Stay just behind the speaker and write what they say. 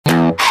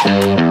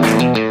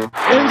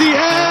In the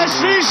air,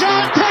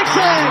 Srishan takes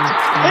it.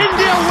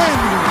 India win.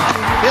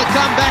 He'll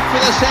come back for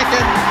the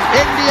second.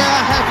 India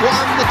have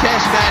won the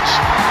test match.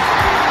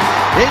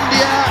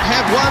 India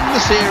have won the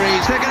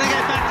series. They're going to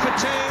get back for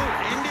two.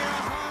 India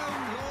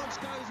home. Lords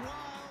goes wild.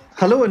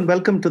 Hello and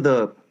welcome to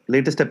the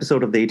latest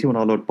episode of the 81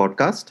 All Out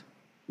podcast.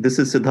 This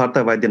is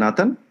Siddhartha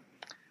Vaidyanathan,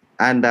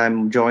 and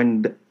I'm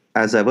joined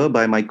as ever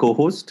by my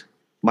co-host,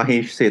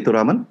 Mahesh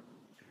Sethuraman.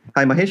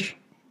 Hi, Mahesh.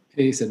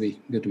 Hey, Savi.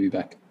 Good to be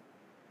back.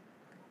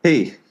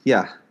 Hey,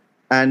 yeah.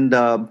 And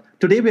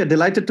today we are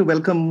delighted to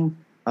welcome,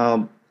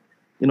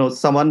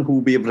 someone who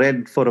we have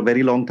read for a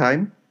very long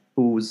time,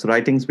 whose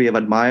writings we have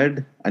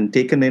admired and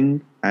taken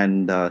in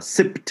and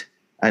sipped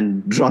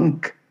and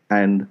drunk,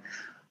 and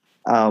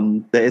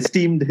the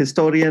esteemed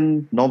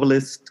historian,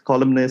 novelist,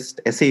 columnist,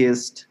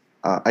 essayist.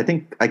 I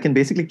think I can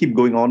basically keep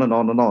going on and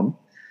on and on.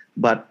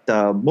 But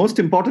most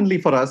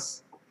importantly for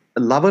us, a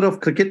lover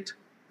of cricket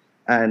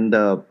and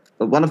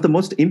one of the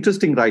most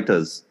interesting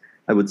writers,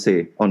 I would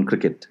say, on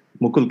cricket,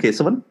 Mukul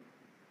Kesavan.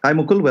 Hi,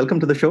 Mukul.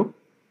 Welcome to the show.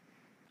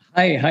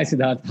 Hi,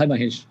 Siddharth. Hi,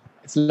 Mahesh.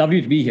 It's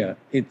lovely to be here.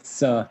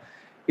 It's a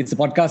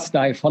podcast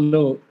I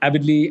follow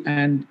avidly,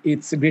 and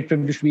it's a great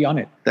privilege to be on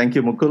it. Thank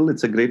you, Mukul.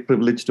 It's a great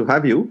privilege to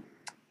have you.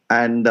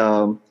 And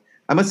I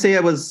must say,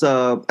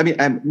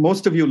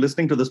 most of you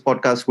listening to this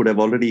podcast would have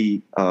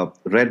already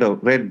read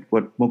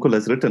what Mukul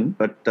has written,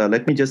 but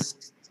let me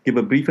just give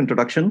a brief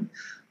introduction.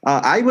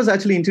 I was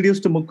actually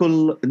introduced to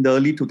Mukul in the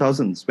early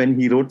 2000s when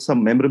he wrote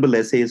some memorable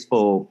essays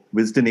for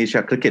Wisden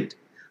Asia Cricket,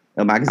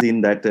 a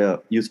magazine that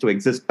used to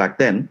exist back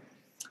then.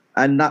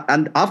 And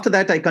after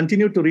that, I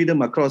continued to read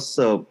him across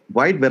a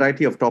wide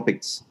variety of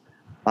topics.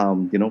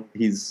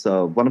 He's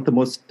one of the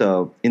most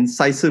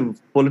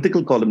incisive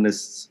political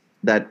columnists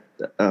that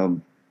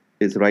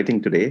is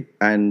writing today.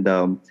 And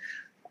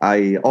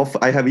I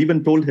have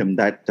even told him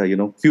that,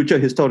 future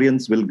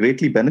historians will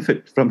greatly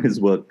benefit from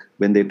his work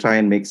when they try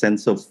and make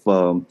sense of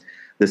the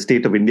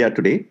state of India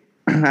today.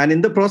 And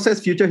in the process,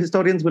 future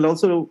historians will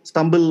also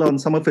stumble on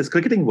some of his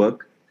cricketing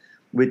work,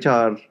 which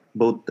are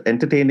both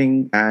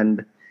entertaining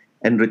and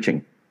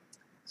enriching.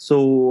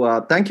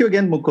 So thank you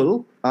again,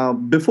 Mukul.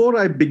 Before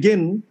I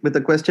begin with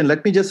the question,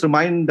 let me just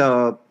remind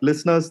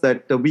listeners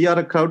that we are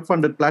a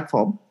crowdfunded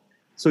platform.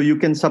 So you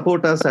can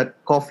support us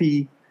at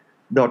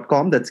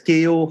coffee.com. That's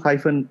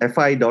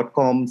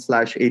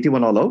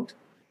ko-fi.com/81allout.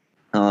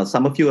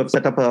 Some of you have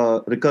set up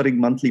a recurring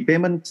monthly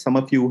payment. Some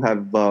of you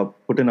have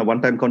put in a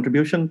one-time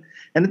contribution.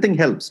 Anything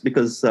helps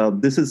because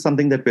this is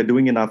something that we're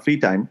doing in our free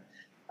time.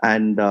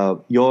 And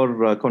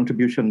your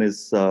contribution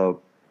is,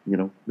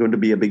 going to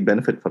be a big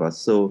benefit for us.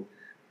 So,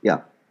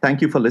 yeah,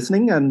 thank you for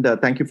listening and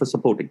thank you for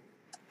supporting.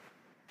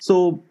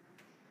 So,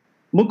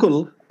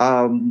 Mukul,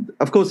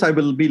 of course, I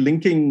will be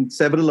linking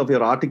several of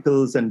your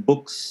articles and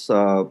books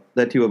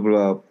that you have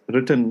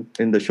written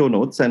in the show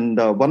notes. And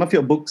one of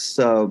your books,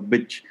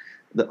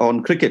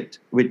 on cricket,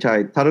 which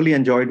I thoroughly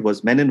enjoyed,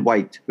 was Men in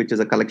White, which is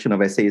a collection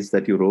of essays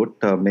that you wrote,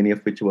 many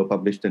of which were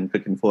published in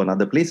Cricinfo and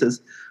other places.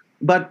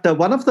 But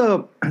one of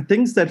the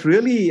things that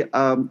really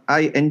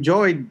I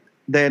enjoyed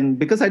then,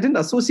 because I didn't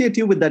associate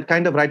you with that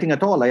kind of writing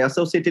at all, I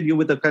associated you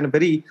with a kind of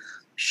very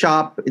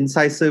sharp,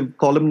 incisive,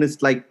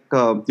 columnist-like,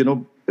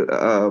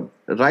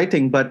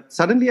 writing. But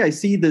suddenly I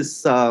see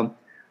this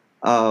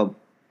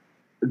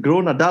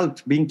grown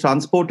adult being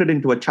transported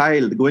into a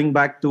child, going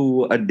back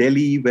to a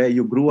Delhi where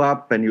you grew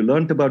up and you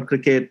learned about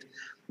cricket.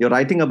 You're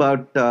writing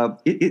about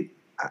it.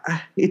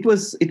 It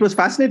was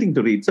fascinating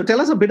to read. So tell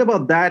us a bit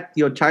about that,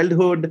 your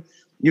childhood.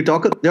 You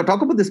talk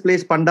about this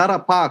place,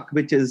 Pandara Park,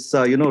 which is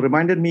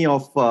reminded me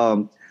of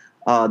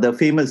the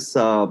famous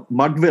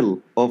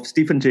Mudville of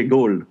Stephen Jay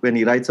Gould when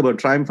he writes about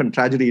triumph and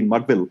tragedy in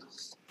Mudville.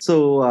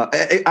 So,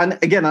 and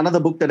again, another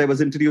book that I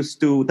was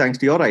introduced to thanks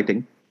to your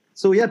writing.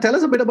 So, yeah, tell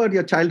us a bit about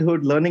your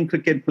childhood, learning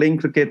cricket, playing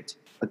cricket,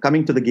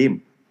 coming to the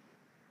game.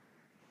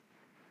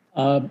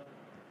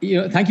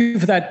 Thank you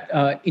for that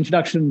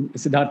introduction,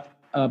 Siddharth.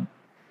 I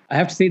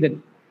have to say that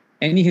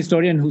any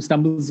historian who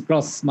stumbles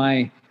across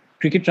my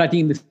cricket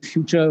writing in the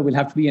future will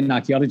have to be an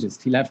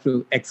archaeologist. He'll have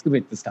to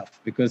excavate the stuff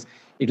because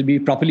it'll be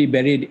properly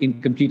buried in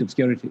complete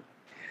obscurity.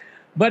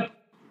 But,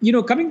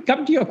 coming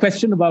to your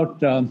question about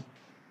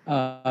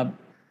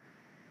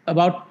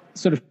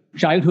sort of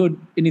childhood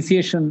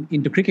initiation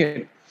into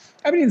cricket,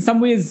 I mean, in some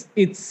ways,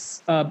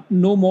 it's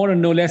no more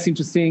and no less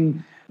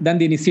interesting than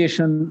the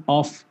initiation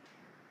of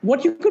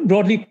what you could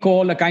broadly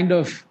call a kind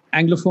of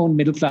Anglophone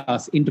middle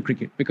class into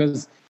cricket.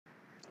 Because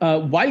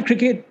while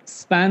cricket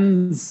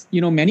spans,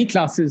 many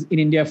classes in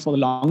India for the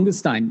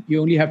longest time,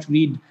 you only have to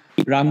read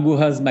Ram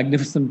Guha's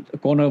magnificent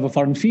Corner of a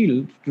Foreign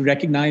Field to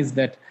recognize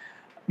that,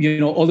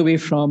 all the way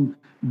from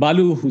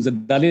Balu, who's a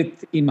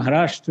Dalit in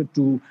Maharashtra,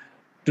 to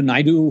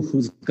Naidu,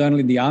 who's a colonel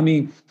in the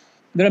army.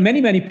 There are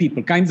many, many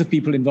kinds of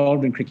people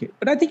involved in cricket.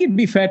 But I think it'd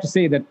be fair to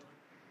say that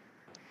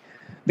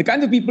the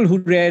kinds of people who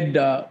read,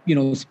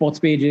 sports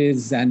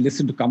pages and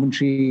listened to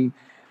commentary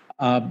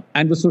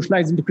and were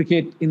socialized into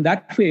cricket in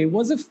that way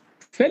was a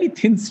fairly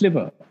thin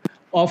sliver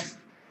of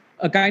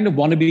a kind of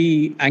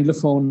wannabe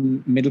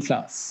Anglophone middle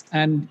class.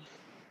 And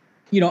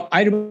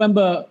I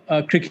remember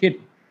cricket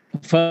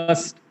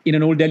first in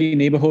an old Delhi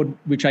neighborhood,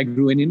 which I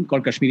grew in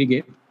called Kashmiri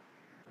Gate,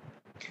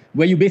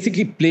 where you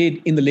basically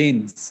played in the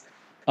lanes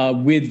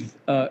with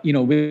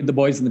the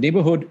boys in the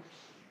neighborhood,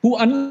 who,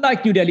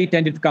 unlike New Delhi,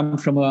 tended to come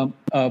from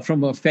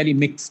a fairly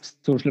mixed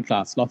social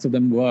class. Lots of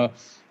them were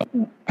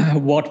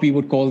what we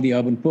would call the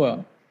urban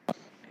poor.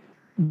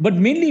 But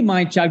mainly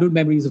my childhood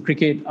memories of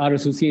cricket are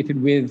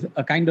associated with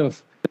a kind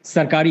of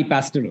sarkari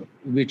pastoral,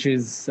 which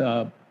is,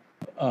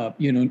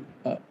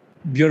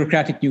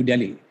 bureaucratic New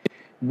Delhi,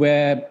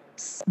 where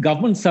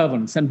government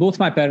servants, and both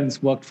my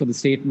parents worked for the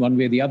state in one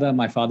way or the other.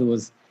 My father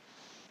was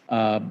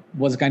a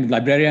kind of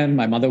librarian.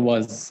 My mother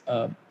was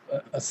a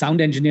sound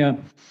engineer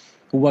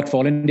who worked for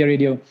All India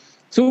Radio.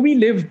 So we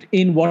lived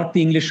in what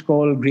the English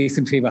call grace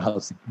and favor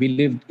housing. We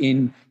lived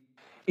in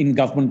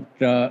government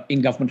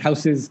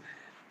houses.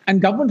 And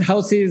government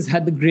houses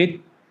had the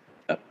great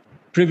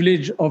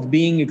privilege of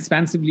being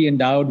expansively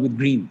endowed with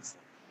greens.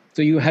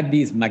 So you had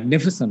these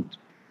magnificent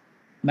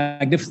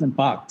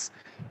parks,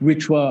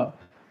 which were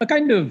a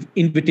kind of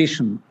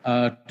invitation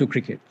to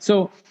cricket.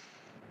 So,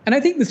 and I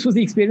think this was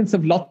the experience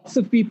of lots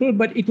of people,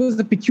 but it was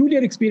a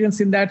peculiar experience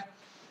in that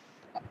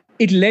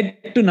it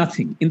led to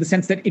nothing, in the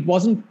sense that it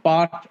wasn't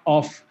part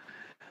of,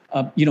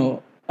 a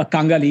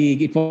Kanga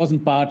league. It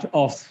wasn't part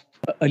of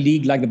a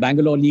league like the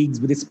Bangalore leagues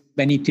with its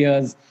many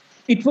tiers.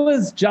 It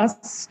was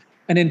just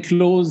an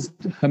enclosed,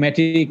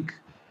 hermetic,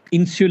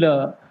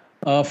 insular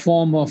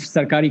form of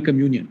sarkari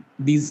communion.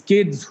 These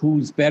kids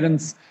whose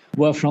parents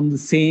were from the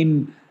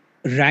same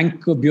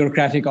rank of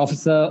bureaucratic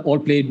officer all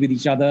played with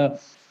each other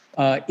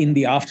in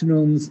the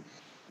afternoons.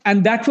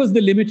 And that was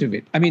the limit of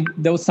it. I mean,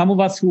 there were some of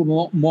us who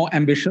were more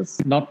ambitious,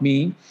 not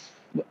me,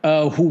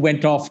 who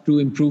went off to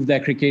improve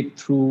their cricket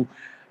through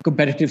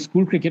competitive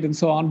school cricket and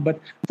so on. But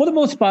for the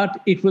most part,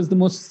 it was the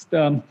most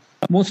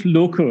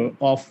local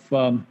of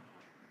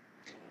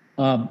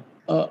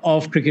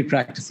cricket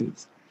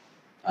practices.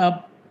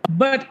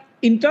 But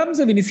in terms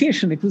of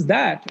initiation, it was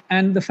that,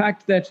 and the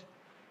fact that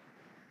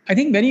I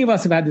think many of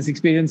us have had this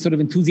experience, sort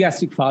of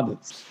enthusiastic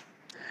fathers.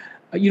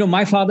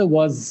 My father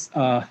was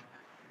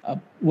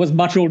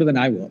much older than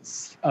I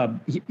was.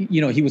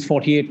 He was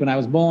 48 when I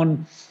was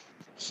born.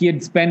 He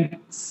had spent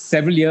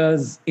several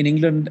years in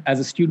England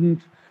as a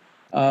student,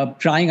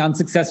 trying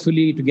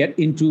unsuccessfully to get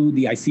into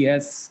the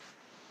ICS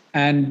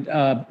and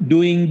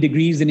doing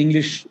degrees in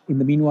English in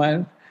the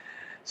meanwhile.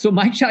 So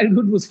my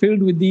childhood was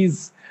filled with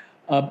these,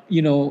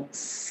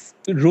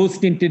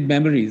 rose-tinted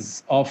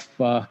memories of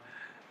my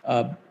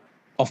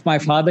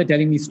father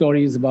telling me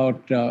stories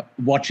about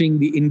watching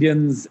the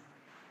Indians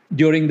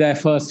during their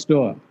first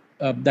tour,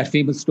 that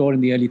famous tour in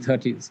the early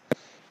 30s,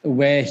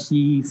 where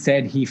he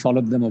said he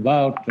followed them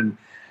about. And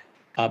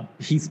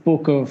he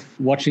spoke of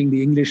watching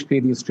the English play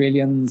the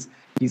Australians.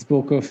 He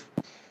spoke of,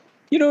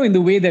 in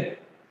the way that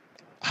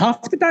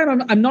half the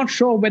time, I'm not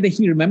sure whether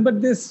he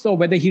remembered this or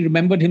whether he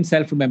remembered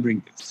himself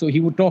remembering this. So he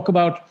would talk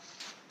about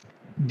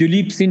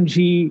Duleep Singh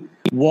Ji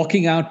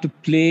walking out to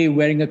play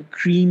wearing a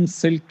cream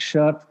silk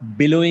shirt,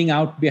 billowing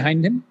out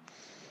behind him.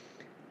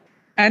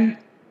 And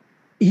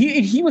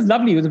he was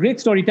lovely. He was a great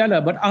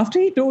storyteller. But after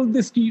he told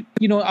this,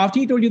 after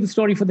he told you the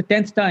story for the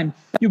 10th time,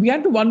 you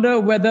began to wonder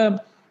whether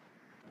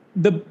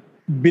the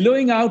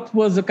billowing out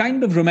was a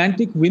kind of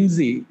romantic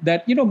whimsy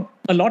that,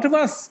 a lot of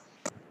us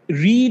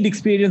read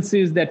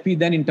experiences that we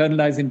then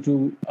internalize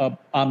into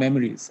our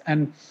memories.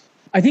 And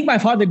I think my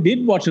father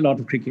did watch a lot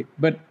of cricket,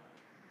 but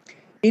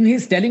in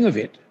his telling of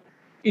it,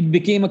 it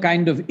became a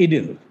kind of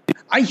idyll.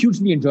 I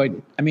hugely enjoyed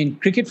it. I mean,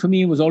 cricket for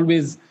me was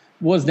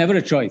never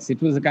a choice.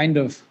 It was a kind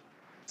of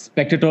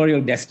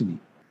spectatorial destiny.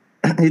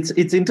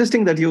 It's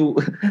interesting that you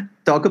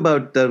talk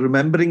about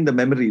remembering the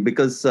memory,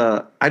 because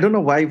I don't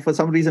know why, for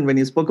some reason, when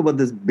you spoke about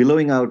this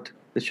billowing out,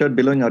 the shirt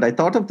billowing out, I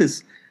thought of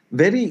this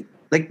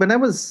when I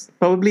was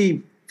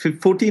probably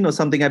 14 or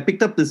something, I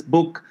picked up this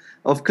book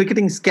of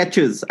cricketing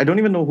sketches. I don't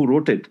even know who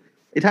wrote it.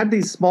 It had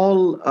these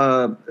small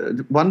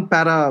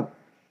one-para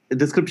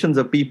descriptions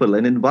of people.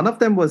 And in one of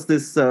them was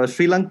this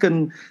Sri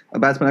Lankan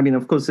batsman. I mean,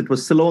 of course, it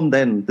was Ceylon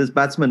then, this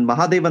batsman,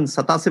 Mahadevan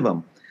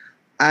Satasivam.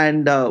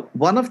 And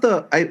one of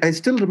I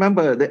still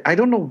remember, I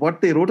don't know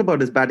what they wrote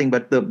about his batting,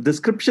 but the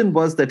description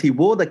was that he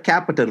wore the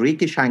cap at a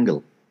rakish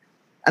angle.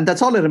 And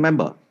that's all I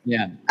remember.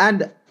 Yeah.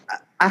 And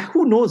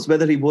who knows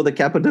whether he wore the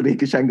cap at a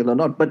rakish angle or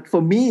not. But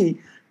for me,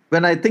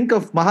 when I think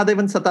of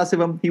Mahadevan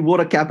Satasivam, he wore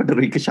a cap at a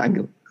rakish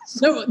angle.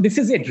 No, this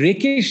is it.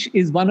 Rakish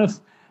is one of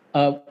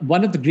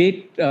the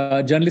great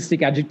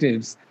journalistic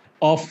adjectives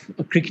of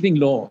cricketing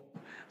lore.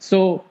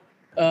 So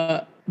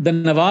the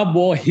Nawab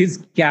wore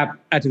his cap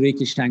at a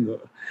rakish angle.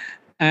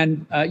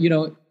 And,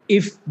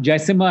 if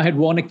Jaisimha had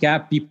worn a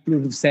cap, people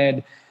would have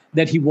said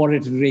that he wore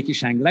it at a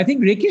rakish angle. I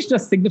think rakish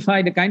just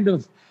signified a kind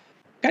of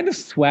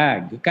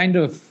swag, a kind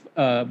of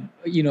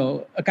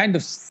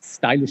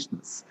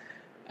stylishness.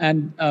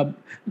 And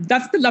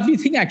that's the lovely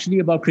thing, actually,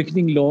 about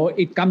cricketing lore.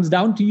 It comes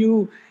down to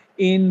you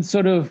in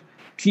sort of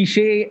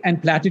cliche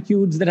and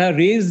platitudes that are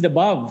raised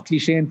above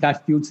cliche and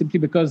platitudes simply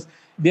because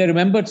they're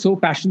remembered so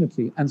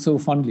passionately and so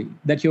fondly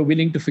that you're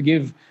willing to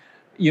forgive,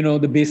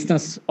 the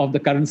baseness of the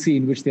currency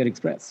in which they're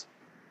expressed.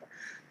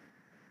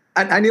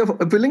 And you're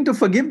willing to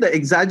forgive the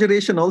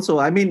exaggeration also.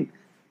 I mean,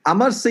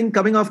 Amar Singh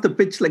coming off the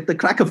pitch like the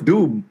crack of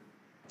doom.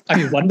 I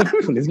mean,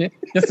 wonderful, isn't it?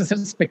 Just such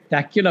a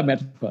spectacular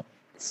metaphor.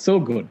 So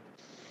good.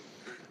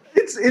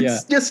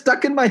 It's just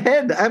stuck in my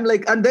head. I'm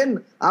like, and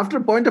then after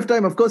a point of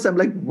time, of course, I'm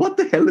like, what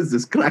the hell is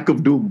this crack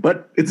of doom?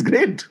 But it's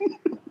great.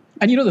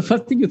 And the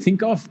first thing you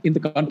think of in the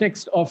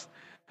context of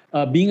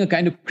being a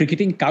kind of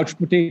cricketing couch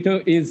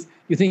potato is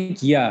you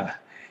think,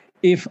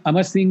 if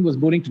Amar Singh was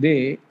bowling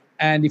today,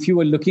 and if you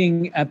were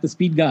looking at the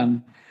speed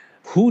gun,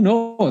 who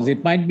knows?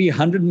 It might be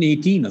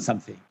 118 or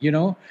something,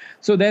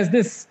 So there's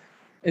this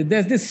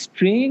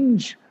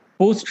strange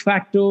post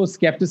facto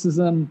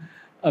skepticism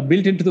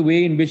built into the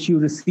way in which you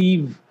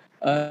receive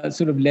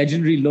sort of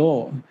legendary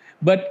lore.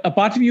 But a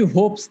part of you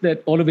hopes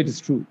that all of it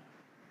is true.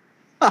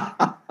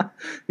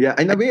 Yeah,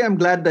 in a way, I'm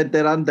glad that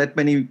there aren't that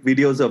many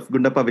videos of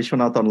Gundappa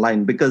Viswanath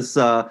online, because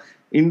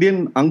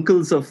Indian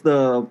uncles of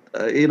the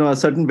a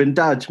certain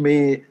vintage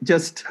may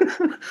just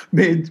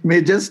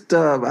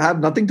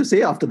have nothing to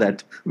say after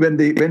that when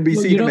we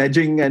see him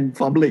edging and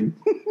fumbling.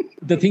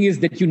 The thing is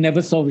that you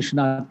never saw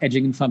Vishwanath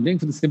edging and fumbling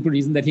for the simple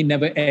reason that he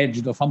never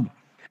edged or fumbled.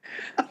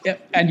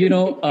 And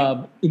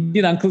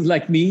Indian uncles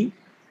like me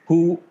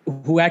who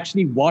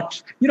actually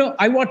watched.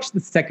 I watched the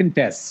second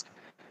test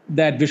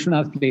that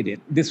Vishwanath played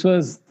in. This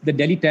was the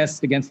Delhi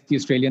test against the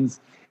Australians.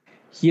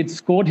 He had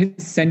scored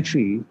his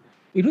century.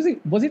 Was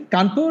it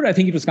Kanpur? I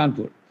think it was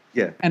Kanpur.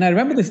 Yeah. And I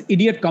remember this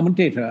idiot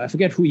commentator, I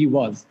forget who he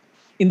was.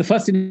 In the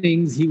first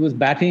innings, he was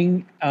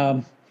batting,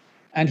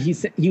 and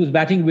he was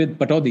batting with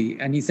Patodi.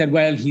 And he said,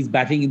 well, he's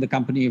batting in the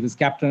company of his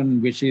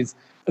captain, which is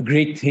a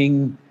great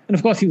thing. And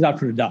of course, he was out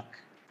for a duck.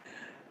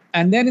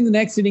 And then in the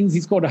next innings, he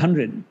scored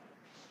 100.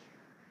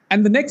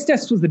 And the next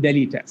test was the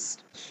Delhi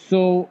test.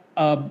 So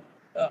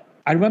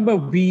I remember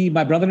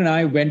my brother and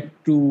I went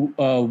to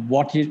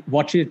watch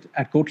it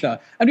at Kotla,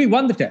 and we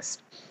won the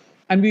test.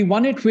 And we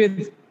won it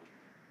with,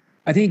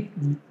 I think,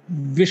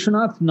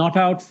 Vishwanath not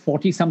out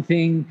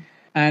 40-something,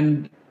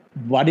 and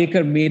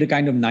Wadekar made a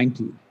kind of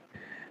 90.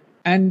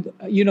 And,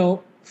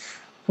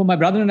 for my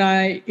brother and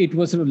I, it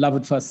was sort of love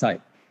at first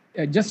sight.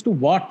 Just to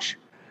watch,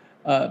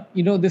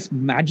 this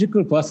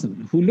magical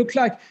person who looked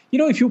like,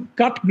 if you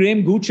cut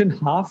Graham Gooch in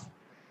half,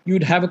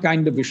 you'd have a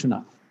kind of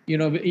Vishwanath.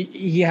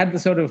 He had the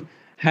sort of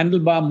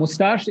handlebar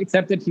mustache,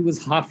 except that he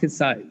was half his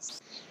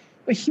size.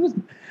 But he was,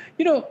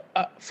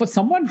 for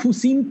someone who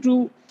seemed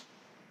to,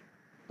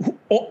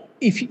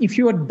 if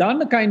you had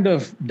done a kind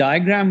of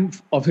diagram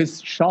of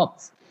his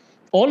shots,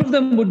 all of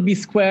them would be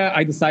square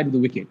either side of the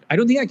wicket. I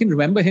don't think I can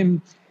remember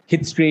him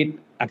hit straight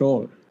at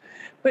all.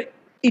 But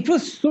it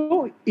was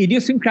so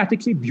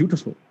idiosyncratically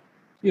beautiful,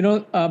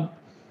 and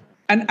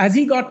as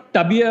he got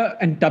tubbier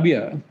and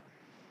tubbier,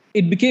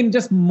 it became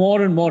just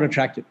more and more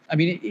attractive. I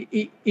mean,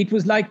 it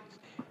was like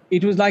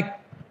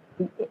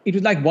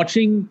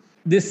watching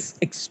this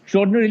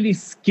extraordinarily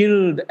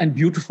skilled and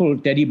beautiful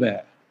teddy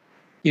bear,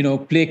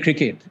 play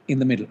cricket in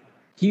the middle.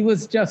 He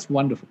was just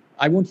wonderful.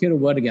 I won't hear a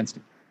word against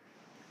him.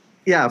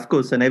 Yeah, of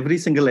course. And every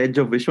single edge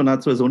of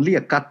Vishwanath's was only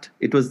a cut.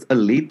 It was a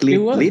late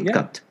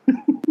cut.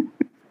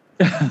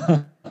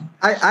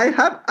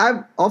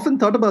 I've often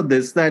thought about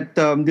this, that,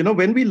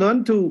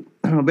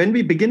 when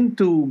we begin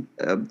to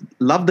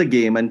love the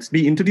game and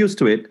be introduced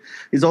to it,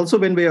 is also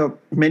when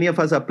many of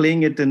us are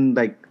playing it in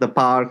like the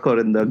park or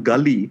in the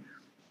gully.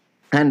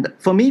 And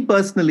for me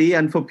personally,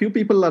 and for few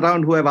people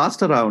around who I've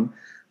asked around,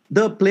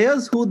 the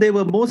players who they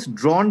were most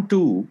drawn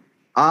to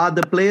are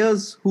the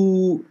players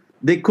who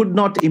they could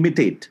not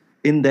imitate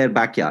in their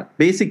backyard.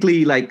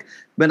 Basically, like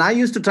when I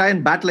used to try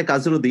and bat like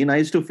Azharuddin, I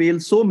used to fail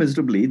so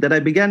miserably that I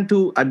began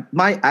to,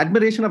 my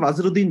admiration of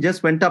Azharuddin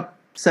just went up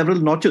several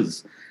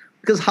notches.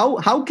 Because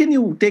how can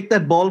you take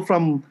that ball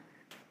from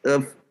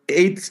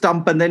eighth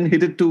stump and then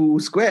hit it to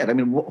square? I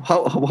mean,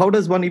 how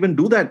does one even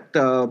do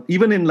that,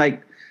 even in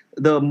like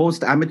the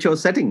most amateur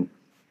setting?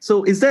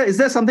 So is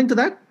there something to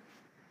that?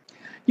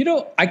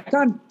 I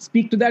can't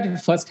speak to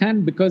that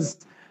firsthand because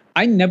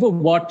I never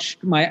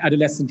watched my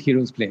adolescent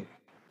heroes play.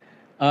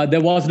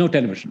 There was no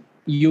television.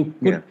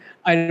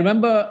 I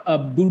remember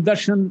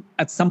Doordarshan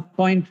at some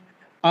point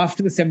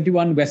after the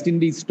 71 West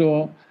Indies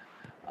tour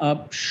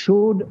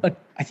showed a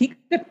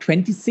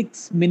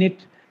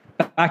 26-minute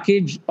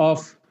package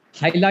of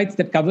highlights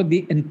that covered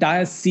the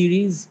entire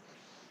series,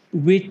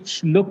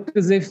 which looked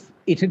as if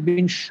it had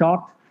been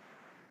shot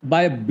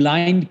by a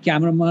blind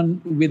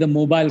cameraman with a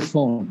mobile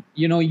phone.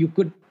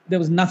 There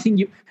was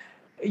nothing,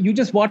 you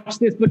just watched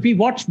this, but we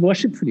watched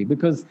worshipfully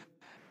because,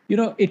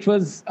 it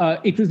was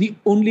the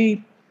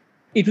only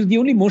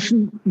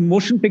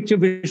motion picture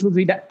visuals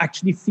we'd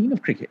actually seen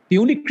of cricket.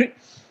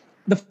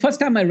 The first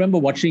time I remember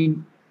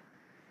watching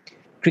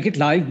cricket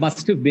live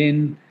must have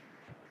been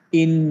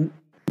in,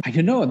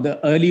 the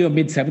early or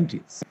mid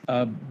 70s,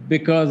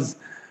 because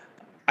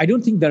I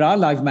don't think there are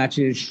live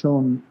matches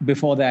shown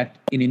before that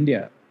in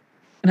India.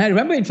 And I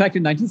remember, in fact,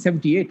 in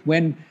 1978,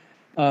 when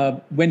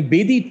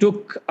Bedi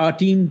took our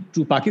team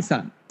to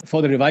Pakistan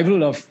for the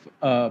revival of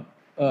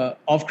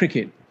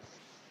cricket,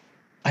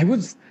 I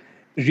was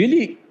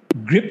really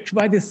gripped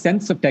by this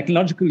sense of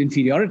technological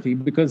inferiority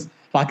because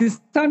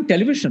Pakistan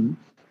television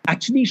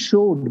actually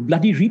showed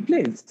bloody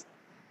replays.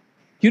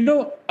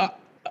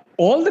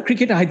 All the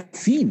cricket I had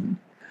seen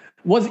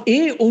was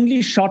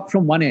only shot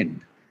from one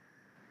end.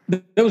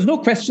 There was no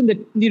question that,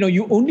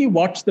 you only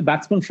watched the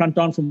batsman front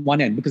on from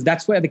one end because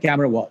that's where the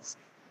camera was.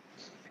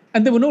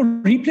 And there were no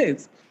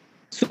replays.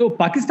 So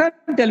Pakistan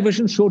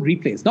television showed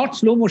replays, not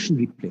slow motion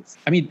replays.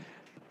 I mean,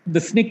 the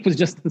snick was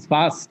just as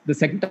fast the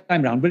second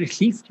time round, but at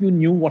least you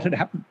knew what had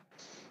happened.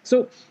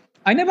 So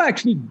I never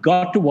actually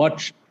got to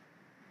watch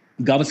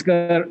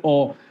Gavaskar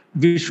or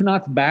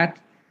Viswanath bat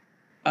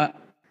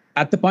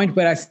at the point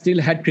where I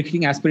still had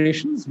cricketing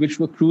aspirations, which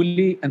were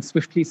cruelly and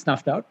swiftly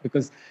snuffed out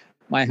because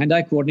my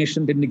hand-eye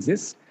coordination didn't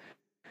exist.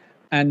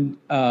 And,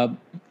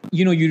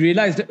 you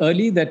realized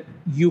early that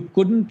you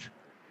couldn't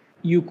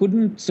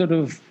sort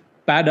of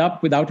pad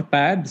up without a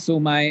pad. So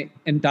my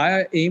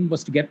entire aim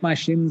was to get my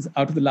shins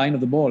out of the line of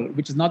the ball,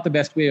 which is not the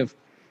best way of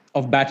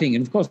batting.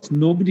 And of course,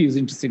 nobody was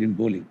interested in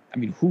bowling. I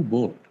mean, who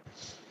bowled?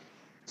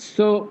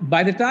 So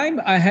by the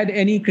time I had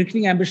any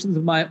cricketing ambitions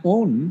of my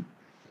own,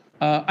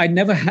 I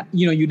never had,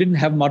 you didn't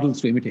have models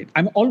to imitate.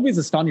 I'm always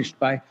astonished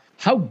by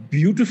how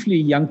beautifully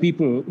young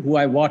people who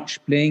I watch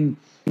playing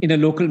in a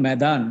local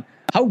Maidan,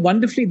 how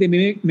wonderfully they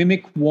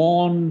mimic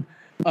Warne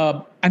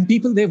and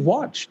people they've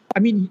watched. I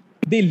mean,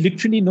 they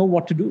literally know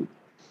what to do.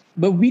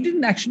 But we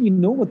didn't actually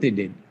know what they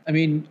did. I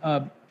mean,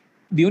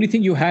 the only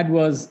thing you had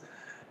was,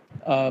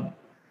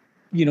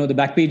 the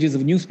back pages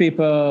of a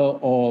newspaper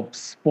or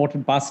sport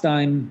and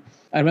pastime.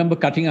 I remember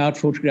cutting out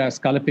photographs,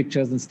 color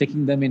pictures, and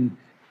sticking them in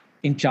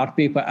chart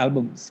paper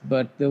albums.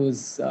 But there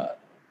was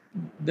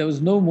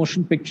no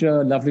motion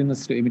picture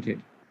loveliness to imitate.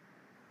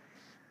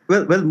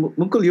 Well,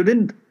 Mukul, you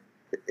didn't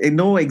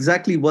know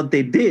exactly what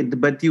they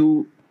did, but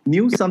you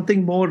knew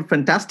something more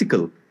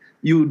fantastical.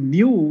 You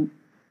knew,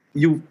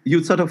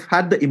 you sort of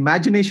had the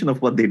imagination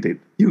of what they did.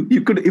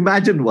 You could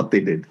imagine what they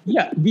did.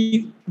 That's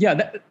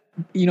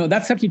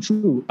certainly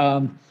true.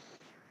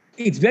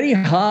 It's very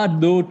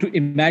hard, though, to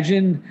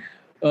imagine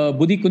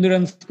Budhi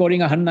Kundaran scoring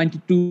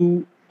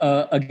 192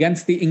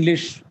 against the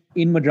English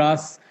in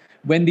Madras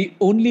when the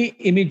only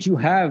image you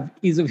have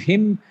is of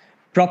him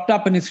propped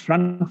up on his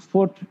front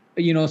foot,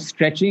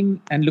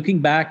 stretching and looking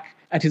back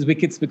at his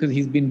wickets because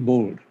he's been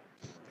bowled.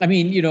 I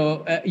mean,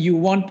 you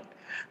want...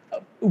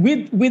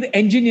 With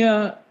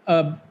Engineer,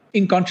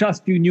 in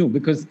contrast, you knew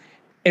because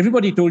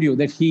everybody told you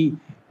that he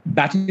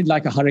batted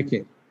like a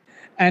hurricane.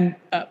 And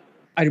I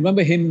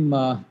remember him,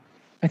 I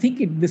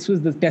think this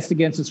was the test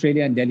against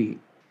Australia in Delhi.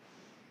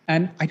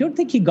 And I don't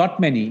think he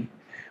got many,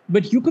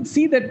 but you could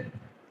see that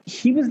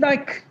he was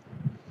like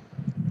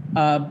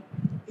a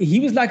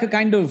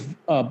kind of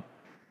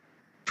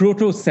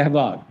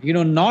proto-Sehwag,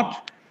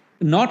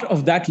 not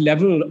of that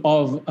level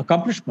of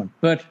accomplishment,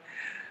 but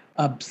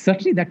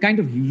certainly that kind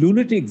of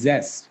lunatic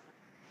zest.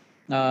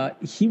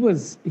 He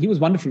was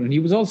wonderful. And he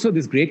was also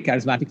this great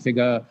charismatic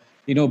figure,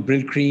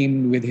 brill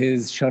cream with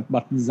his shirt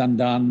buttons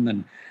undone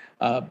and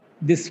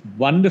this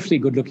wonderfully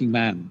good-looking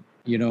man,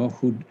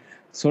 who'd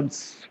sort of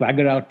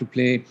swagger out to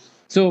play.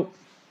 So,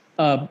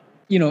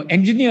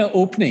 Engineer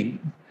opening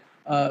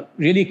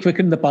really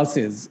quickened the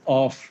pulses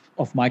of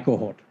my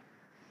cohort.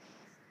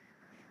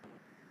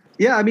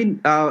 Yeah, I mean,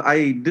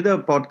 I did a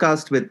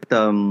podcast with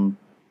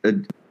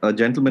a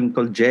gentleman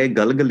called Jay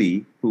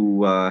Galgali,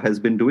 who has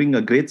been doing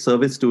a great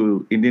service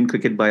to Indian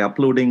cricket by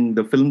uploading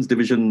the films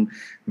division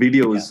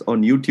videos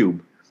on YouTube.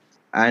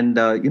 And,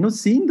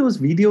 seeing those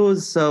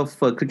videos of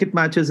cricket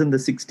matches in the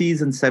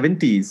 60s and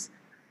 70s,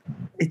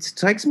 it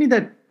strikes me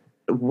that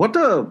what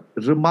a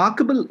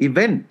remarkable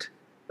event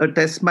a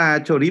test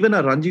match or even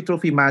a Ranji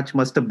Trophy match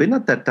must have been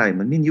at that time.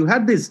 I mean, you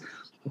had these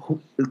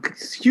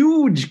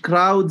huge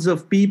crowds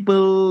of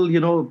people,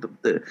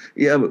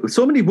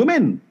 so many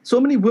women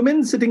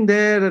sitting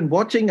there and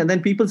watching, and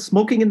then people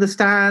smoking in the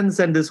stands,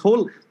 and it's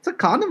a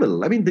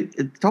carnival. I mean,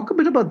 talk a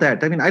bit about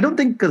that. I mean, I don't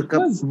think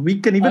we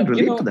can even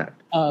relate to that.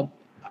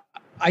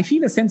 I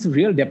feel a sense of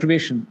real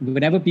deprivation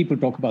whenever people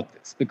talk about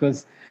this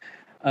because,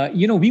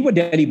 we were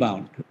Delhi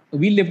bound.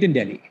 We lived in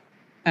Delhi.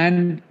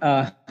 And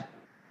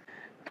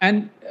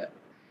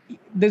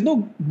there's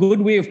no good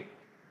way of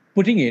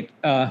putting it.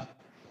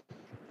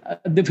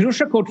 The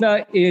Firozshah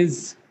Kotla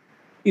is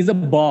a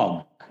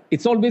bog.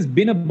 It's always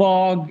been a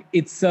bog.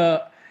 It's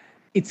a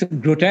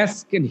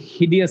grotesque and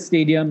hideous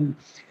stadium.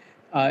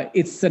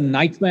 It's a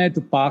nightmare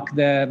to park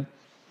there.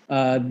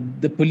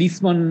 The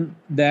policemen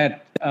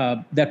that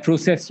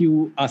process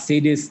you are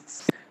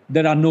sadists.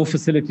 There are no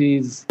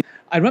facilities.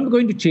 I remember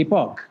going to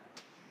Chepauk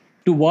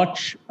to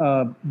watch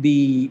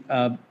the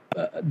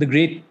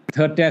great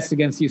third test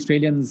against the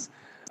Australians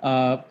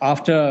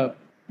after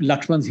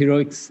Lakshman's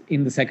heroics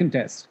in the second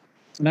test.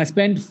 And I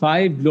spent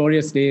 5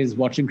 glorious days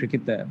watching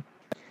cricket there.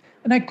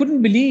 And I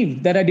couldn't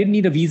believe that I didn't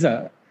need a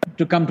visa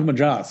to come to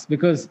Madras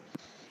because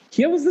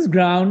here was this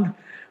ground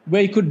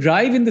where you could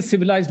drive in the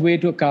civilized way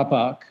to a car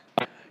park.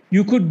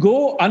 You could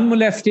go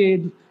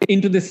unmolested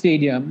into the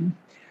stadium.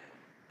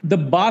 The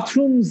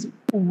bathrooms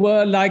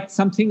were like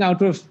something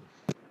out of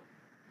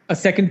a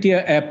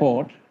second-tier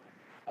airport,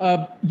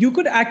 you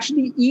could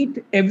actually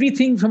eat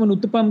everything from an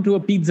uttapam to a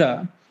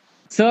pizza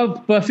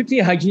served perfectly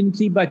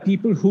hygienically by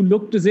people who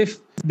looked as if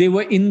they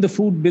were in the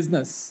food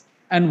business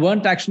and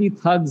weren't actually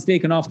thugs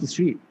taken off the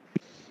street.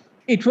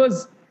 It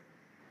was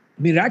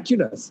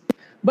miraculous.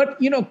 But,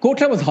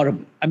 Kotla was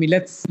horrible. I mean,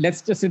 let's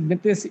just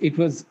admit this. It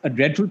was a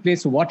dreadful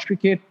place to watch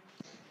cricket.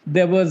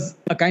 There was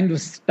a kind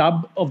of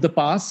stub of the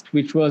past,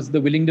 which was the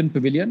Willingdon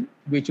Pavilion,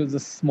 which was a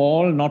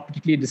small, not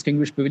particularly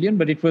distinguished pavilion,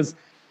 but it was,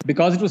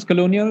 because it was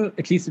colonial,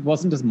 at least it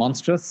wasn't as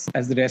monstrous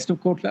as the rest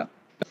of Kotla.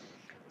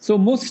 So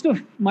most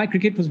of my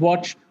cricket was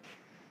watched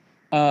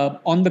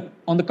on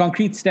the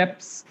concrete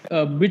steps,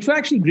 which were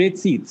actually great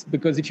seats,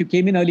 because if you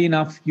came in early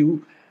enough,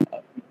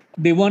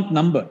 they weren't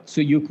numbered,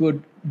 so you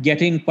could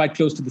get in quite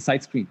close to the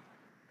side screen.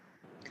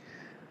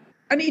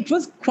 And it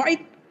was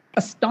quite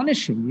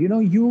astonishing.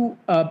 You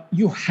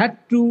had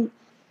to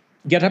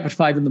get up at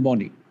 5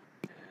 a.m.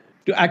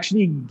 to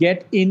actually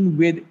get in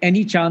with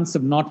any chance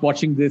of not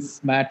watching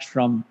this match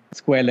from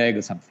square leg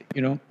or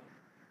something,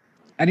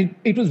 And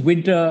it was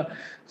winter,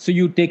 so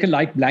you take a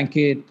light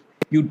blanket,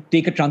 you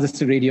take a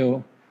transistor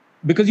radio,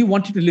 because you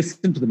wanted to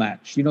listen to the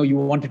match. You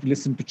wanted to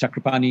listen to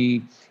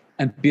Chakrapani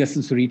and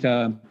Pearson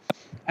Surita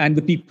and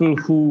the people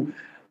who,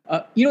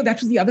 that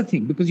was the other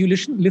thing, because you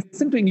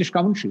listen to English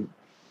commentary,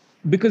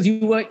 because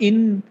you were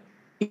in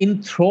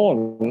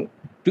thrall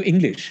to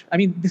English. I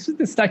mean, this is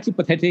the slightly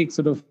pathetic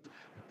sort of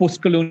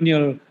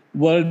post-colonial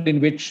world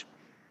in which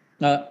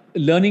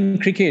learning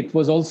cricket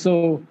was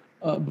also,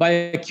 by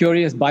a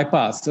curious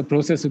bypass, a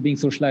process of being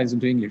socialized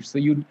into English. So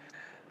you'd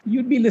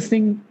be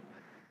listening,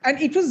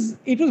 and it was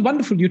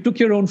wonderful. You took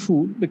your own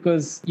food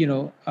because,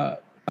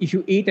 if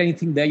you ate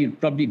anything there, you'd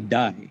probably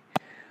die.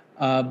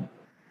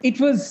 It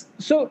was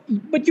so,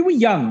 but you were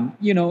young,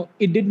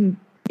 it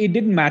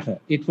didn't matter.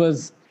 It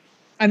was,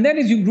 and then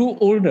as you grew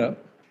older,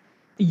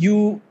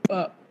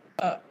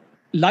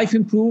 life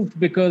improved,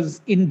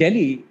 because in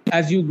Delhi,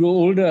 as you grow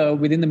older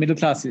within the middle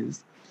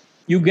classes,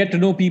 you get to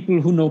know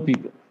people who know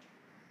people.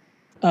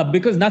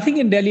 Because nothing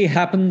in Delhi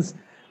happens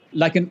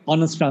like an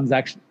honest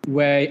transaction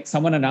where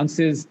someone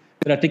announces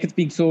there are tickets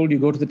being sold, you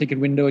go to the ticket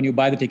window and you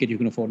buy the ticket you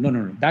can afford.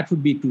 No. That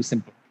would be too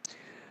simple.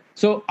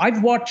 So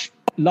I've watched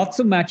lots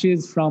of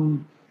matches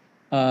from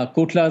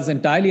Kotla's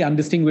entirely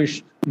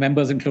undistinguished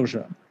members'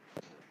 enclosure,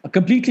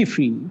 completely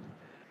free,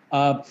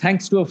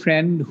 thanks to a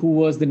friend who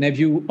was the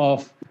nephew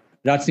of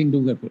Raj Singh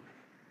Dungarpur.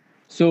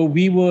 So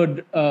we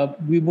would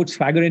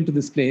swagger into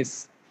this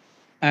place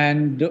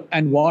and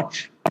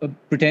watch,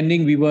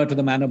 pretending we were to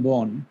the manner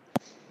born.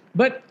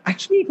 But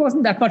actually, it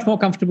wasn't that much more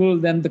comfortable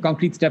than the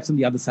concrete steps on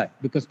the other side,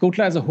 because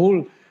Kotla as a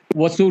whole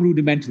was so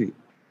rudimentary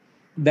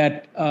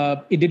that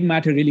it didn't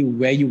matter really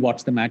where you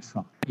watched the match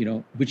from.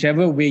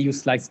 Whichever way you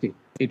sliced it,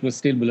 it was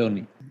still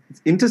baloney.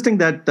 It's interesting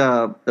that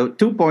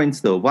 2 points,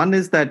 though. One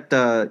is that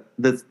the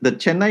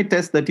Chennai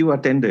test that you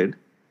attended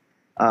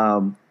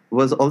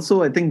was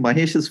also, I think,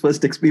 Mahesh's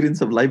first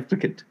experience of live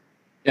cricket.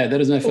 Yeah, that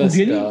was my first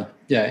really?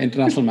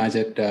 international match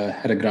at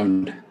a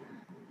ground.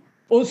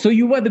 Oh, so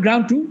you were at the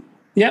ground too?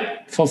 Yeah,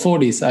 for 4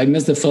 days. I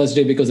missed the first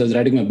day because I was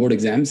writing my board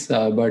exams,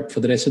 but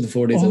for the rest of the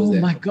 4 days I was there.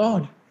 Oh my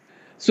God.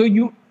 So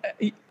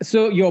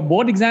your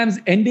board exams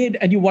ended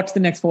and you watched the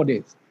next 4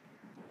 days?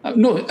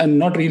 No,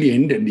 not really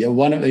ended. Yeah,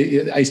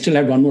 I still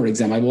had one more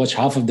exam. I watched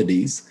half of the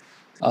days.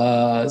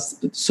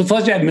 So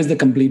first day I missed the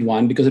complete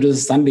one because it was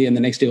a Sunday, and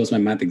the next day was my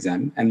math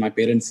exam. And my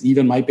parents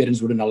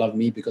wouldn't allow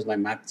me because my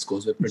math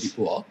scores were pretty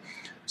poor.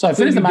 So I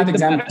finished the math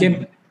exam.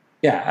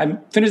 I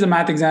finished the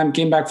math exam,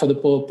 came back for the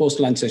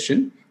post-lunch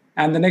session.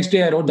 And the next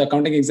day I wrote the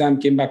accounting exam,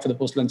 came back for the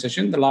post-lunch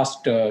session. The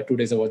last 2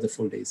 days I was the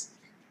full days.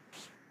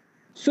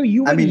 So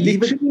your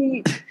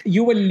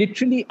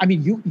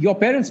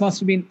parents must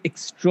have been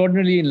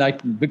extraordinarily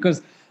enlightened,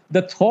 because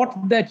the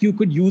thought that you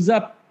could use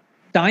up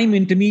time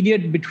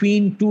intermediate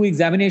between two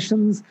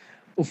examinations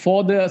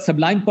for the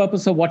sublime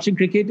purpose of watching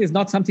cricket is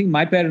not something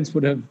my parents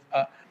would have.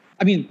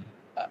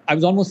 I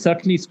was almost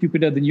certainly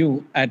stupider than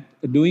you at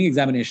doing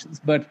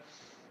examinations, but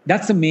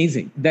that's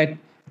amazing that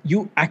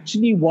you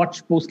actually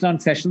watch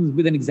post-lunch sessions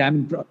with an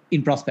exam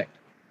in prospect.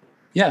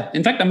 Yeah,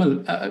 in fact,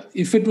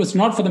 if it was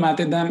not for the math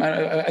exam,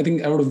 I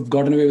think I would have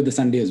gotten away with the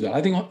Sunday as well.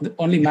 I think the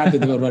only math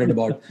they were worried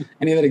about.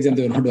 Any other exam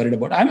they were not worried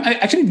about.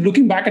 Actually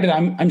looking back at it,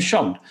 I'm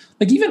shocked.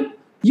 Like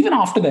even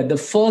after that, the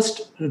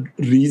first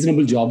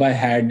reasonable job I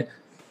had,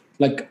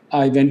 like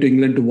I went to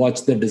England to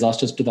watch the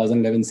disastrous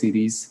 2011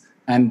 series,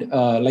 and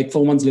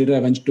 4 months later I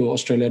went to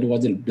Australia to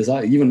watch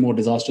the even more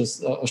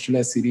disastrous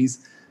Australia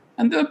series,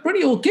 and they were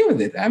pretty okay with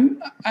it.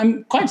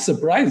 I'm quite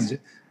surprised.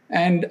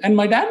 And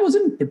my dad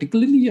wasn't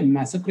particularly a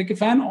massive cricket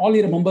fan. All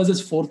he remembers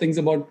is 4 things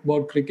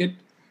about cricket.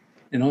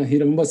 He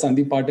remembers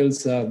Sandeep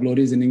Patel's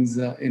glorious innings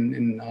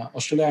in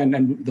Australia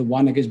and the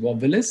one against Bob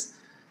Willis.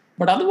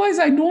 But otherwise,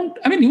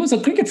 he was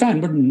a cricket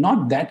fan, but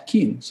not that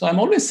keen. So I'm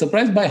always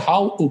surprised by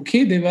how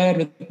okay they were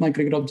with my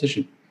cricket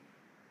obsession.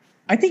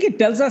 I think it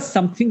tells us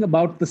something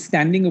about the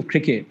standing of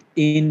cricket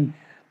in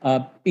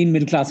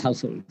middle-class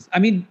households. I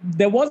mean,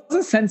 there was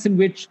a sense in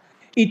which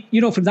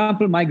for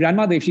example, my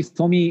grandmother, if she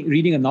saw me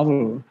reading a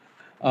novel,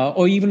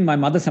 or even my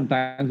mother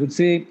sometimes would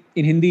say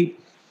in Hindi,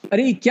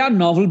 "Arey, kya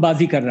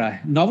novelbazi kar raha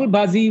hai?"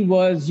 Novelbazi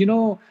was,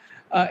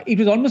 it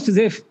was almost as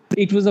if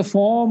it was a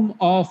form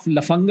of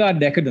lafanga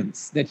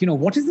decadence. That,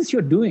 what is this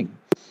you're doing?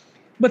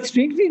 But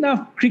strangely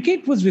enough,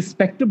 cricket was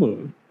respectable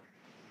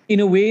in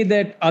a way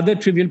that other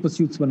trivial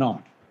pursuits were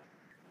not.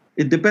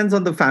 It depends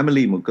on the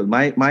family, Mukul.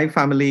 My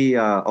family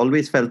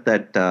always felt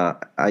that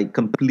I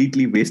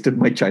completely wasted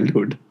my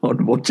childhood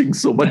on watching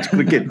so much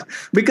cricket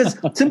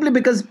simply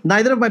because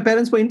neither of my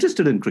parents were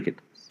interested in cricket.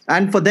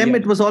 And for them,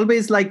 It was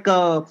always like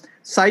a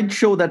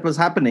sideshow that was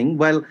happening.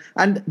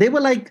 And they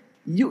were like,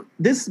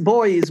 this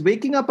boy is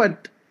waking up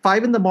at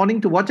 5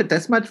 a.m. to watch a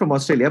test match from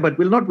Australia, but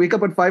will not wake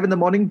up at 5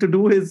 a.m. to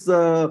do his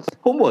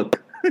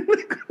homework.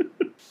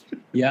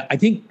 Yeah, I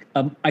think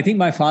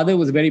my father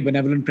was a very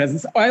benevolent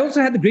presence. I also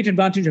had the great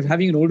advantage of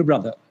having an older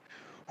brother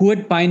who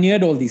had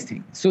pioneered all these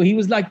things. So he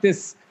was like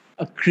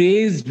a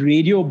crazed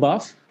radio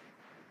buff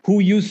who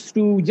used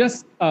to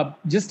just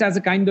as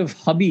a kind of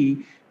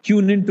hobby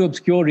tune into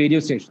obscure radio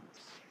stations.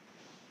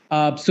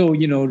 So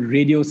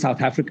Radio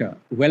South Africa,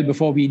 well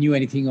before we knew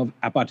anything of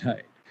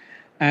apartheid,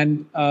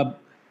 and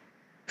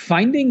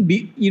finding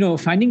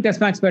Test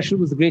Match Special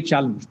was a great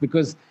challenge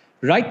because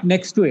right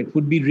next to it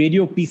would be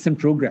Radio Peace and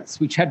Progress,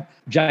 which had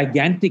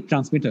gigantic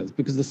transmitters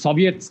because the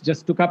Soviets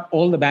just took up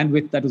all the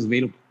bandwidth that was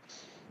available.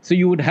 So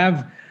you would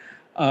have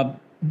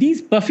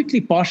these perfectly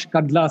posh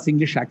cut-glass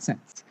English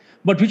accents,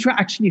 but which were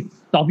actually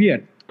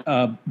Soviet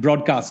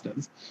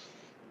broadcasters,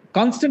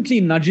 constantly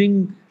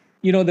nudging,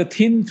 the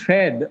thin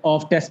thread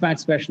of Test Match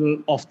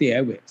Special off the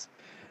airwaves.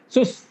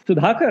 So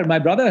Sudhakar, my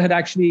brother, had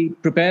actually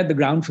prepared the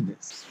ground for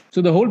this.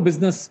 So the whole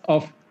business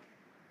of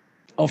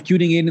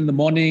tuning in the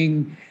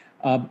morning,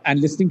 and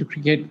listening to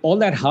cricket, all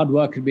that hard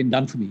work had been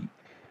done for me,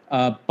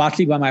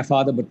 partly by my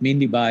father, but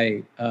mainly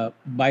by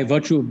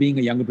virtue of being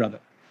a younger brother.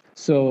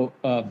 So,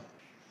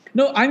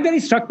 I'm very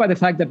struck by the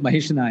fact that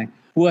Mahesh and I,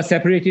 who are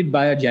separated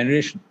by a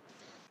generation,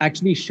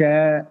 actually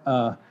share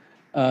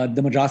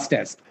the Madras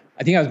Test.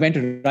 I think I was meant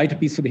to write a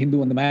piece for the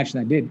Hindu on the match,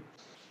 and I did.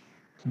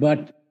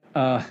 But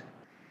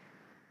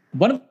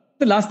one of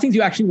the last things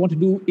you actually want to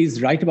do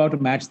is write about a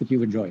match that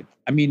you've enjoyed.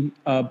 I mean,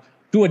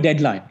 to a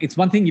deadline. It's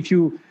one thing if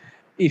you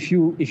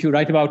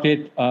write about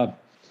it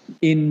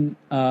in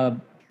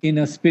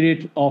a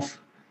spirit of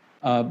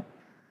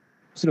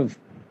sort of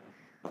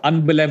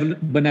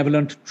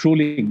benevolent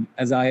trolling,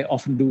 as I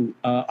often do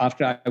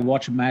after I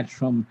watch a match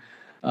from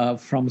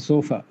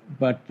sofa.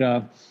 But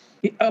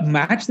a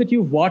match that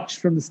you've watched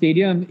from the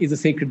stadium is a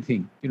sacred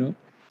thing.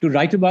 To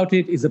write about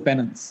it is a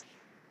penance.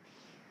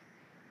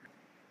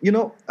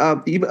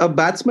 A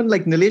batsman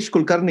like Nilesh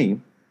Kulkarni,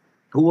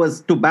 who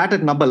was to bat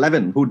at number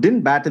 11, who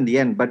didn't bat in the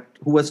end, but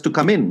who was to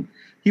come in.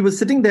 He was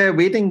sitting there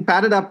waiting,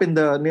 padded up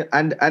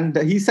and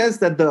he says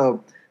that the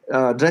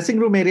dressing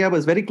room area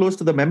was very close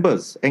to the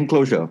members'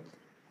 enclosure.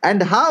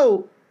 And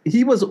how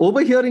he was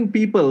overhearing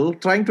people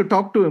trying to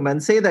talk to him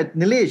and say that,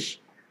 Nilesh,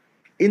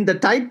 in the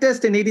tight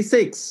test in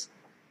 86,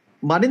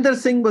 Maninder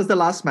Singh was the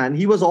last man.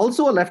 He was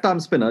also a left-arm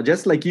spinner,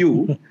 just like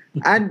you.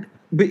 And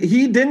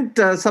he didn't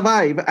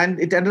survive, and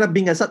it ended up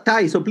being a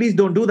tie, so please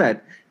don't do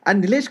that.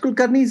 And Nilesh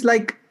Kulkarni is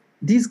like,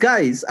 these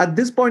guys at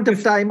this point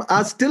of time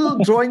are still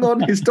drawing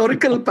on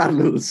historical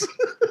parallels.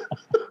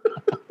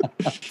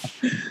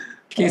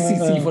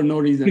 KCC for no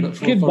reason.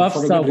 Cricket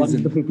buffs are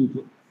wonderful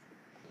people.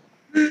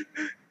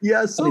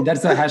 Yeah, so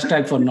that's a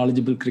hashtag for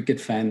knowledgeable cricket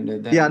fan.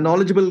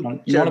 Knowledgeable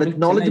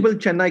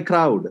Chennai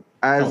crowd,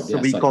 as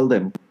we call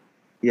them.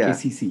 Yeah,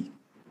 KCC.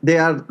 They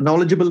are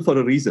knowledgeable for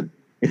a reason.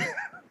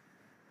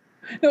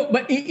 No,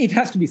 but it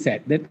has to be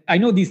said that I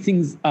know these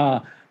things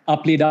are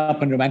played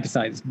up and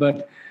romanticized,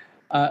 but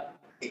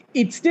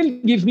it still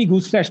gives me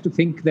gooseflesh to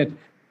think that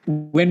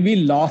when we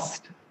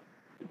lost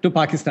to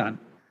Pakistan,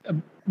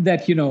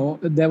 that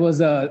there was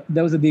a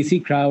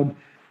Desi crowd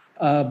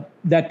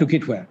that took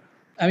it well.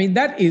 I mean,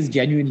 that is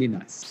genuinely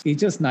nice. It's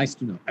just nice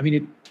to know. I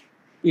mean,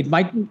 it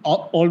mightn't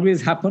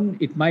always happen.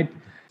 It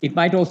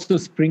might also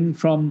spring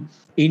from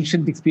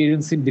ancient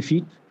experience in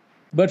defeat,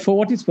 but for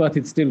what it's worth,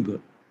 it's still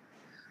good.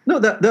 No,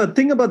 the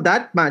thing about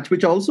that match,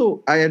 which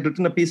also I had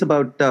written a piece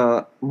about,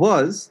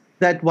 was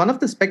that one of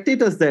the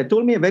spectators there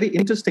told me a very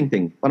interesting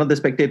thing. One of the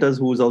spectators,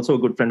 who is also a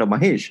good friend of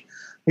Mahesh,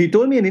 he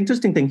told me an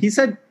interesting thing. He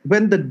said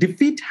when the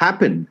defeat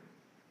happened,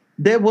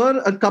 there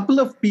were a couple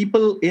of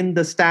people in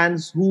the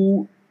stands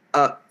who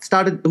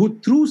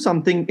threw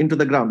something into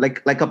the ground,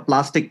 like a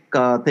plastic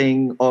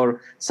thing or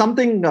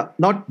something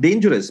not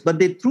dangerous, but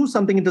they threw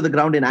something into the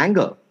ground in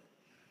anger.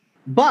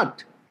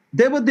 But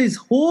there were this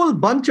whole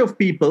bunch of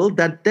people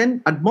that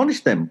then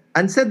admonished them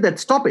and said that,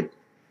 stop it.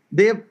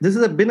 This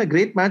has been a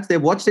great match. They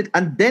watched it,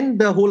 and then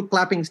the whole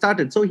clapping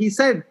started. So he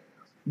said,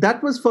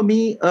 that was for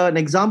me an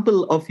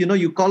example of,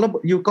 you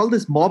call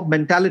this mob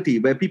mentality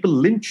where people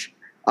lynch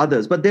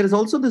others. But there is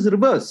also this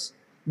reverse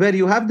where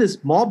you have this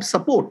mob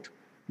support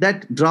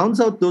that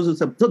drowns out those who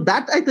support. So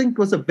that, I think,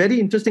 was a very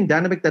interesting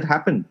dynamic that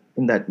happened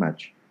in that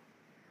match.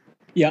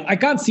 Yeah, I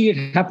can't see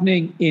it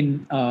happening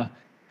in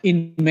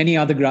many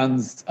other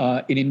grounds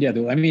in India,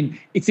 though. I mean,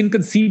 it's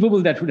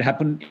inconceivable that would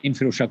happen in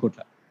Firozshah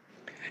Kotla.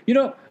 You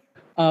know,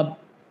 uh,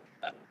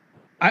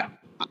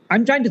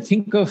 I'm trying to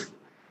think of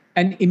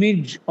an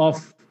image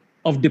of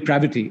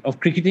depravity, of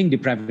cricketing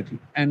depravity,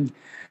 and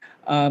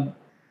uh,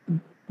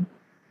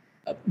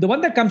 the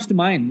one that comes to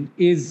mind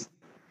is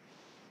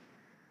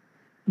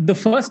the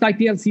first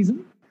IPL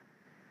season.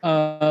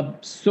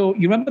 So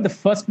you remember the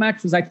first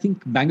match was, I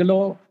think,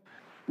 Bangalore,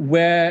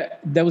 where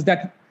there was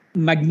that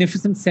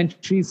magnificent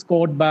century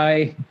scored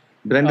by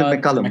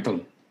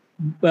McCullum.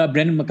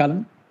 Brendan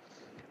McCullum.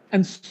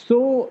 And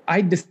so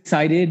I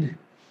decided,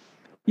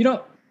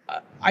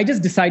 I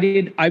just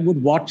decided I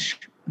would watch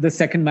the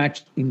second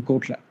match in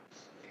Kotla.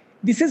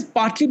 This is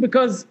partly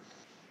because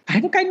I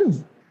had a kind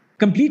of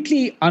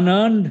completely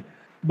unearned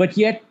but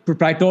yet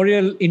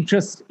proprietorial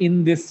interest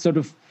in this sort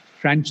of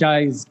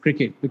franchise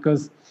cricket,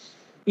 because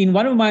in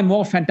one of my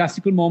more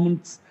fantastical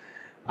moments,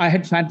 I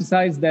had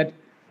fantasized that,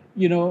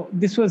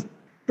 this was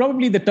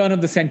probably the turn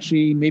of the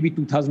century, maybe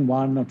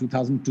 2001 or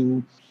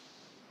 2002.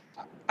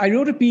 I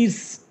wrote a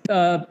piece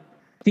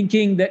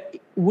thinking that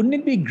wouldn't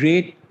it be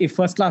great if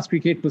first-class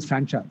cricket was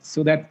franchised,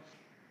 so that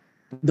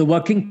the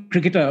working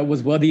cricketer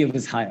was worthy of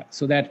his hire,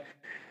 so that,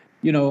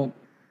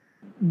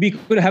 we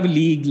could have a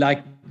league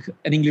like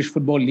an English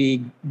football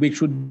league,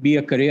 which would be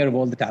a career of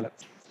all the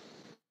talents.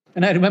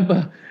 And I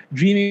remember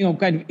dreaming of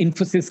kind of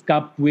Infosys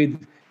Cup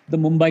with the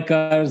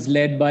Mumbaikars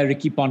led by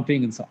Ricky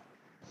Ponting and so on.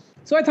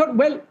 So I thought,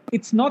 well,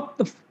 it's not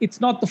the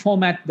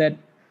format that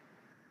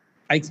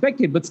I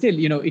expected, but still,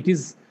 it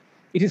is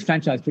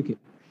franchise cricket.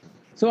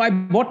 So I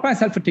bought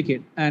myself a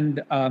ticket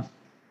and I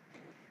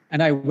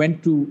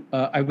went to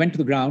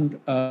the ground,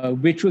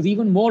 which was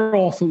even more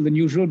awful than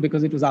usual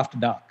because it was after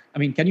dark. I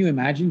mean, can you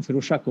imagine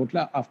Firozshah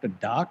Kotla after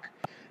dark?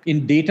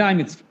 In daytime,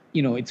 it's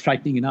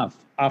frightening enough.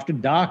 After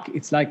dark,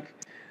 it's like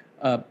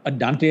a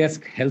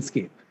Dante-esque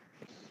hellscape.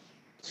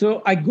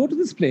 So I go to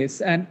this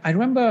place, and I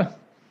remember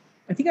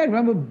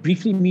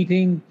briefly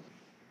meeting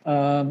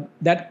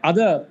that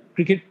other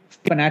cricket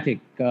fanatic,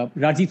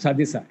 Rajiv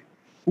Sardesai,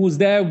 who was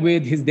there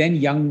with his then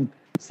young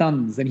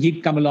sons, and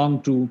he'd come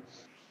along to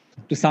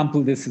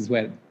sample this as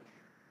well.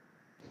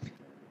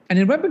 And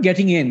I remember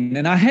getting in,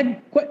 and I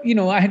had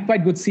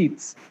quite good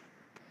seats.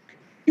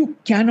 You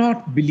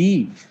cannot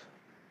believe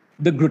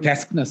the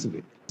grotesqueness of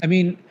it. I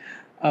mean,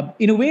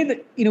 in a way,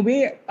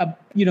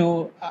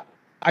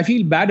 I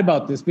feel bad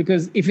about this,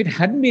 because if it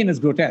hadn't been as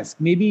grotesque,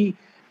 maybe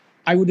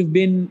I would have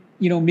been,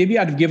 maybe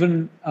I'd have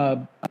given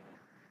the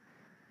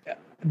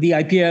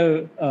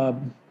IPL,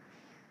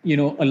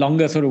 a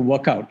longer sort of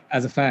workout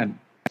as a fan.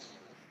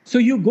 So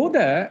you go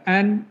there,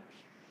 and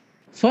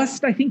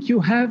first, I think you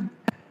have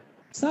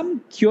some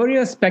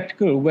curious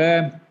spectacle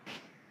where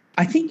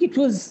I think it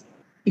was,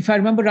 if I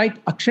remember right,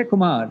 Akshay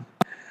Kumar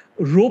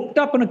roped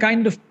up on a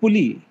kind of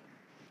pulley,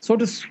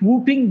 sort of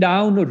swooping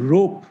down a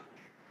rope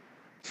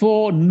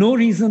for no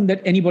reason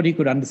that anybody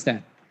could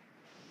understand.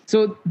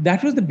 So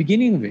that was the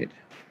beginning of it.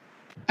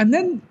 And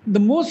then the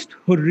most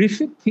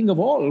horrific thing of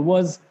all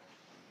was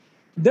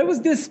there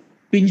was this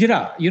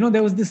pinjara,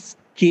 there was this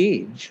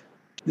cage,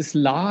 this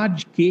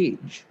large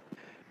cage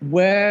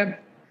where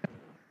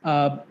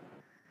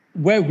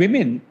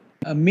women,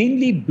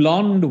 mainly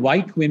blonde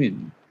white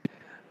women,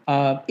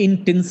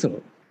 in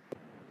tinsel,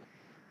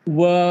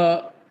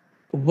 were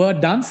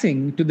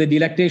dancing to the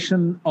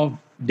delectation of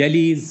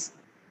Delhi's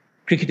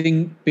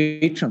cricketing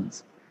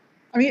patrons.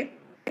 I mean,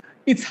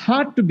 it's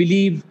hard to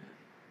believe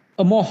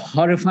a more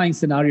horrifying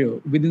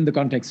scenario within the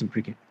context of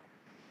cricket.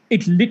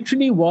 It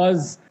literally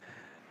was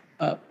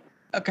a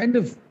kind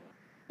of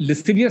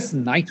lascivious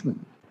nightmare,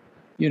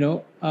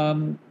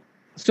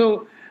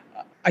 So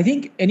I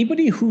think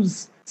anybody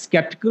who's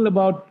skeptical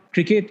about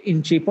cricket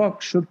in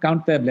Chepauk should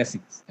count their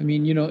blessings. I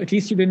mean, at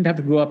least you didn't have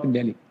to grow up in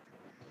Delhi.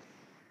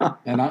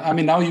 And I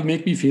mean, now you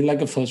make me feel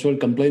like a first world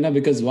complainer,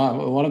 because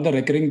one of the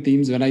recurring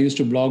themes when I used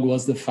to blog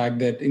was the fact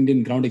that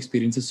Indian ground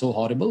experience is so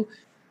horrible.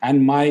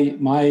 And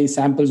my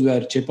samples were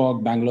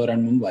Chepauk, Bangalore,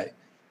 and Mumbai.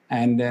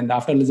 And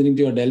after listening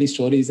to your Delhi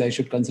stories, I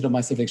should consider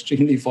myself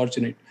extremely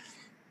fortunate.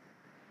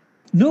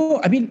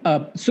 No, I mean,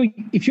 so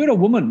if you're a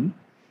woman,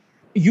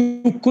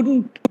 you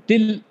couldn't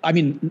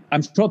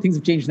I'm sure things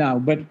have changed now,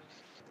 but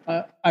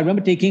I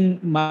remember taking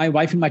my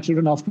wife and my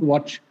children off to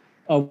watch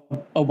a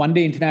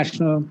one-day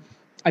international,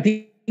 I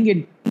think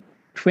in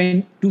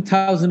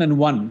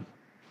 2001.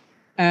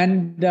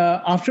 And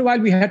after a while,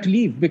 we had to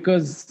leave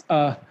because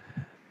the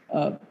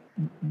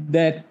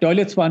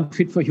toilets were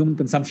unfit for human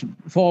consumption,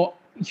 for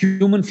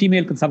human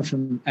female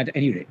consumption at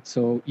any rate.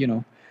 So,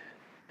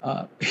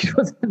 it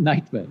was a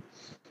nightmare.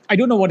 I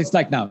don't know what it's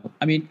like now.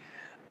 I mean,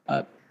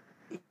 there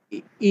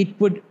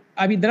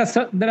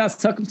are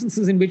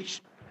circumstances in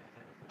which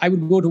I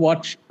would go to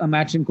watch a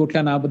match in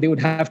Kotla now, but they would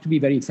have to be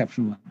very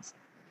exceptional ones.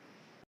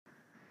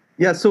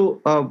 Yeah, so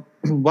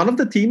one of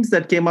the themes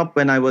that came up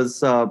when I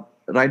was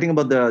writing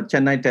about the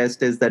Chennai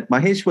test is that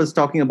Mahesh was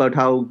talking about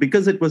how,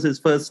 because it was his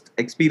first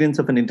experience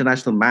of an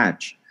international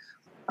match,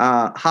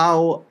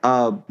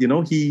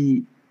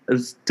 he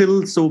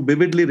still so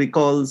vividly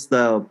recalls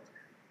the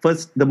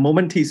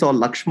moment he saw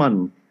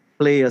Lakshman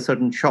play a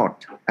certain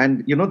shot.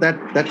 And,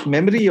 that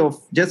memory of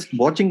just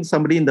watching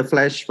somebody in the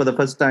flesh for the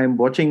first time,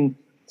 watching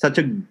such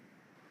a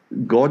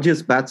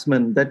gorgeous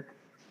batsman, that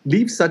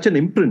leaves such an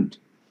imprint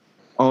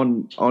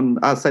on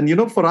us.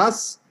 And, for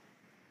us,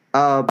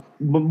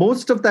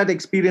 most of that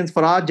experience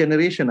for our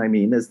generation,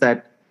 is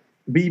that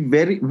we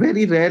very,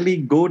 very rarely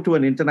go to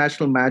an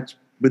international match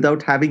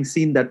without having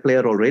seen that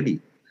player already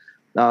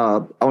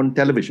on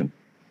television.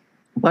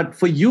 But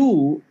for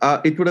you,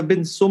 it would have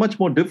been so much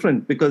more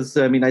different because,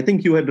 I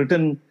think you had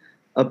written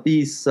a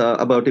piece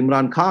about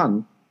Imran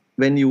Khan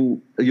when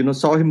you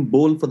saw him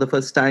bowl for the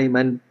first time,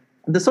 and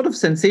the sort of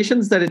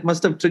sensations that it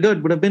must have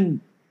triggered would have been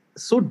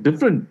so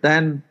different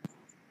than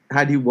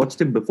had you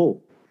watched him before.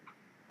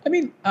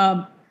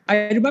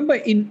 I remember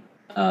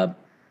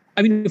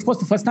of course,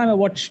 the first time I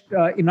watched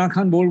Imran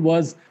Khan bowl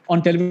was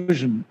on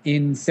television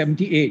in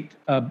 78,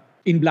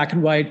 in black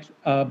and white,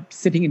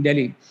 sitting in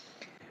Delhi.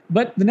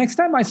 But the next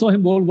time I saw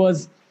him bowl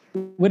was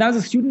when I was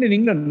a student in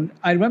England.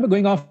 I remember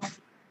going off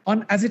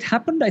on, as it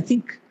happened, I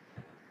think,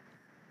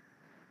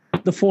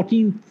 the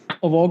 14th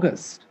of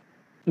August,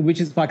 which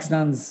is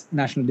Pakistan's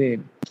National Day,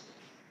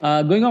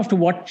 going off to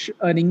watch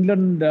an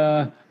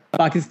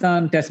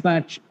England-Pakistan test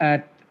match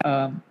at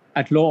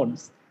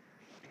Lord's.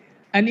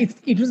 And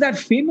it was that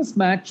famous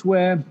match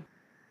where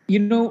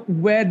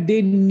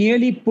they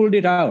nearly pulled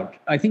it out.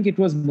 I think it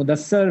was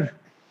Mudassar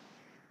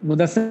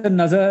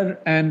Nazar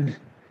and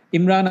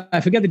Imran,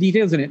 I forget the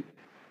details of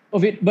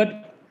it,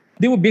 but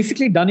they were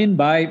basically done in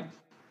by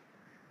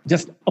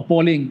just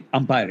appalling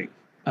umpiring.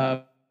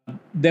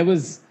 There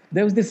was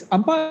this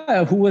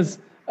umpire who was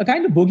a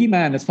kind of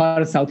bogeyman as far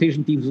as South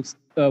Asian teams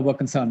were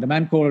concerned, a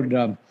man called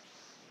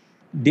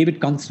David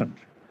Constant.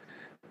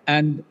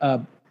 And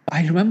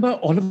I remember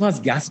all of us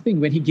gasping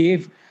when he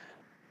gave,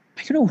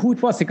 I don't know who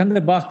it was, Sikandar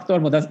Bakht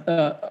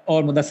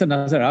or Mudassar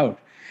Nazar out,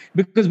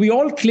 because we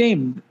all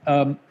claimed,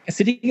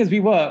 sitting as we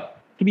were,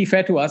 to be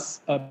fair to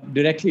us,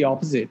 directly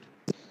opposite,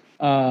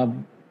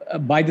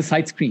 by the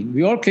side screen.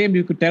 We all claimed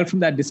you could tell from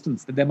that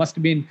distance that there must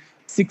have been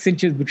 6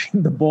 inches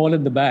between the ball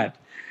and the bat.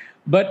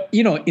 But,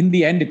 in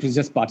the end, it was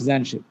just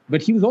partisanship.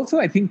 But he was also,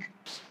 I think,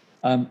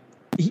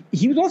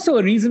 he was also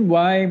a reason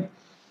why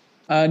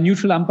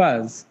neutral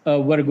umpires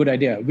were a good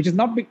idea, which is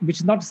not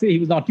to say he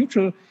was not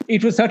neutral.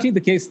 It was certainly the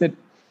case that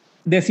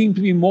there seemed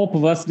to be more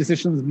perverse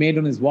decisions made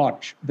on his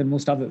watch than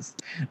most others.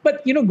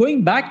 But,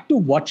 going back to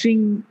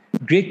watching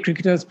great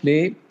cricketers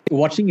play,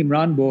 watching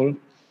Imran bowl,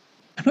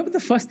 I remember the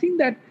first thing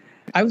that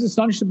I was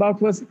astonished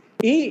about was,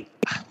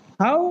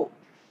 how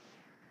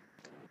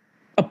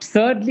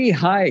absurdly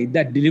high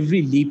that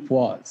delivery leap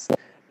was,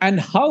 and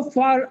how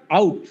far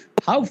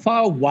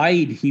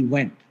wide he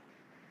went.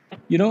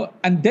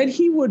 And then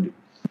you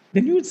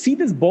would see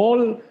this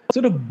ball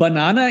sort of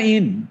banana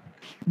in,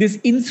 this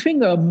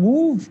in-swinger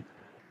move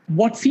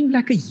what seemed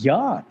like a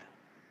yard.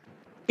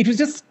 It was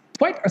just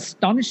quite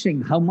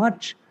astonishing how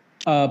much,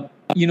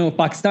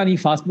 Pakistani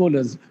fast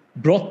bowlers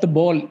brought the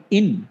ball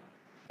in.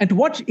 And to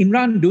watch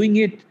Imran doing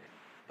it,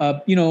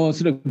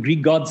 sort of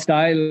Greek god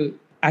style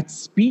at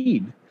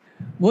speed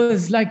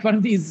was like one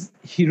of these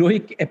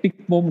heroic, epic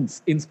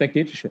moments in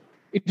spectatorship.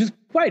 It was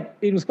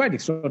quite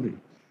extraordinary.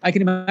 I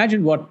can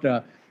imagine what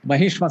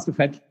Mahesh must have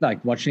felt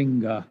like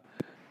watching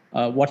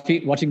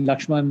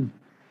Lakshman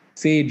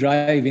say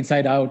drive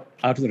inside out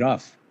of the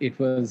rough. It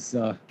was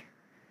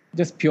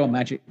just pure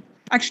magic.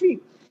 Actually,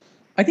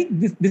 I think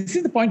this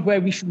is the point where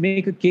we should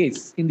make a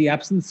case in the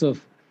absence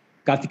of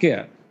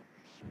Kartikeya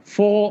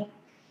for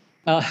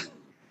an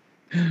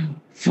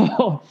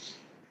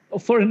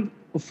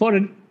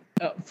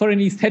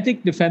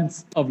aesthetic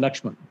defense of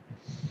Lakshman.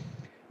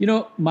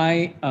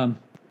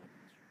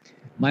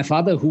 My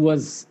father, who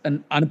was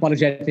an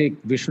unapologetic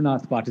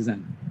Viswanath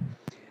partisan,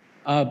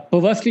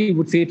 perversely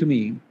would say to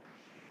me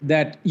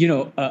that,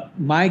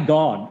 my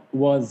God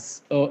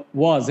was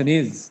and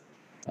is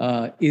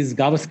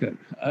Gavaskar,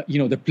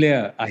 the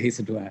player, I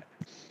hasten to add.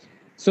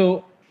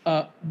 So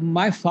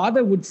my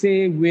father would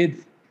say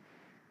with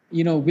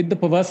the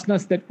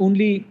perverseness that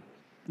only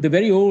the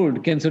very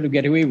old can sort of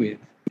get away with,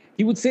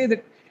 he would say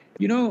that,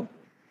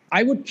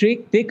 I would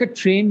take a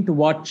train to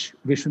watch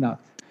Viswanath.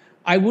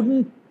 I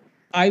wouldn't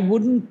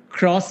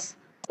cross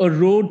a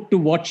road to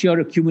watch your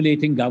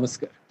accumulating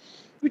Gavaskar,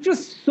 which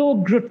was so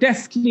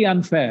grotesquely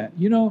unfair.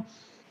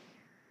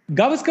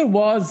 Gavaskar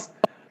was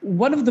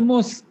one of the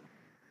most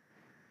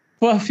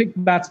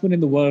perfect batsmen in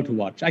the world to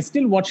watch. I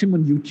still watch him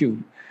on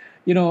YouTube.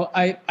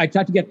 I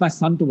try to get my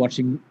son to watch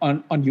him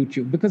on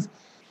YouTube because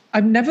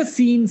I've never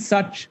seen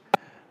such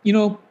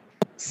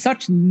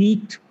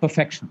neat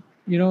perfection.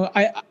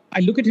 I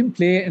look at him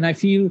play and I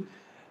feel,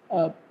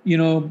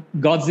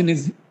 God's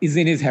is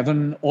in his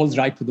heaven, all's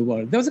right with the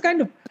world. There was a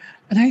kind of,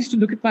 and I used to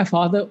look at my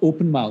father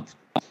open-mouthed.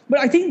 But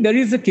I think there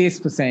is a case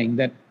for saying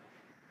that,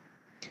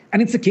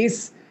 and it's a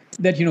case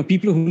that,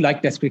 people who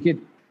like Test cricket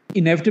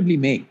inevitably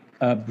make,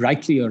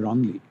 rightly or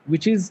wrongly,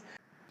 which is,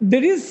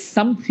 there is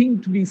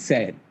something to be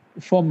said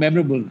for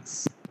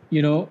memorableness.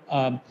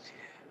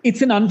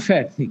 It's an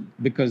unfair thing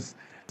because,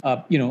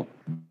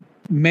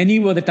 many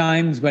were the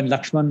times when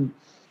Lakshman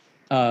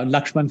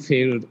Lakshman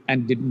failed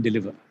and didn't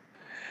deliver.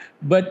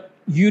 But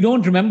you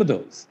don't remember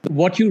those.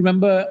 What you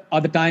remember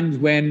are the times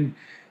when,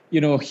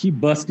 he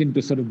burst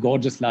into sort of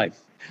gorgeous life.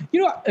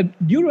 Do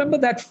you remember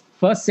that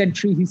first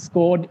century he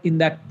scored in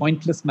that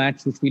pointless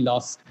match which we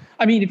lost?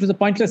 I mean, it was a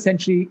pointless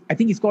century. I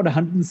think he scored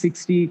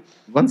 160.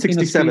 167.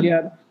 In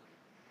Australia,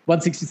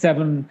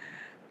 167.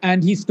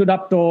 And he stood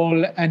up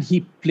tall and he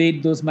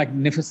played those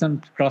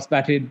magnificent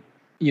cross-batted,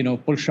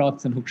 pull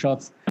shots and hook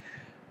shots.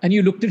 And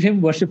you looked at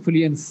him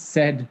worshipfully and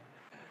said,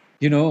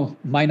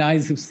 mine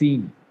eyes have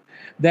seen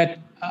that.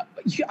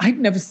 I'd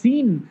never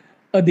seen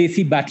a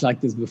Desi bat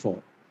like this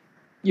before.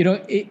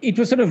 It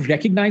was sort of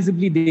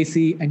recognizably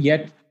Desi and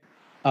yet,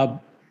 and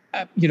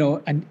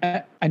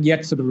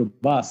yet sort of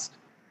robust.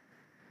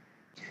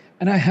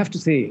 And I have to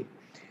say,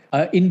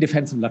 in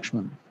defense of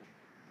Lakshman,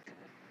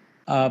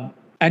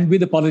 and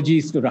with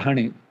apologies to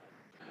Rahane,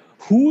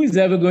 who is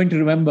ever going to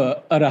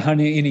remember a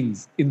Rahane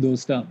innings in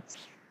those terms?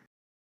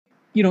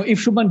 If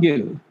Shubman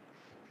Gill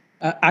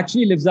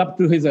actually lives up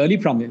to his early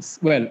promise,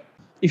 well,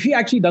 if he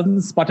actually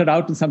doesn't sputter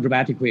out in some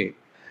dramatic way,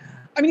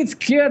 I mean, it's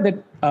clear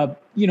that,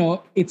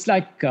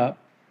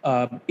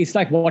 it's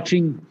like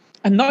watching,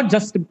 and not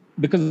just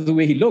because of the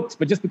way he looks,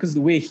 but just because of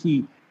the way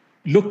he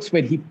looks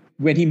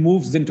when he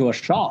moves into a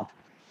shot.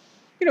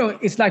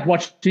 It's like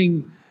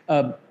watching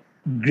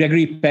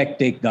Gregory Peck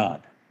take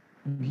guard.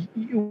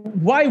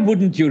 Why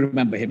wouldn't you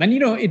remember him? And,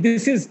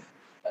 this is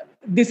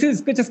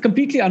just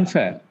completely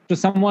unfair to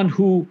someone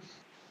who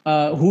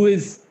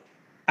is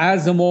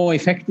as or more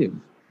effective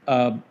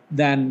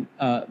than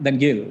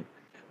Gill,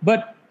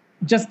 but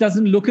just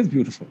doesn't look as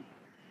beautiful.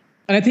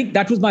 And I think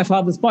that was my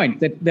father's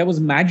point, that there was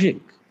magic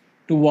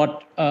to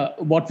what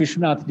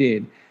Viswanath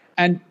did.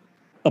 And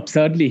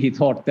absurdly, he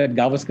thought that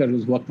Gavaskar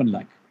was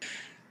workmanlike.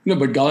 No,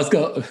 but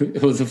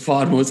Gavaskar was a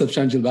far more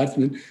substantial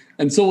batsman.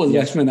 And so was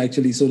Lakshman,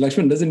 actually. So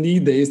Lakshman doesn't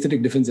need the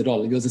aesthetic defense at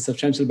all. He was a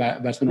substantial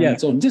batsman on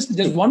its own. Just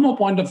one more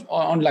point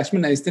on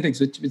Lakshman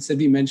aesthetics, which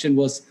Sebi mentioned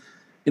was,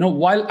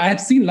 while I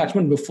had seen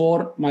Lakshman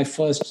before my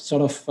first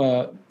sort of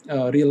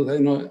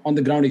real, on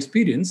the ground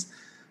experience,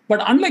 but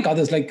unlike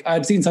others, like I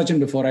had seen Sachin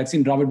before, I'd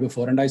seen Dravid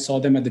before, and I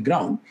saw them at the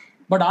ground.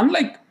 But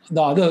unlike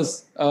the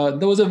others,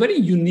 there was a very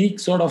unique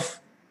sort of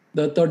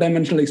the third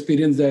dimensional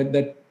experience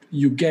that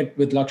you get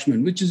with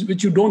Lakshman,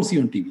 which you don't see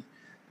on TV.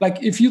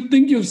 Like if you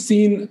think you've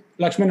seen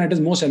Lakshman at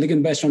his most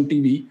elegant best on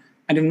TV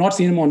and you've not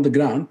seen him on the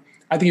ground,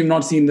 I think you've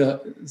not seen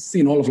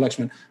all of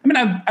Lakshman. I mean,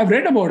 I've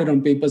read about it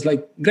on papers.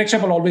 Like Greg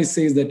Chappell always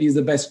says that he's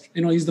the best,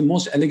 he's the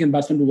most elegant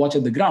batsman to watch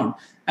at the ground.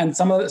 And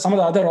some of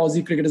the other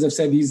Aussie cricketers have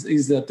said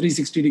he's a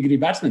 360-degree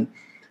batsman.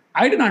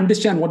 I didn't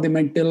understand what they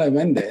meant till I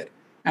went there.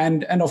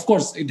 And of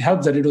course, it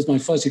helps that it was my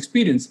first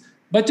experience.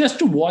 But just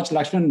to watch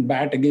Lakshman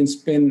bat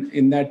against spin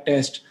in that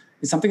test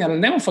is something I'll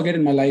never forget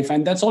in my life.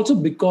 And that's also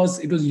because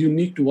it was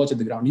unique to watch at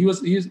the ground.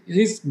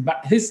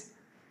 His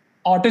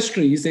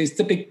artistry, his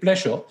aesthetic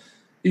pleasure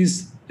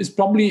is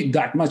probably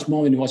that much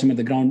more when you watch him at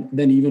the ground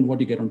than even what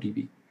you get on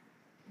TV.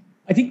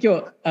 I think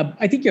you're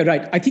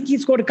right. I think he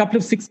scored a couple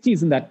of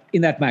 60s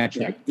in that match.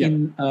 Yeah, right? yeah.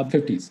 In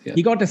 50s. Yeah.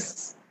 He got a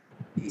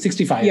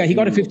 65. Yeah, he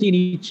got a 50 in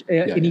each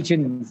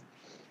innings.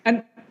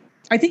 And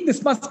I think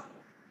this must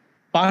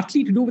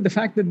partly to do with the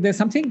fact that there's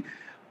something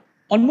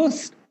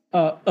almost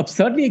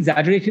absurdly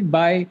exaggerated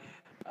by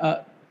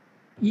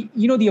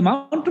the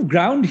amount of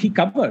ground he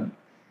covered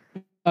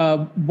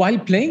while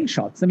playing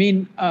shots. I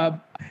mean,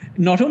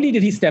 not only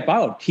did he step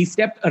out, he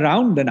stepped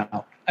around and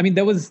out. I mean,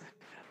 there was,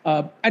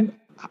 and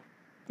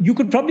you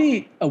could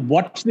probably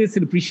watch this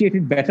and appreciate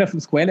it better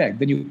from square leg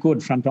than you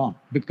could front on,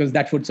 because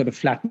that would sort of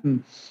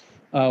flatten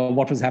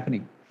what was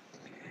happening.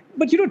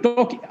 But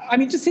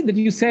just saying that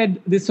you said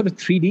this sort of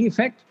 3D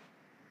effect.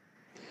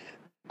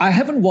 I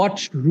haven't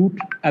watched Root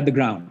at the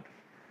ground.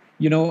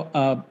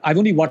 I've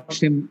only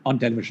watched him on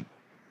television.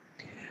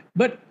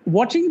 But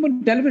watching him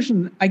on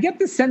television, I get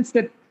the sense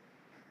that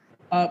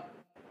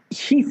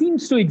he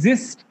seems to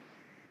exist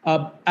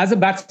as a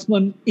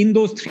batsman in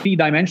those three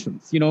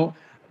dimensions,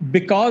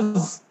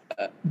 because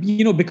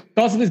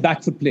of his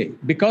back foot play,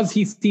 because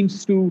he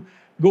seems to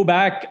go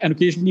back and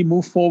occasionally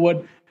move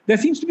forward. There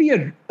seems to be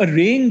a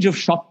range of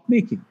shot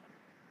making.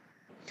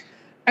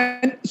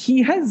 And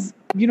he has,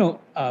 I'm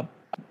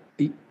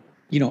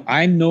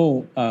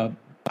no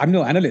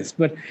analyst,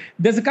 but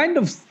there's a kind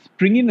of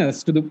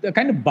springiness a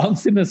kind of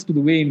bounciness to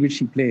the way in which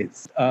he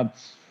plays, a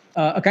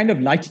kind of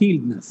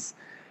light-heeledness,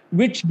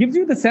 which gives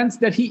you the sense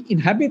that he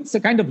inhabits a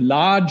kind of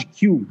large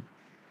cube,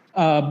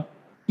 at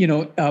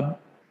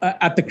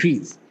the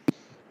crease.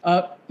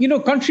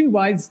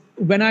 Contrary-wise,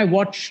 when I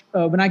watch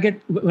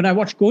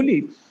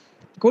Kohli,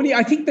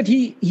 I think that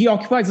he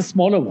occupies a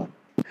smaller one,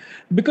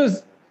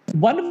 because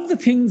one of the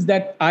things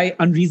that I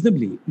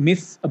unreasonably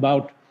miss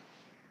about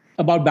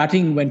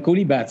batting when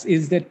Kohli bats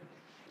is that,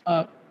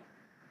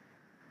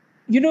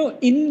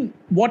 in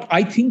what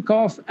I think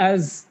of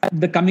as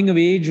the coming of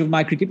age of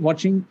my cricket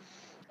watching,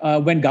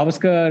 when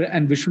Gavaskar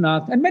and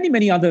Viswanath and many,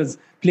 many others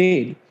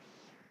played,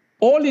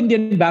 all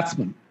Indian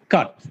batsmen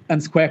cut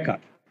and square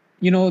cut.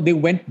 They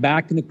went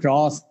back and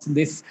across and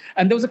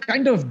there was a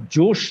kind of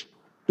josh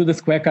to to the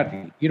square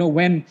cutting.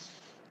 When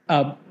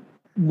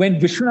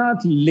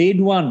Viswanath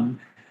laid one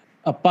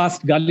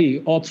past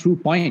gully or through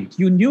point,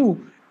 you knew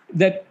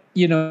that,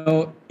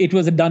 it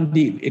was a done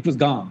deal. It was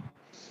gone.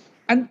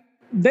 And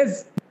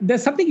there's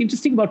something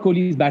interesting about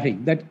Kohli's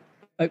batting that,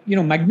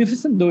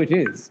 magnificent though it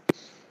is,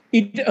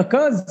 it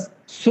occurs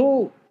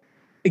so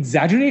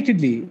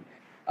exaggeratedly,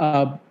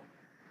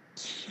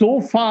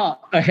 so far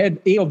ahead,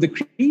 A, of the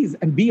crease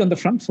and B, on the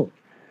front foot,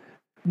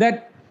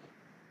 that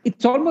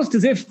it's almost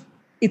as if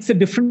it's a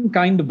different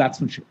kind of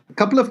batsmanship. A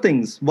couple of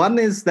things. One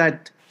is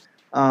that,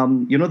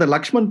 the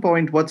Lakshman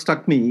point, what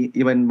struck me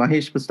when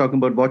Mahesh was talking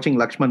about watching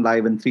Lakshman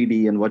live in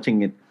 3D and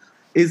watching it,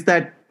 is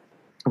that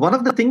one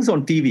of the things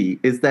on TV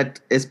is that,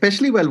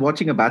 especially while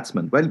watching a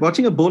batsman, while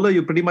watching a bowler,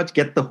 you pretty much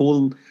get the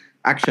whole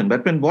action.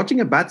 But when watching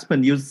a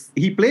batsman,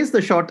 he plays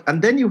the shot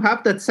and then you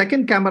have that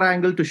second camera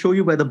angle to show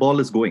you where the ball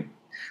is going.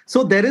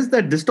 So there is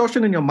that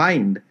distortion in your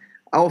mind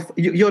of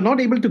you're not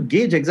able to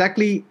gauge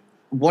exactly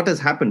what has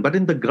happened. But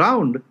in the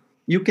ground,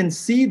 you can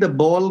see the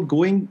ball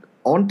going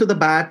onto the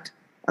bat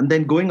and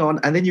then going on,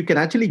 and then you can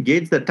actually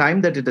gauge the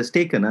time that it has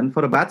taken. And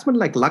for a batsman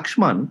like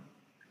Lakshman,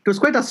 it was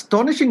quite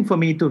astonishing for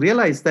me to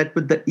realize that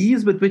with the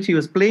ease with which he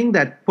was playing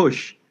that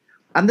push,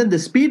 and then the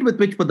speed with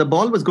which the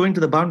ball was going to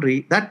the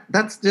boundary,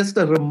 that's just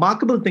a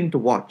remarkable thing to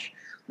watch.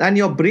 And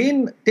your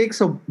brain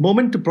takes a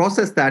moment to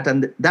process that,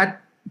 and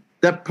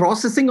the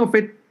processing of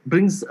it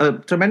brings a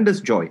tremendous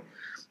joy.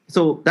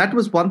 So that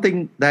was one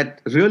thing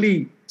that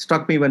really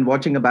struck me when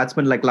watching a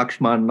batsman like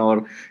Lakshman,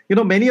 or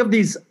many of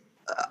these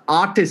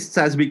artists,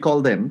 as we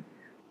call them,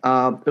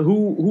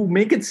 who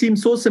make it seem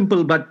so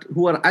simple, but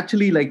who are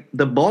actually like,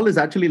 the ball is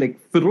actually like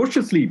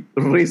ferociously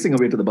racing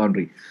away to the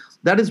boundary.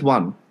 That is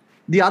one.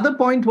 The other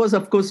point was,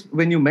 of course,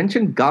 when you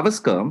mentioned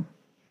Gavaskar,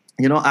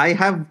 I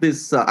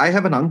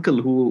have an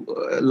uncle who,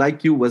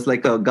 like you, was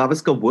like a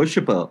Gavaskar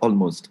worshipper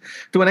almost,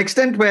 to an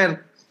extent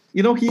where,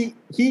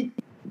 he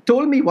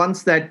told me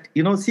once that,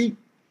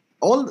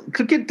 all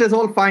cricket is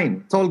all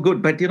fine, it's all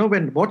good, but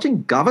when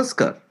watching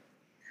Gavaskar,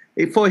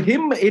 for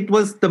him it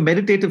was the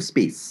meditative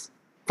space.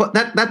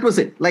 That was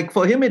it. Like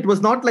for him, it was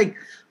not like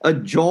a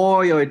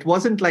joy, or it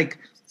wasn't like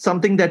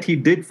something that he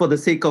did for the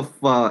sake of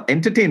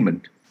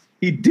entertainment.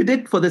 He did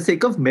it for the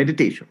sake of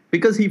meditation,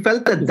 because he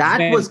felt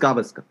that was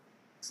Gavaskar.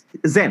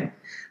 Zen.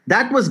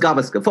 That was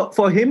Gavaskar.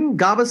 For him,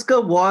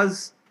 Gavaskar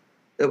was,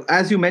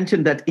 as you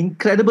mentioned, that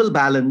incredible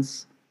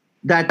balance,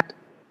 that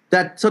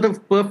sort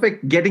of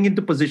perfect getting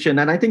into position.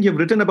 And I think you've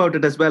written about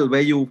it as well,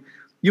 where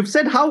you've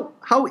said how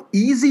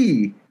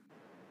easy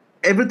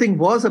everything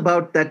was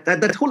about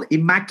that whole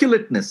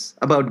immaculateness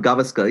about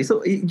Gavaskar.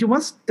 So you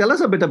must tell us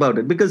a bit about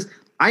it, because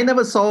I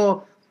never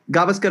saw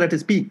Gavaskar at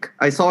his peak.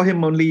 I saw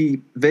him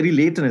only very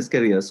late in his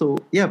career. So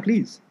yeah,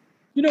 please.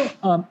 We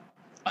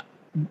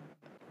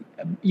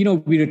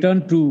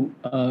returned to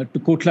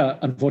Kotla,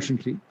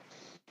 unfortunately.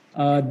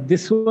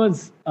 This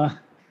was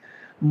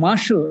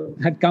Marshall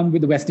had come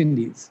with the West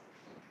Indies,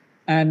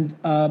 and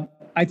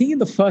I think in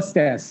the first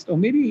test, or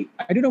maybe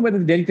I don't know whether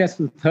the Delhi test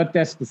was the third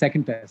test, the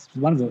second test, it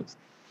was one of those.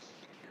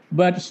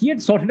 But he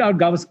had sorted out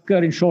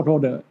Gavaskar in short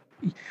order.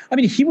 I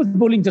mean, he was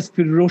bowling just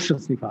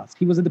ferociously fast.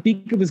 He was at the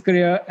peak of his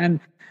career, and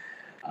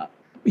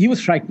he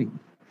was frightening.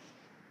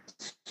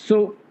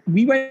 So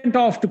we went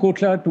off to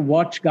Kotla to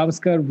watch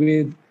Gavaskar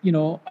with,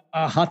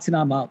 our hearts in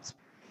our mouths.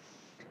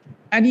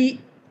 And he,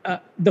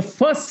 the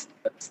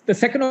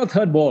second or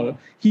third ball,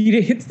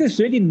 he hits this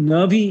really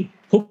nervy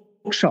hook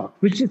shot,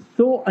 which is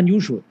so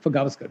unusual for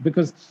Gavaskar,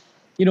 because,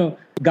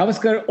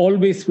 Gavaskar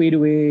always swayed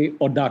away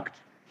or ducked.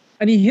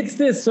 And he hits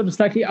this sort of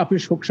slightly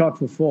uppish hook shot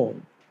for 4.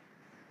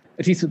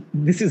 At least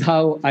this is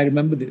how I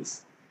remember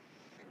this.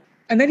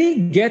 And then he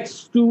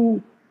gets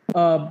to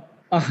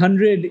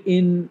 100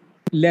 in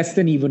less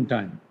than even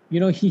time.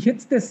 He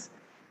hits this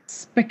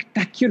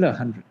spectacular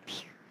 100.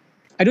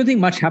 I don't think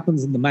much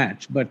happens in the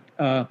match, but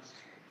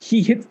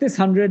he hits this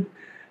 100.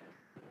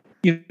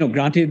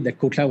 Granted that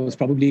Kotla was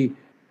probably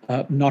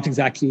not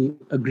exactly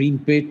a green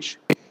pitch,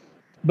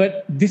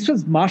 but this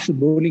was Marshall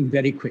bowling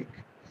very quick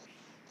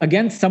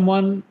against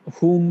someone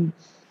whom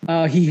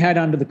he had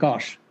under the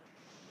cosh.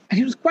 And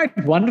it was quite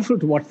wonderful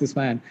to watch this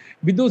man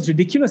with those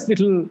ridiculous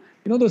little,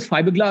 those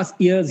fiberglass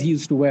ears he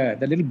used to wear,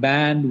 the little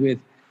band with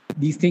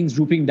these things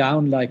drooping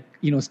down like,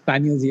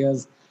 spaniel's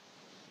ears,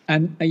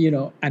 and,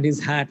 and his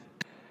hat.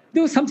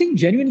 There was something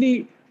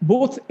genuinely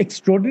both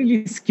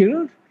extraordinarily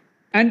skilled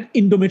and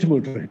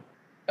indomitable to him,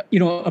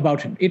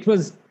 about him. It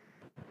was,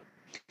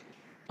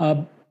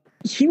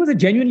 he was a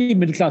genuinely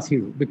middle-class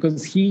hero,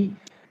 because he,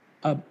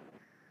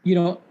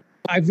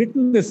 I've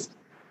written this,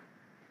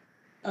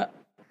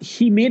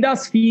 he made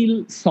us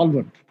feel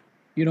solvent,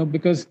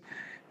 because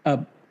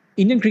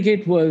Indian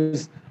cricket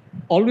was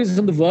always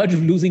on the verge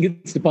of losing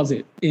its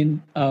deposit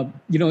in the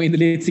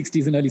late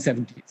 60s and early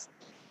 70s.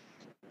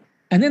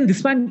 And then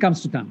this man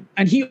comes to town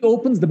and he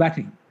opens the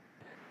batting.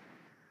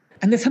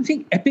 And there's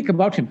something epic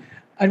about him.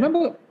 I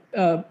remember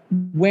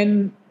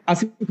when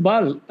Asif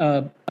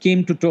Iqbal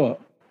came to tour,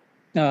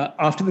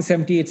 after the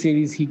 78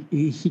 series,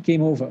 he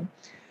came over.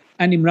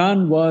 And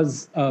Imran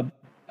was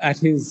at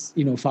his,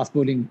 fast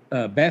bowling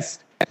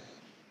best.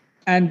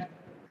 And,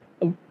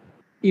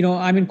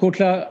 I'm in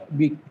Kotla.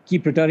 We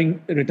keep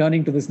returning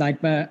to this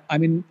nightmare.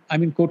 I'm in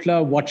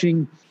Kotla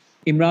watching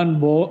Imran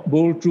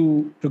bowl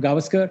to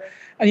Gavaskar.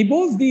 And he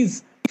bowls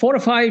these 4 or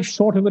 5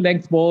 short of a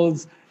length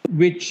balls,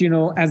 which,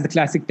 as the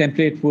classic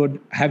template would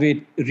have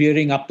it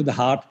rearing up to the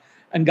heart.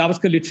 And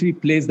Gavaskar literally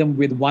plays them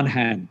with one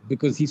hand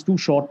because he's too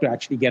short to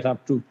actually get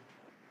up to.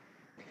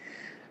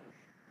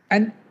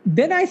 And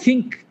then I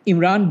think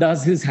Imran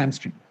does his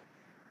hamstring.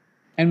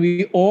 And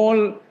we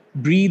all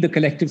breathe a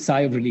collective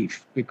sigh of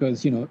relief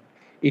because,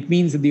 it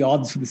means that the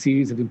odds for the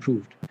series have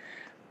improved.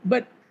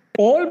 But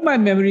all my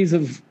memories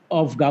of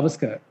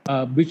Gavaskar,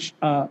 which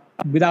are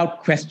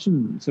without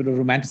question sort of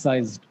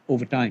romanticized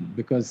over time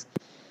because,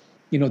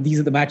 these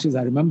are the matches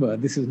I remember.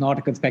 This is not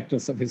a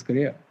conspectus of his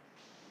career.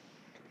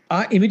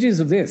 Are images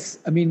of this.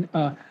 I mean,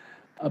 I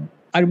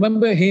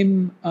remember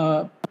him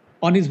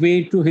on his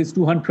way to his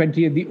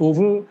 220 at the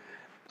Oval.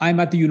 I'm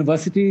at the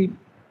university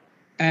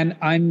and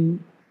I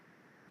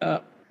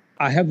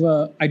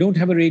don't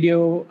have a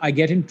radio. I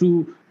get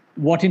into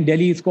what in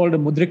Delhi is called a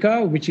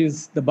mudrika, which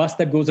is the bus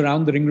that goes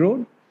around the ring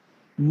road.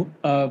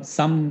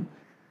 Some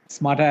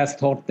smartass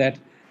thought that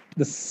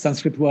the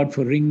Sanskrit word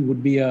for ring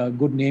would be a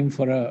good name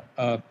for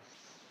a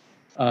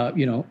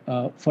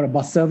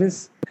bus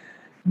service.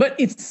 But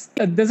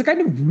there's a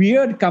kind of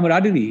weird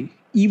camaraderie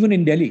even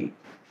in Delhi.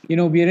 We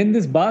are in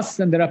this bus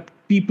and there are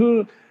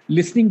people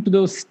listening to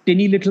those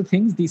tinny little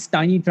things, these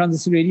tiny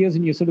transistor radios,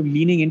 and you're sort of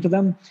leaning into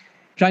them,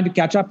 trying to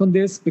catch up on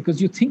this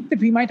because you think that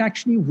we might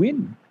actually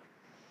win.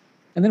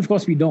 And then, of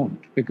course, we don't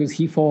because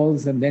he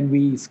falls and then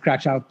we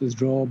scratch out this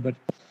draw. But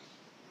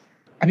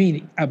I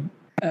mean, I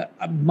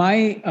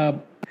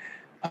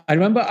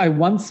remember I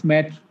once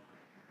met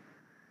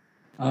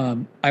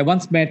Patodi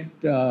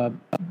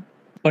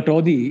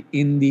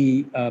in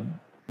the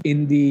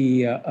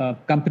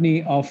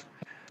company of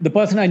the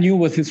person I knew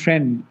was his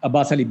friend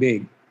Abbas Ali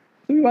Beg.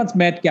 So we once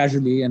met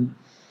casually and,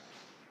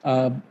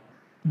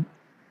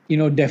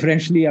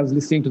 deferentially I was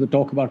listening to the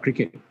talk about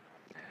cricket.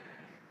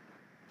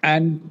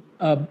 And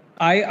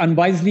I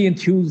unwisely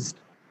enthused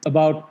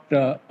about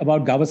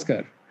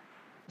Gavaskar.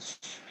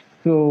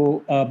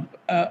 So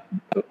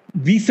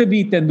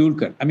vis-a-vis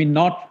Tendulkar. I mean,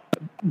 not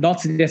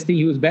suggesting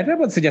he was better,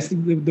 but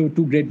suggesting they were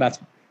two great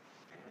batsmen.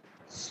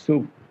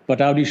 So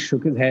Patowdi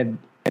shook his head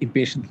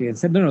impatiently and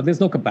said, no, there's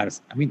no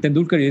comparison. I mean,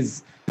 Tendulkar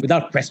is,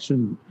 without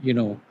question,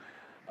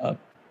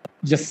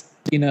 just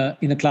in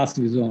a class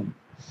of his own.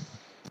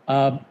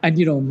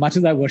 And, much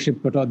as I worship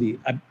Patowdi,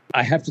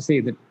 I have to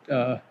say that,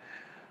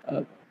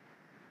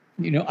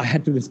 I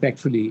had to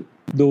respectfully,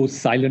 though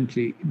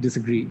silently,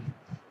 disagree.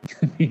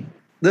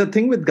 The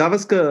thing with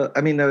Gavaskar,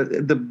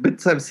 the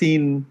bits I've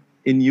seen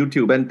in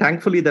YouTube, and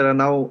thankfully there are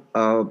now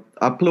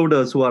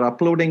uploaders who are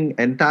uploading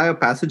entire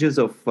passages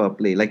of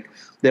play. Like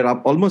they're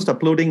almost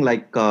uploading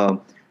like a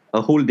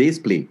whole day's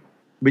play,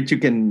 which you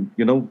can,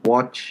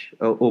 watch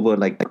over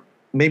like,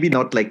 maybe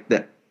not like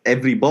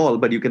every ball,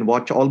 but you can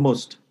watch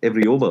almost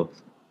every over.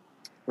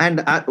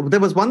 And there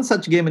was one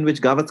such game in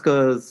which one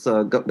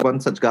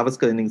such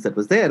Gavaskar innings that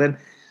was there. And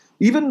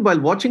even while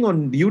watching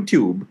on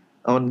YouTube,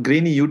 on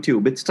grainy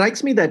YouTube, it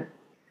strikes me that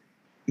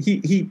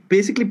he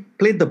basically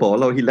played the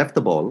ball or he left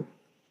the ball,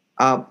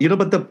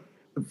 but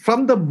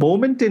from the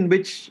moment in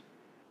which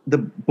the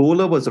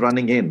bowler was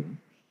running in,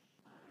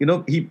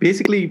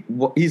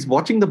 he's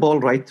watching the ball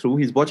right through.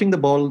 He's watching the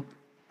ball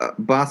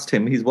past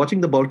him. He's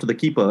watching the ball to the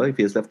keeper if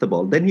he has left the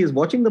ball. Then he is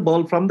watching the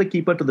ball from the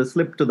keeper to the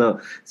slip, to the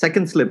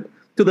second slip,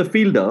 to the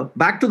fielder,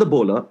 back to the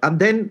bowler. And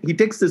then he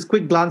takes this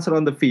quick glance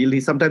around the field.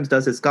 He sometimes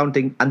does his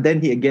counting and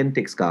then he again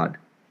takes guard.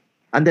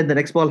 And then the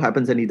next ball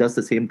happens and he does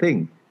the same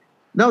thing.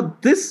 Now,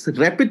 this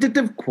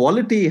repetitive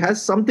quality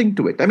has something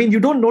to it. I mean, you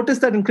don't notice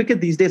that in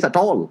cricket these days at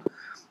all.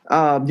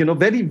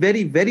 Very,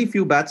 very, very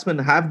few batsmen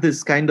have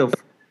this kind of,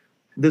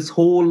 this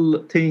whole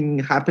thing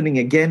happening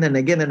again and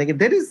again and again.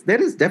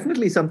 There is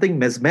definitely something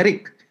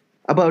mesmeric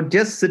about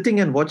just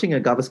sitting and watching a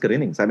Gavaskar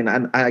innings. I mean,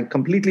 I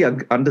completely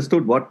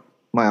understood what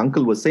my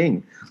uncle was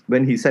saying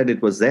when he said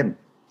it was Zen.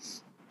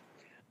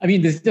 I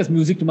mean, this is just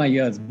music to my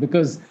ears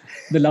because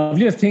the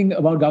loveliest thing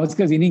about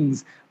Gavaskar's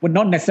innings were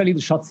not necessarily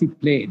the shots he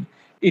played.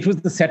 It was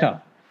the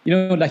setup.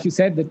 Like you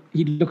said, that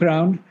he'd look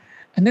around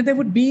and then there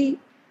would be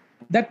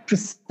that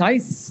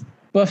precise,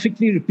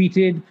 perfectly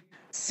repeated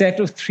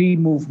set of 3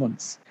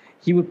 movements.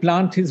 He would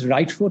plant his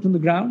right foot on the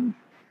ground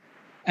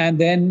and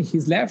then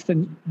his left,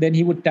 and then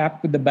he would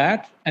tap with the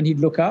bat and he'd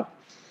look up.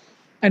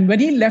 And when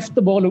he left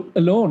the ball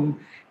alone,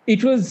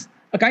 it was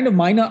a kind of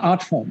minor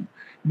art form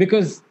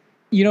because,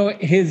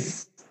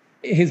 his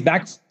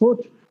back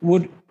foot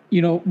would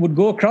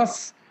go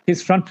across,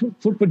 his front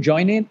foot would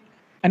join in,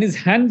 and his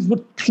hands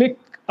would click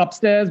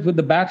upstairs with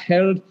the bat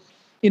held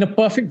in a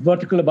perfect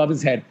vertical above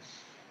his head.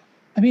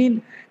 I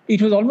mean,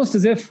 it was almost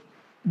as if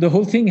the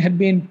whole thing had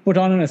been put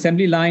on an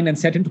assembly line and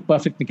set into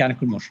perfect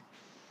mechanical motion.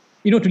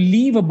 To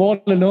leave a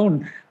ball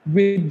alone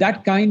with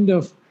that kind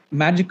of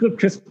magical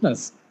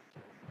crispness.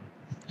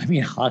 I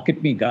mean, hark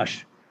at me,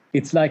 gosh.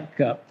 It's like,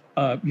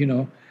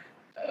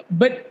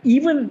 But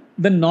even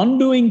the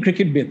non-doing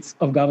cricket bits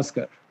of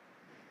Gavaskar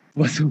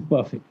were so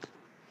perfect.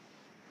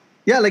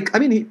 Yeah,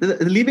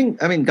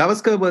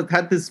 Gavaskar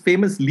had this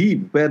famous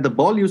leave where the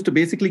ball used to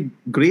basically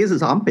graze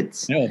his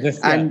armpits.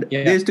 They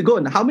used to go.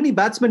 And how many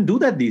batsmen do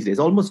that these days?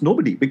 Almost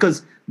nobody,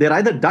 because they're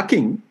either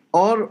ducking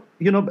or,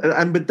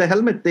 and with the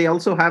helmet, they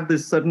also have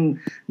this certain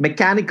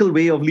mechanical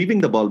way of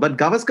leaving the ball. But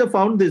Gavaskar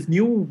found these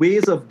new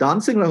ways of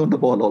dancing around the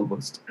ball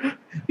almost.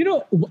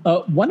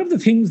 One of the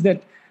things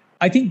that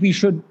I think we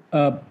should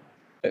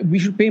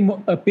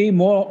pay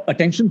more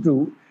attention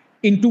to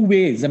in two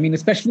ways. I mean,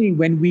 especially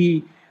when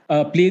we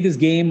play this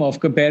game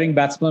of comparing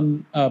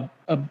batsmen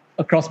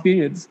across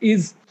periods,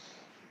 is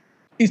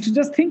to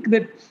just think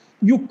that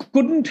you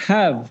couldn't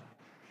have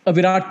a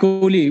Virat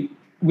Kohli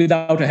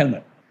without a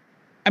helmet.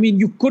 I mean,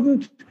 you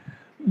couldn't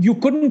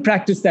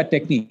practice that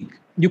technique.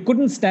 You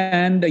couldn't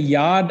stand a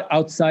yard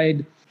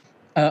outside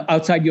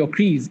your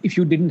crease if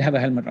you didn't have a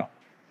helmet on.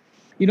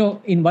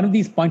 In one of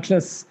these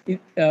pointless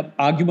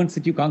arguments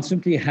that you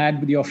constantly had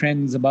with your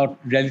friends about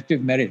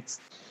relative merits,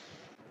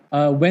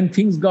 when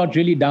things got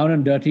really down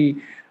and dirty,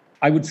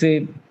 I would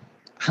say,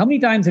 how many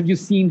times have you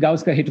seen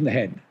Gavaskar hit on the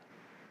head?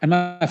 And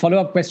my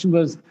follow-up question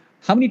was,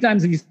 how many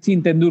times have you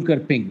seen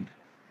Tendulkar pinged?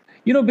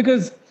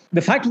 Because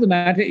the fact of the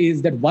matter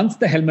is that once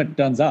the helmet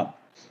turns up,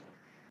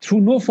 through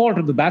no fault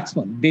of the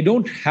batsman, they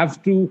don't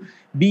have to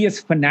be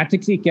as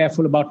fanatically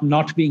careful about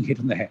not being hit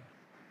on the head.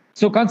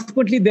 So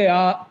consequently, they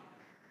are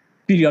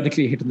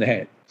periodically hit on the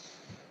head.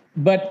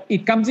 But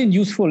it comes in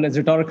useful as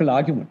rhetorical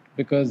argument,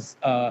 because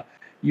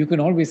you can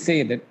always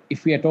say that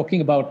if we are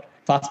talking about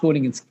fast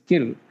bowling and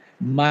skill,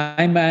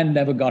 my man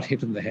never got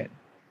hit on the head.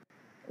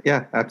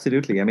 Yeah,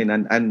 absolutely. I mean,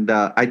 and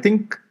I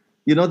think,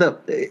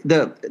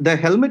 the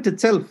helmet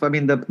itself, I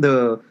mean,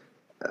 the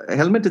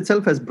helmet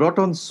itself has brought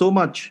on so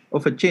much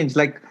of a change.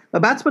 Like a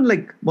batsman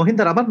like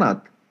Mohinder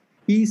Amarnath,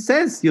 he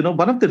says,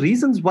 one of the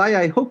reasons why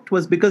I hooked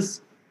was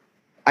because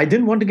I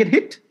didn't want to get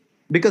hit.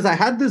 Because I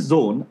had this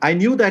zone, I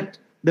knew that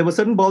there were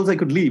certain balls I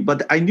could leave,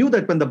 but I knew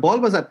that when the ball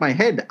was at my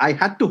head, I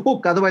had to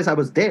hook, otherwise I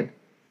was dead.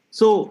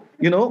 So,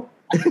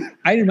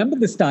 I remember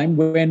this time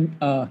when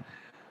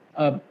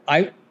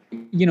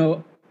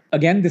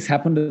again, this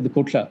happened at the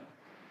Kotla.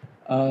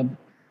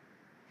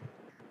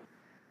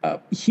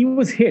 He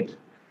was hit.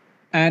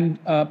 And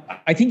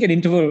I think an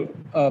interval,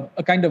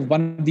 a kind of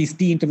one of these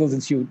tea intervals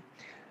ensued.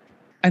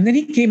 And then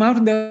he came out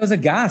and there was a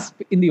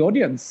gasp in the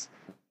audience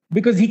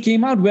because he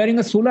came out wearing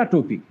a solar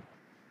topi.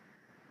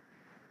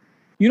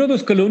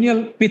 Those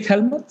colonial pith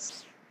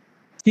helmets?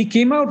 He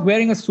came out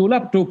wearing a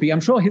solar topi.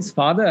 I'm sure his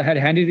father had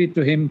handed it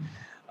to him.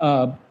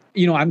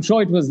 I'm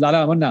sure it was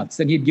Lala Amarnath's,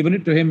 and he'd given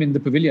it to him in the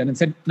pavilion and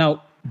said,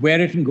 now wear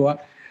it and go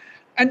out.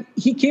 And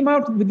he came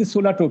out with the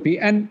solar topi,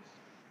 and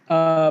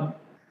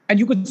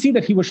you could see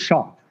that he was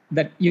shocked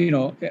that,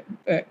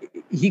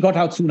 he got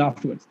out soon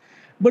afterwards.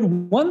 But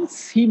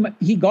once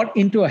he got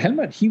into a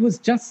helmet, he was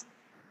just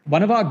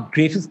one of our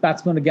greatest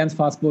batsmen against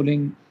fast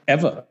bowling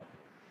ever.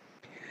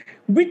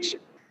 Which,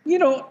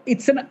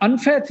 it's an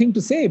unfair thing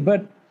to say,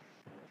 but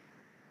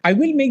I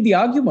will make the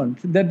argument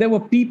that there were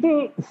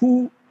people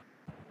who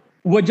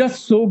were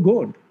just so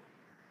good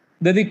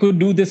that they could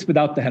do this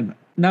without the helmet.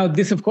 Now,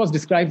 this, of course,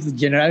 describes the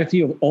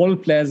generality of all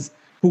players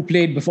who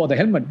played before the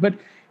helmet. But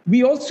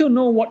we also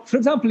know for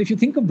example, if you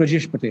think of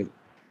Brajesh Patel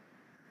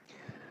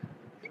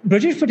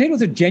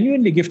was a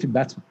genuinely gifted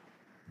batsman.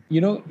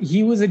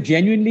 He was a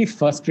genuinely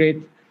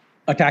first-rate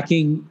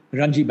attacking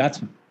Ranji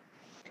batsman.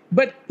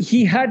 But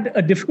he had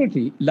a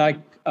difficulty, like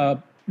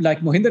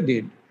Mohinder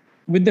did,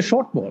 with the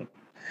short ball.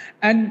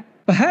 And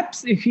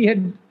perhaps if he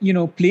had,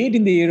 played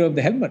in the era of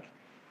the helmet,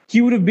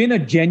 he would have been a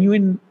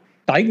genuine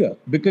tiger,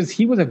 because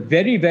he was a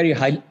very, very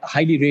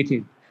highly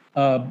rated,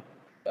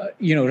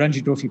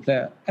 Ranji Trophy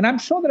player. And I'm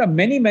sure there are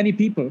many, many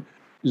people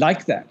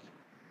like that.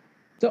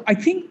 So I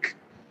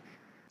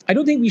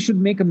don't think we should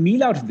make a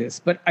meal out of this,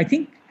 but I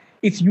think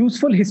it's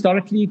useful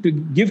historically to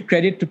give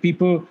credit to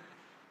people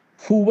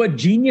who were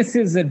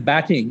geniuses at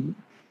batting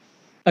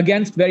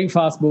against very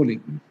fast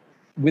bowling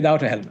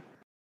without a helmet.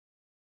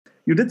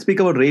 You did speak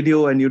about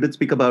radio, and you did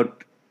speak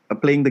about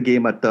playing the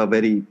game at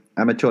very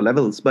amateur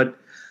levels. But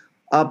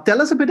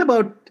tell us a bit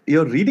about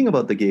your reading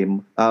about the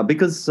game,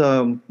 because,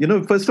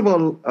 first of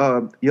all,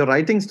 your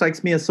writing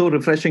strikes me as so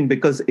refreshing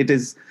because it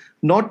is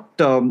not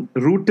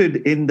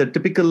rooted in the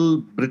typical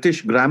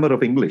British grammar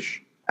of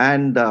English.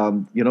 And,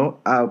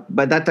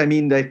 by that I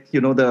mean that,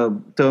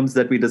 the terms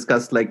that we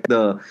discussed, like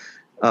the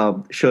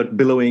shirt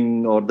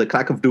billowing or the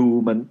crack of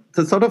doom, and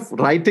the sort of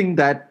writing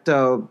that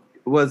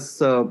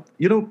was,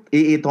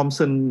 A.A.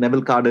 Thompson,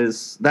 Neville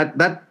Cardus,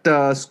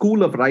 that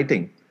school of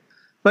writing.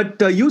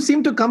 But you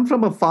seem to come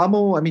from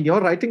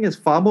your writing is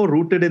far more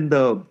rooted in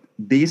the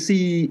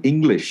Desi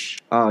English.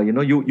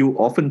 You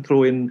often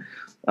throw in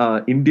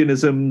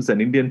Indianisms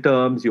and Indian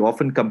terms. You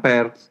often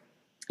compare.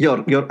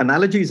 Your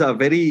analogies are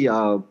very,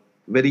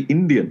 very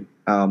Indian.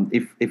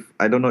 If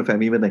I don't know if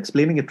I'm even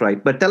explaining it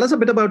right, but tell us a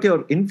bit about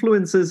your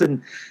influences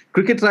in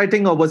cricket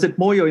writing, or was it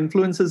more your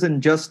influences in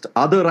just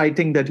other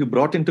writing that you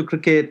brought into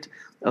cricket?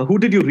 Who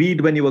did you read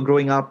when you were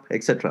growing up,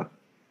 etc.?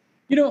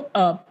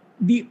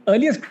 The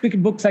earliest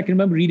cricket books I can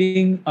remember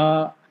reading,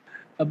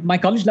 my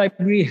college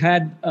library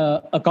had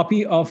a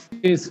copy of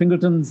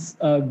Fingleton's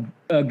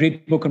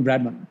great book on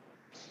Bradman.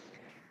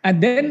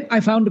 And then I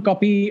found a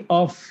copy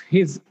of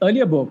his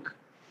earlier book.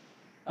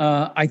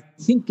 I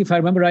think, if I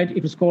remember right,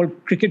 it was called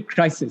Cricket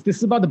Crisis. This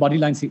is about the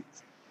Bodyline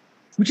series,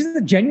 which is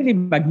a genuinely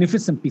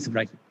magnificent piece of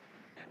writing.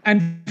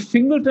 And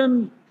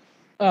Fingleton,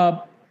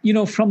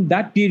 from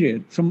that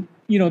period, from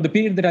the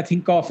period that I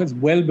think of as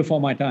well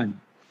before my time,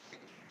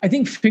 I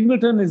think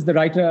Fingleton is the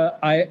writer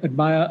I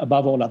admire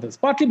above all others,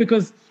 partly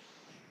because,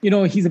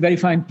 he's a very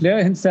fine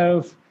player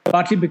himself,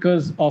 partly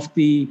because of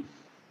the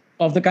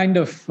kind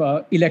of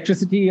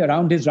electricity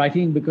around his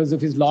writing, because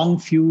of his long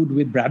feud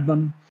with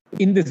Bradman.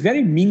 In this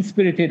very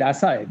mean-spirited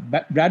aside,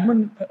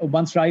 Bradman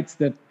once writes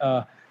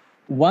that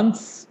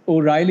once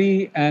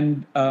O'Reilly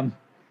and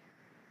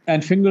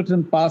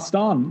Fingleton passed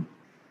on,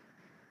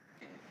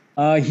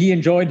 he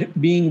enjoyed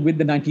being with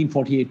the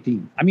 1948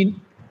 team. I mean,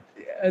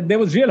 there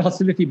was real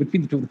hostility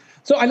between the two.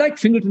 So I like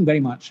Fingleton very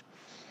much.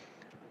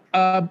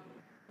 I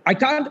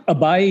can't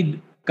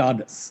abide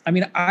Cardus. I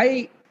mean,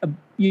 I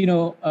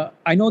know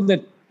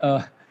that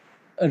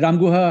Ram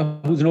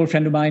Guha, who's an old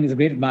friend of mine, is a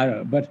great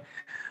admirer, but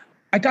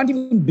I can't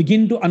even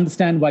begin to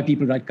understand why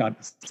people write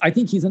Cardus. I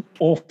think he's an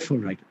awful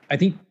writer. I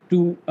think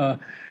to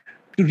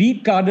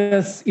read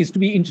Cardus is to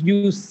be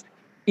introduced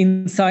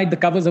inside the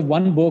covers of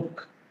one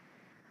book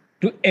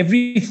to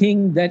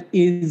everything that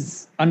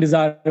is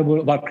undesirable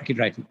about cricket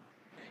writing.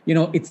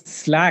 It's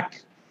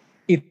slack,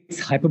 it's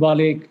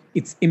hyperbolic,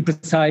 it's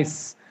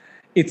imprecise,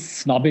 it's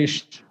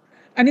snobbish.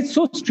 And it's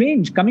so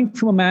strange coming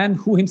from a man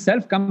who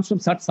himself comes from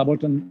such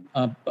subaltern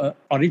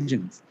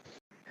origins.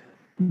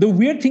 The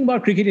weird thing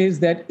about cricket is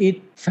that it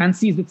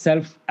fancies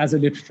itself as a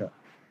literature.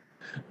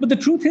 But the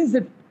truth is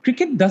that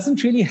cricket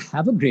doesn't really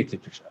have a great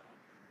literature.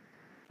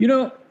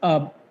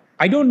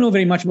 I don't know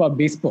very much about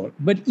baseball,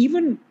 but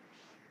even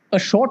a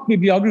short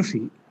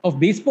bibliography of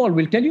baseball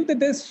will tell you that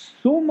there's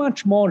so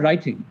much more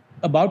writing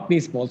about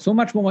baseball, so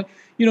much more.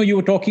 You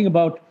were talking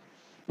about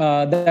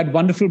that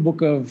wonderful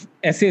book of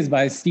essays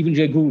by Stephen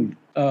Jay Gould,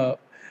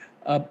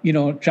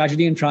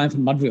 Tragedy and Triumph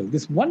in Mudville,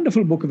 this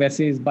wonderful book of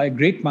essays by a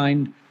great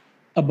mind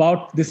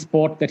about this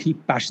sport that he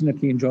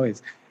passionately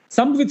enjoys.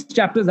 Some of its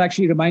chapters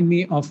actually remind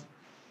me of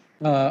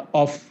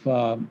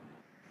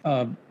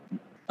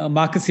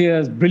Marcus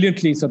Here's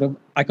brilliantly sort of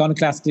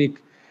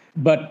iconoclastic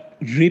but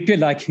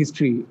rapier-like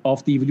history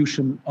of the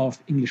evolution of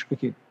English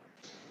cricket.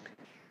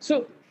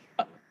 So,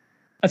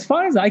 as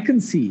far as I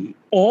can see,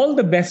 all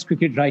the best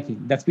cricket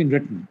writing that's been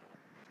written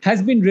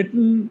has been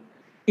written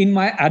in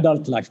my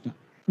adult lifetime.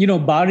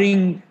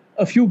 Barring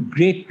a few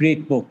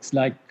great books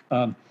like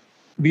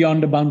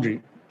Beyond the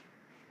Boundary,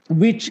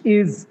 which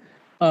is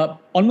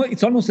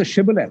almost a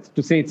shibboleth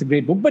to say it's a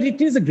great book, but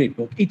it is a great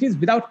book. It is,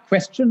 without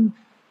question,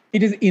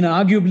 it is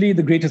inarguably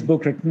the greatest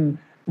book written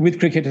with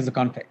cricket as a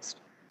context.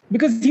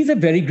 Because he's a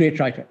very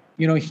great writer.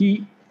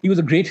 He was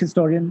a great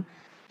historian.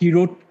 He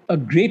wrote a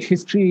great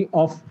history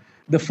of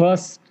the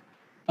first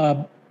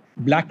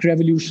Black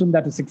Revolution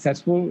that was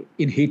successful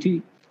in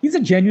Haiti. He's a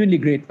genuinely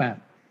great man.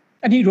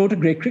 And he wrote a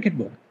great cricket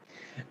book.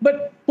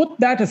 But put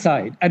that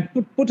aside, and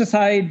put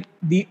aside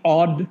the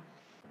odd,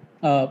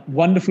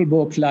 wonderful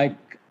book like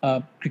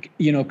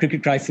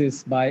Cricket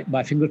Crisis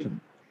by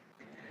Fingleton.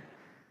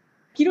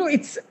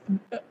 It's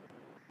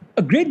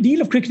a great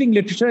deal of cricketing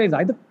literature is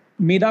either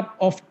made up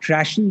of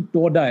trashy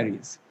tour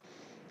diaries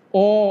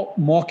or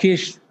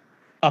mawkish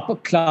upper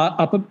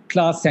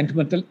class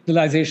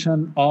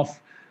sentimentalization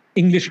of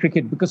English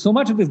cricket, because so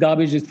much of this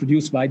garbage is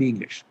produced by the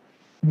English,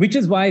 which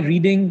is why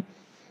reading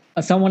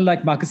someone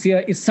like Marcus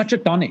Here is such a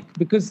tonic,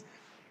 because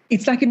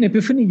it's like an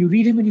epiphany. You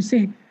read him and you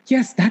say,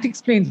 yes, that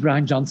explains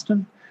Brian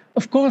Johnston.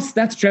 Of course,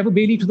 that's Trevor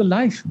Bailey to the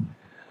life.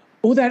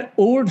 Oh, that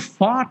old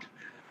fart.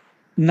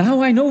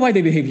 Now I know why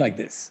they behave like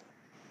this.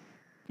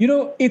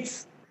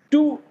 It's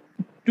to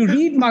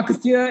read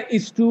Marcus Here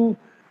is to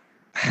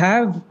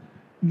have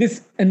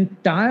this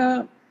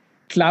entire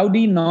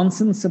cloudy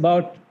nonsense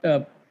about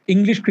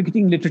English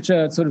cricketing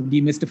literature sort of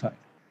demystified.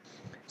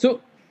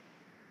 So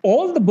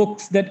all the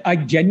books that I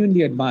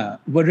genuinely admire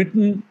were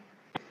written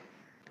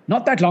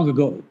not that long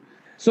ago.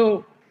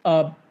 So,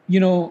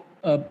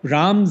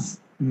 Ram's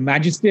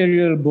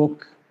magisterial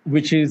book,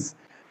 which is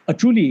a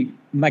truly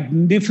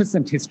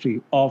magnificent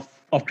history of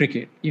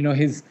cricket,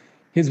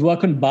 his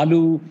work on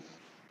Balu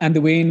and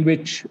the way in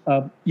which,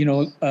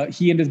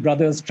 he and his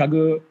brothers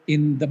struggle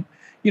in the,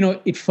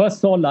 it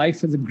first saw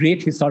life as a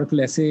great historical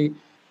essay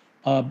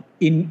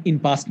in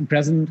past and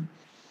present.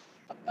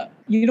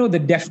 The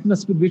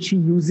deftness with which he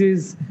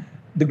uses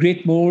the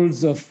great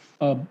molds of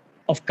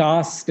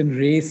caste and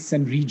race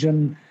and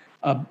region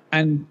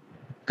and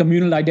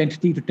communal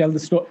identity to tell the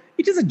story.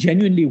 It is a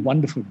genuinely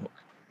wonderful book.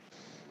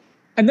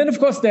 And then, of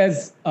course,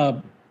 there's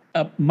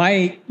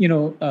my,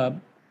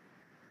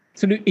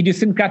 sort of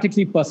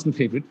idiosyncratically personal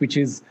favorite, which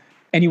is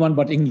Anyone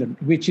But England,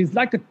 which is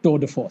like a tour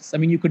de force. I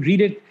mean, you could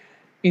read it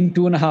in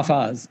 2.5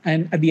 hours,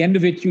 and at the end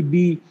of it, you'd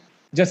be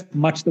just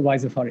much the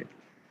wiser for it.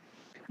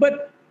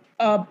 But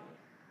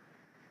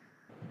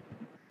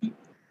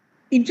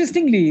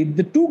interestingly,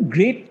 the two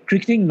great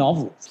cricketing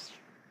novels,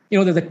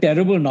 there's a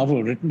terrible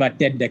novel written by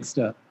Ted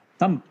Dexter,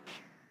 some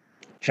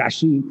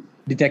trashy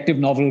detective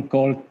novel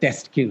called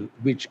Test Kill,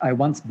 which I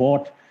once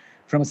bought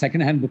from a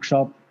secondhand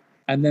bookshop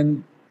and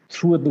then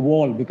threw at the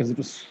wall because it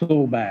was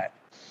so bad.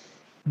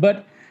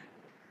 But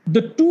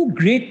the two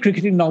great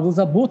cricketing novels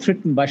are both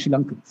written by Sri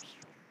Lankans.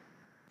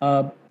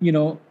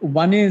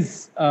 One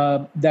is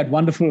that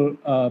wonderful,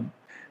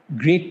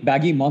 great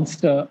baggy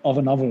monster of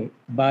a novel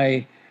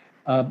by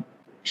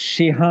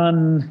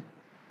Shehan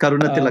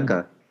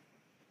Karunatilaka.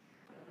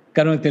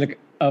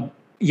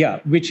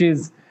 Which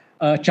is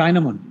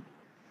Chinaman,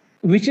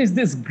 which is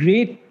this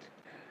great,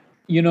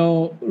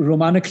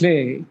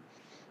 romanaclé,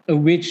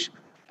 which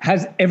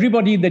has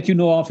everybody that you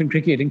know of in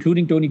cricket,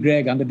 including Tony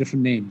Gregg under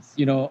different names.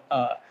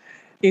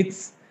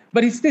 It's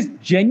this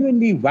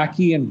genuinely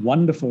wacky and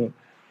wonderful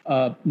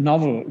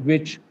novel,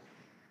 which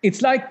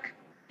it's like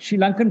Sri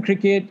Lankan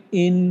cricket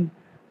in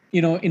a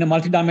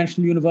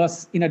multidimensional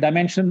universe, in a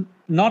dimension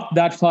not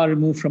that far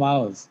removed from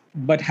ours,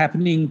 but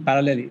happening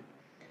parallelly.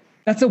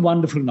 That's a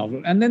wonderful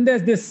novel. And then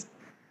there's this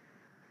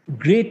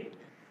great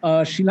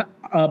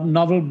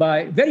novel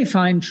by, very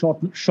fine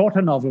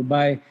shorter novel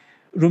by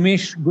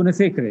Ramesh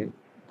Gunasekere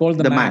called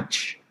The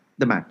Match.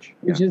 The Match.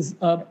 Which is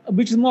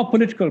more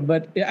political,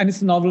 and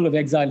it's a novel of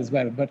exile as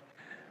well. But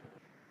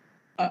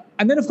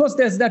and then, of course,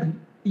 there's that,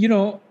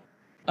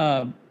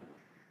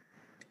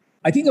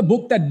 I think a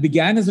book that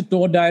began as a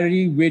tour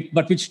diary,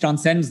 but which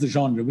transcends the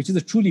genre, which is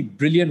a truly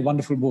brilliant,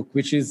 wonderful book,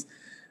 which is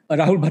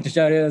Rahul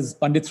Bhattacharya's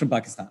Pandits from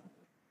Pakistan,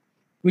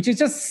 which is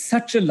just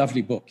such a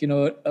lovely book.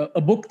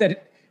 A book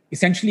that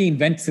essentially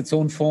invents its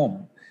own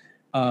form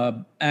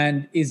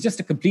and is just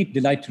a complete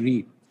delight to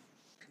read.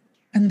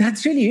 And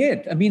that's really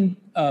it. I mean,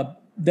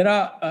 there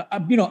are,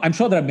 I'm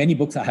sure there are many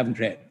books I haven't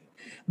read,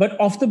 but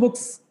of the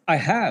books I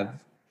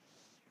have,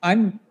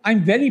 I'm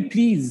very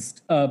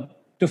pleased to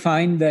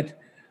find that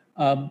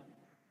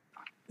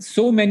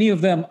so many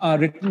of them are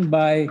written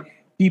by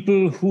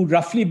people who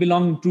roughly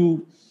belong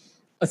to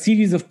a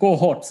series of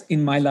cohorts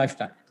in my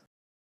lifetime.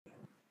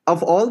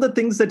 Of all the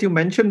things that you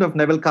mentioned of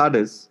Neville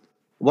Cardus,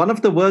 one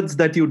of the words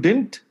that you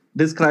didn't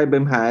describe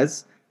him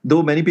as,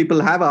 though many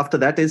people have after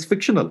that, is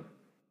fictional.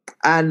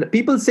 And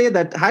people say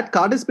that had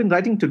Cardus been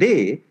writing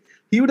today,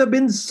 he would have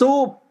been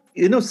so,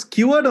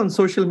 skewered on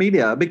social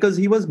media because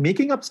he was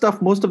making up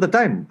stuff most of the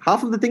time.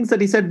 Half of the things that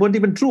he said weren't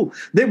even true.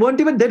 They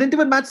didn't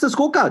even match the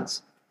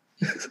scorecards.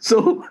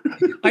 So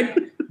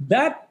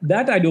that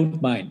I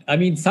don't mind. I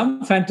mean,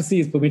 some fantasy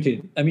is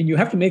permitted. I mean, you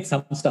have to make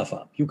some stuff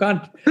up. You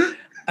can't,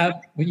 I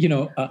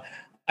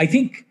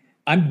think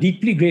I'm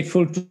deeply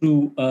grateful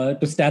to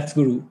Stats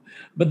Guru,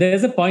 but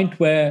there's a point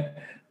where,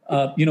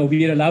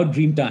 we are allowed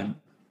dream time.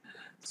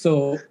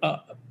 So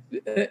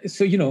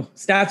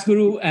Stats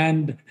Guru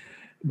and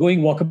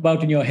going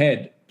walkabout in your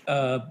head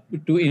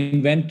to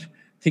invent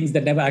things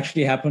that never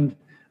actually happened,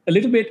 a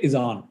little bit is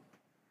on.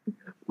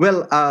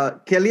 Well,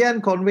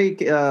 Kellyanne Conway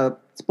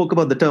spoke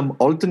about the term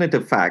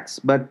alternative facts,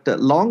 but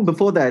long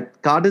before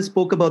that, Cardus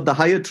spoke about the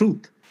higher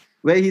truth,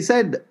 where he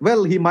said,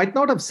 well, he might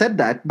not have said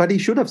that, but he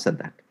should have said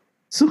that.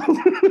 So,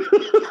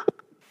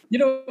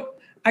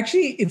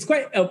 actually, it's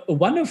quite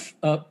one of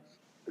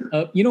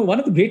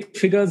the great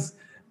figures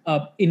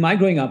in my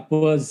growing up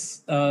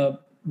was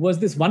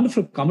this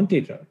wonderful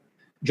commentator,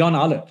 John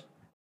Arlott.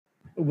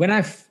 When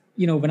I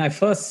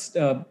first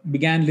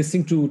began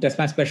listening to Test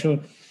Match Special,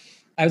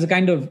 I was a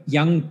kind of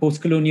young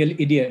post-colonial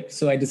idiot.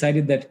 So I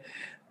decided that,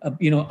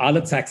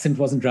 Arlott's accent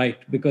wasn't right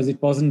because it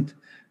wasn't,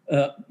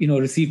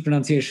 received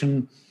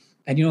pronunciation.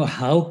 And,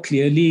 how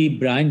clearly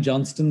Brian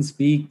Johnston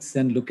speaks,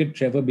 and look at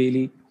Trevor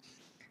Bailey.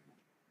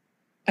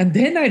 And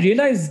then I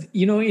realized,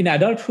 in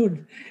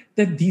adulthood,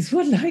 that these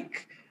were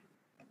like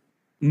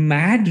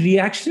mad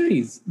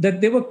reactionaries, that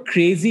they were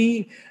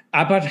crazy,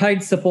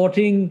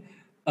 apartheid-supporting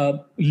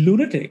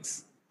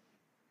lunatics.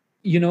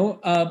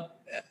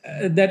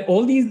 That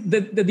all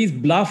these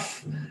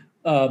bluff,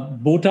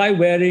 bow tie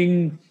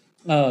wearing,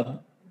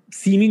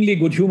 seemingly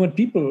good-humored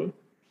people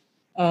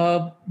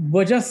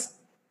were just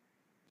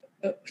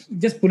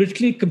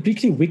politically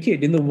completely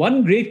wicked. In the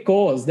one great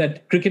cause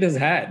that cricket has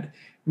had,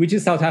 which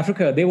is South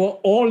Africa, they were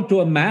all to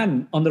a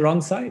man on the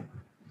wrong side.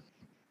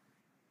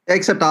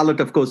 Except Arlott,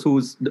 of course,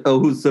 whose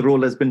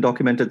role has been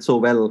documented so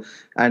well,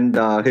 and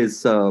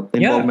his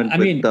involvement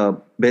with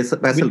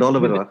Basil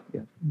D'Oliveira.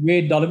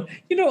 Wade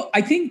D'Oliveira.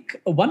 I think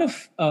one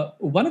of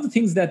the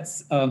things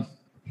that's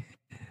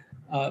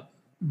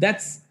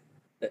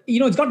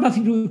it's got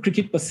nothing to do with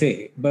cricket per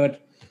se,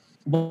 but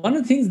one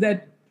of the things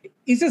that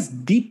is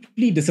just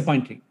deeply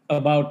disappointing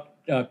about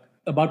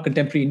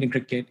contemporary Indian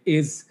cricket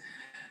is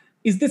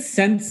this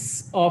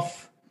sense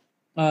of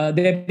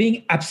there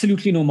being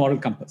absolutely no moral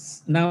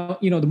compass. Now,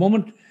 the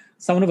moment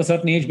someone of a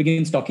certain age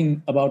begins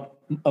talking about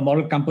a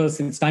moral compass,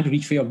 it's time to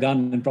reach for your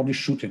gun and probably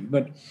shoot him.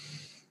 But,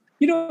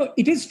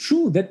 it is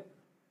true that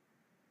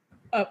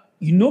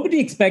nobody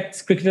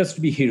expects cricketers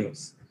to be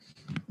heroes.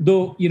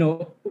 Though,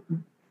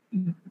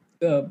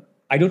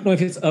 I don't know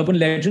if it's urban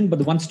legend, but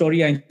the one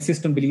story I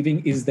insist on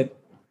believing is that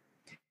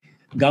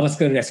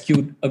Gavaskar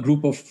rescued a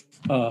group of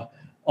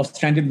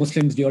stranded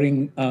Muslims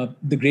during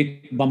the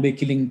great Bombay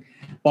killing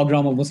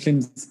pogrom of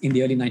Muslims in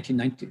the early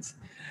 1990s.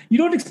 You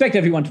don't expect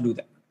everyone to do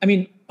that. I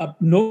mean,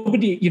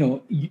 nobody,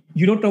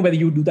 you don't know whether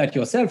you do that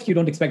yourself. You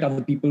don't expect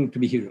other people to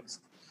be heroes.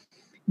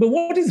 But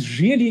what is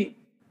really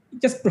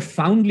just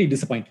profoundly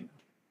disappointing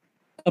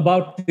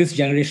about this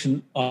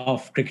generation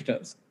of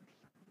cricketers,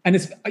 and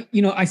it's,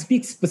 I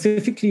speak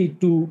specifically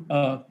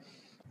to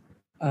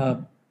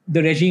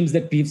the regimes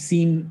that we've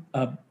seen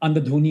under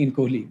Dhoni and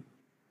Kohli,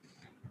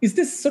 is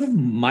this sort of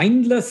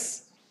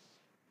mindless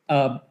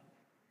and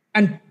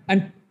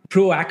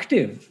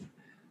proactive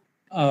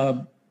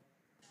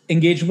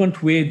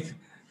engagement with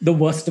the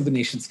worst of the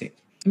nation state.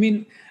 I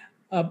mean,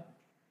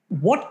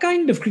 what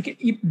kind of cricket?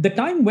 The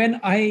time when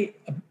I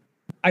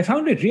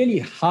found it really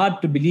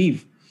hard to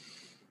believe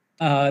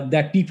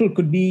that people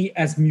could be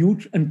as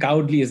mute and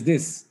cowardly as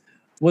this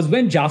was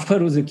when Jaffer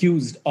was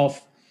accused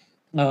of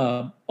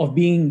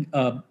being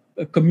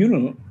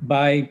communal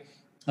by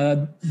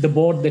the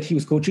board that he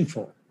was coaching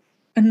for.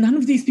 And none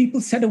of these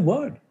people said a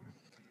word.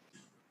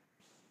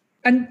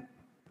 And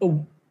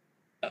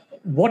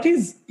what's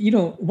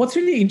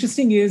really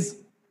interesting is,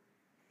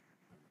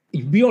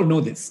 we all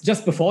know this.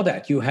 Just before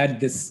that, you had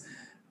this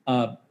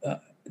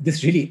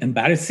really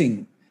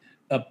embarrassing,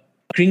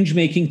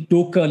 cringe-making,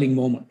 toe-curling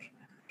moment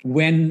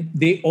when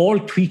they all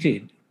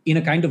tweeted in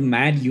a kind of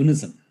mad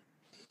unison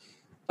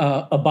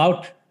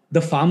about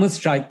the farmers'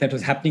 strike that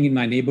was happening in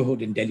my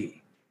neighborhood in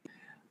Delhi.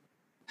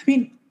 I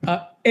mean,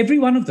 every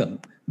one of them,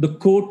 the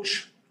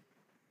coach,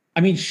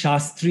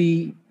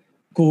 Shastri,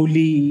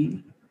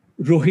 Kohli,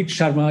 Rohit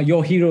Sharma,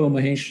 your hero,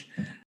 Mahesh,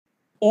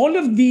 all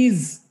of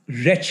these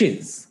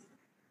wretches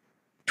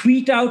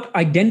tweet out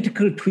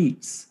identical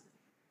tweets.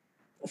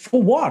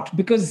 For what?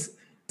 Because,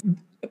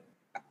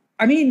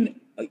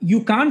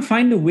 you can't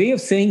find a way of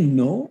saying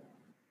no.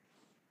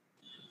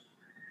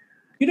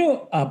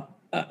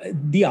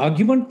 The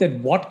argument that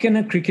what can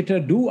a cricketer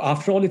do?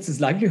 After all, it's his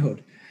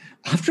livelihood.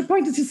 After a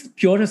point, it's just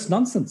purest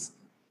nonsense.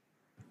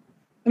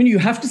 You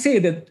have to say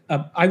that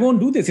I won't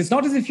do this. It's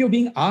not as if you're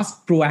being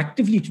asked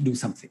proactively to do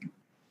something.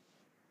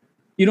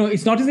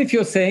 It's not as if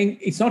you're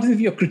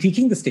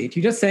critiquing the state.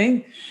 You're just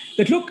saying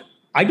that, look,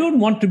 I don't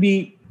want to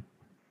be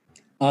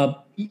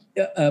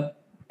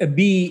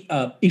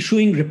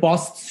issuing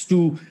riposts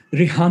to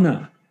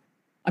Rihanna.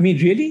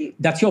 Really?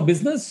 That's your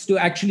business, to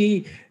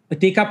actually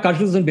take up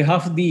cudgels on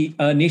behalf of the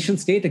nation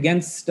state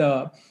against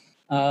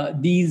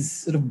these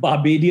sort of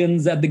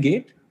barbarians at the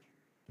gate?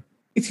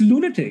 It's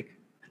lunatic.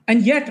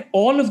 And yet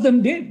all of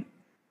them did.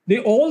 They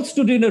all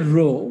stood in a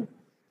row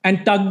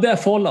and tugged their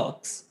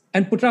forelocks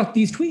and put out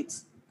these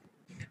tweets.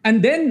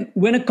 And then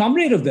when a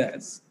comrade of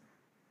theirs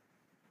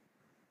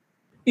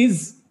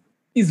is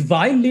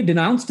vilely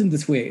denounced in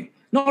this way,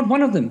 not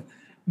one of them.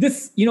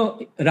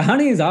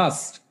 Rahane is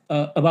asked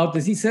about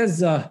this. He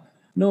says,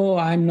 no,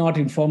 I'm not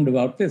informed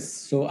about this,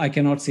 so I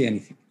cannot say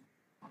anything.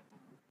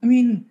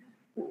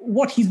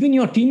 What? He's been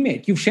your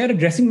teammate. You've shared a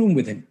dressing room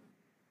with him.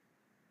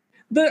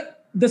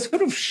 The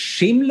sort of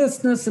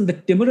shamelessness and the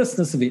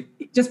timorousness of it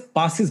just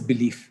passes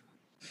belief.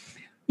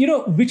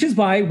 Which is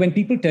why when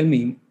people tell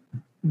me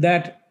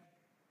that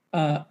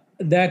the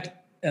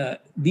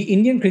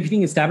Indian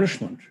cricketing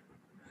establishment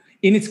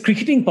in its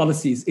cricketing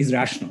policies is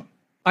rational,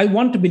 I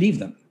want to believe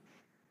them.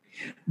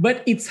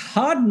 But it's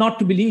hard not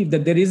to believe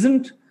that there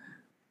isn't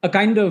a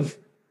kind of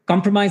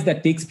compromise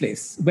that takes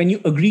place when you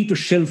agree to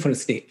shill for a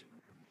state.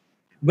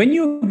 When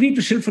you agree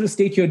to shill for a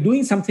state, you're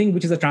doing something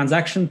which is a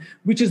transaction,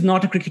 which is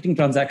not a cricketing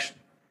transaction.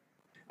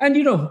 And,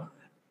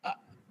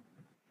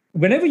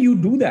 whenever you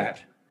do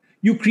that,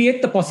 you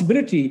create the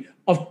possibility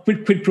of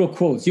quid pro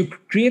quos. You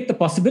create the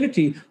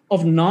possibility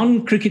of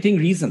non-cricketing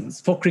reasons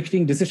for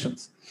cricketing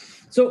decisions.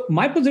 So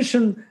my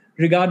position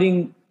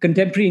regarding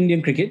contemporary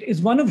Indian cricket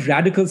is one of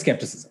radical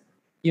skepticism.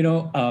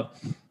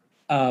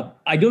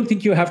 I don't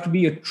think you have to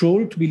be a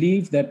troll to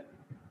believe that,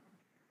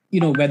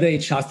 whether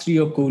it's Shastri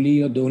or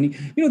Kohli or Dhoni.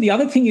 The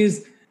other thing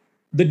is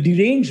the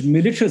deranged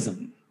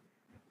militarism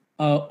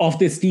of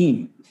this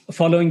team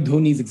following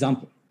Dhoni's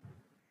example.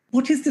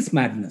 What is this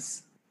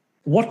madness?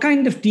 What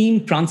kind of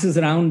team prances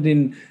around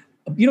in,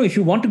 if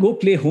you want to go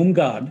play home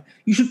guard,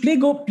 you should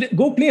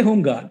go play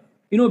home guard.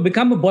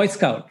 Become a Boy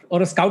Scout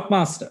or a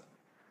Scoutmaster.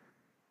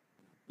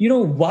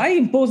 Why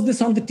impose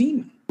this on the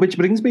team? Which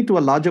brings me to a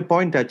larger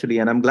point, actually,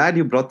 and I'm glad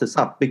you brought this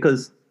up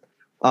because,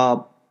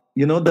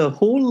 the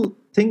whole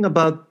thing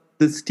about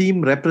this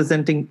team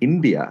representing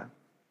India,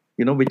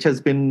 which has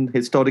been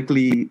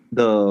historically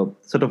the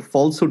sort of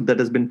falsehood that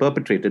has been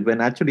perpetrated when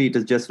actually it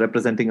is just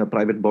representing a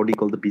private body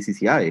called the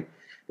BCCI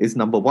is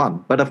number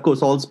one. But of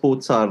course, all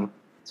sports are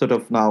sort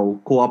of now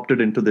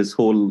co-opted into this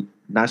whole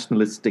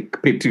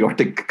nationalistic,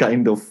 patriotic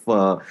kind of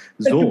zone.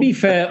 To be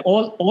fair,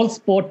 all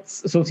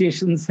sports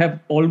associations have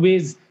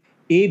always,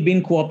 A,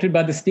 been co-opted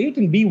by the state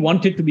and B,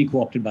 wanted to be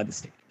co-opted by the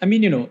state.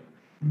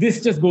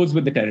 This just goes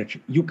with the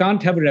territory. You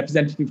can't have a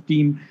representative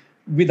team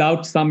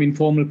without some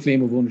informal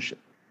claim of ownership.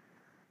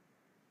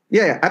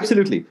 Yeah,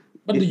 absolutely.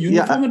 But the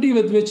uniformity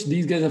with which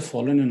these guys have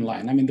fallen in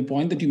line, I mean, the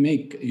point that you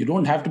make, you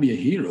don't have to be a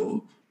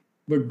hero,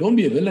 but don't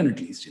be a villain at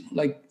least,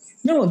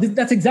 No,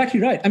 that's exactly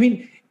right. I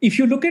mean, if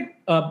you look at,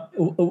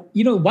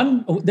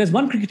 there's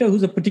one cricketer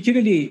who's a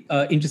particularly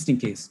interesting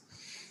case.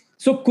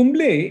 So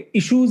Kumble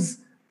issues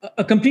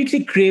a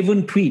completely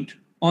craven tweet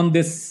on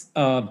this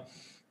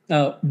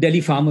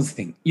Delhi Farmers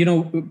thing.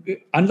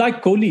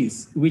 Unlike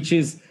Kohli's, which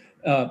is,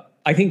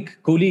 I think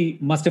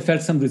Kohli must have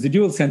felt some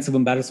residual sense of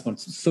embarrassment.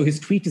 So his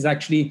tweet is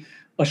actually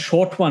a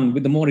short one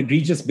with the more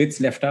egregious bits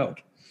left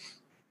out.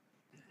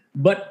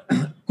 But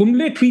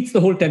Kumble tweets the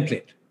whole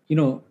template,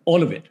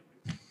 all of it.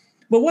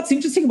 But what's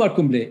interesting about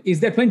Kumble is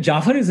that when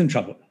Jaffer is in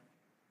trouble,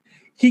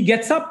 he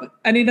gets up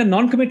and in a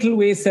non-committal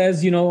way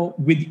says, we are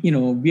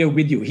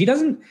with you. He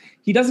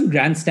doesn't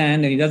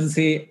grandstand and he doesn't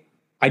say,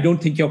 I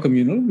don't think you're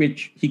communal,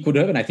 which he could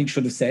have and I think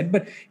should have said.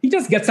 But he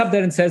just gets up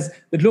there and says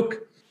that,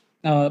 look,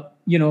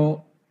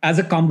 as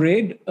a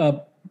comrade,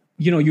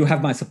 you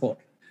have my support.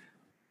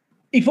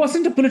 It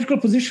wasn't a political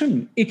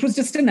position. It was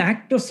just an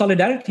act of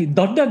solidarity.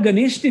 Dodda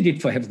Ganesh did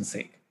it, for heaven's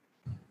sake.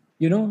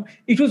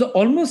 It was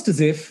almost as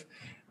if,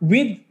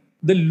 with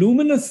the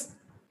luminous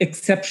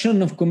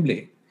exception of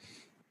Kumble,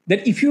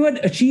 that if you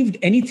had achieved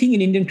anything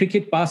in Indian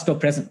cricket, past or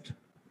present,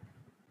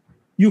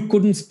 you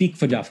couldn't speak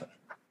for Jaffer.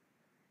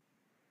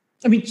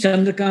 I mean,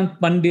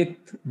 Chandrakant, Pandit,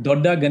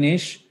 Dodda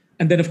Ganesh,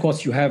 and then, of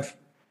course, you have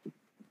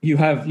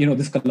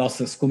this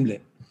colossus, Kumble.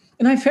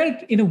 And I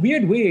felt, in a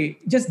weird way,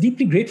 just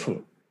deeply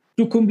grateful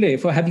to Kumble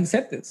for having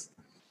said this.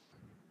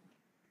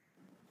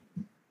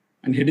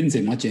 And he didn't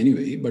say much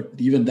anyway, but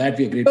even that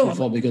we are grateful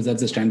for because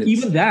that's the standard.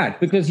 Even that,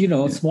 because,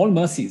 small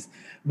mercies.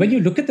 When you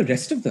look at the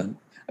rest of them,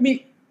 I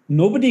mean,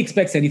 nobody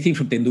expects anything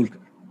from Tendulkar.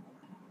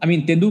 I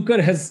mean, Tendulkar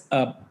has,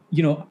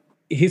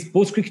 his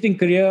post-cricketing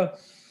career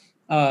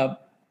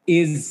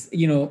is,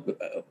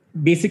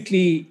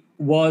 basically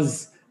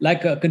was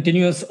like a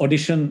continuous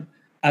audition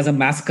as a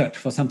mascot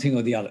for something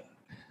or the other.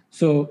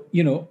 So,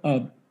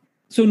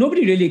 so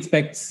nobody really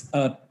expects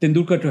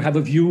Tendulkar to have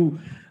a view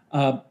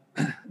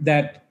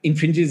that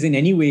infringes in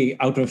any way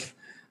out of,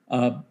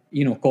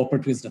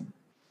 corporate wisdom.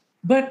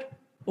 But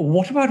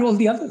what about all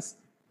the others?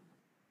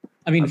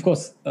 I mean, of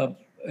course,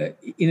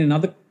 in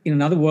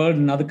another world,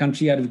 another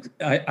country,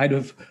 I'd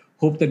have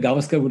hoped that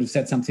Gavaskar would have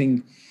said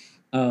something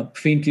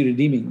faintly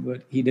redeeming,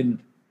 but he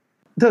didn't.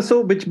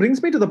 So, which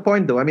brings me to the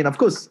point, though. I mean, of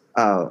course,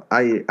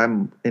 I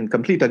am in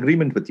complete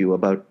agreement with you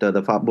about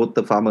both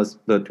the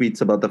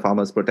tweets about the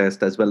farmers'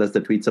 protest as well as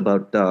the tweets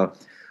about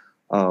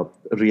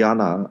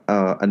Rihanna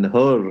and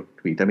her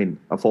tweet. I mean,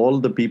 of all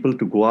the people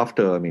to go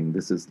after, I mean,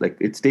 this is like,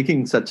 it's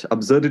taking such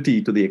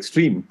absurdity to the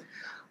extreme.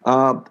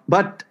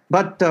 But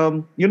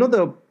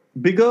the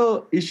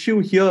bigger issue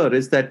here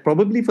is that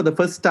probably for the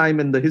first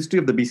time in the history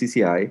of the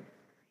BCCI,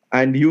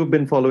 and you have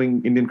been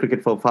following Indian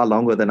cricket for far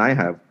longer than I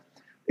have,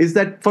 is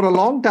that for a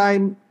long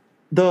time,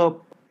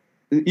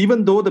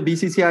 even though the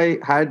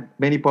BCCI had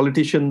many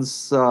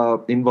politicians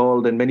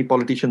involved and many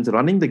politicians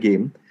running the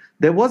game,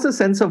 there was a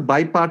sense of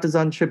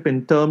bipartisanship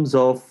in terms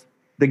of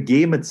the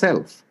game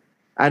itself.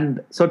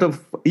 And sort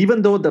of,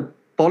 even though the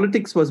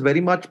politics was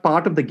very much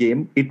part of the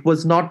game, it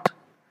was not,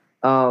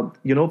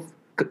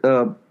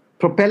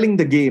 propelling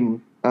the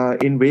game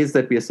in ways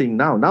that we are seeing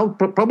now. Now,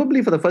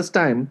 probably for the first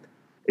time,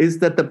 is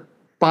that the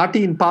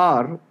party in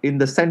power in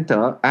the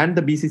center and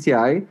the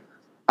BCCI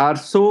are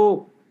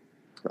so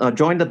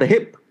joined at the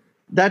hip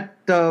that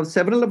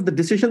several of the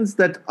decisions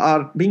that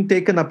are being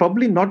taken are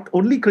probably not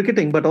only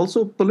cricketing, but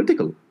also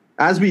political.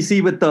 As we see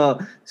with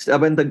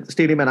when the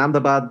stadium in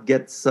Ahmedabad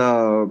gets,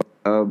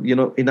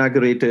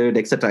 inaugurated,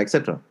 etc.,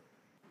 etc.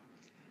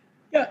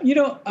 Yeah,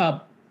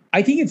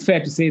 I think it's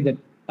fair to say that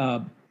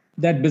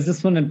that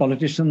businessmen and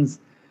politicians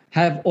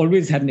have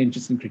always had an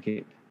interest in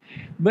cricket.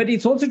 But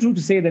it's also true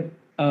to say that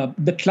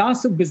the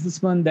class of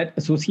businessmen that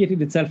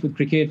associated itself with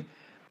cricket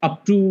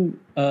up to,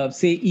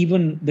 say,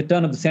 even the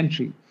turn of the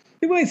century,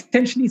 they were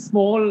essentially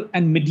small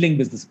and middling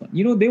businessmen.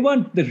 They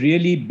weren't the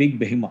really big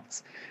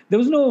behemoths. There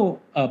was no,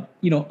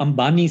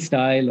 Ambani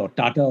style or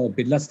Tata or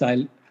Birla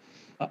style.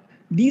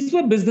 These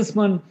were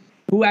businessmen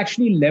who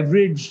actually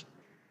leveraged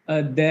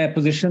their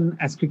position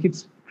as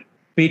cricket's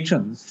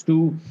patrons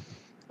to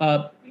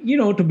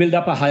build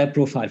up a higher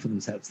profile for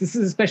themselves. This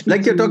is especially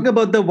like you're talking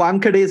about the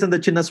Wankades and the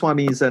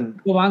Chinnaswamis and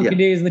the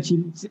Wankades and the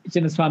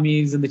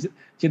Chinnaswamis and the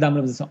Chidambarams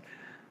and so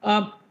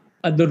on.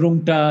 The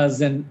Rungtas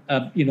and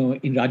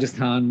in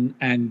Rajasthan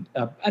and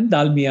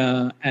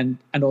Dalmia and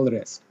all the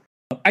rest.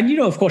 And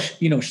of course,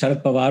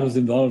 Sharad Pawar was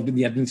involved in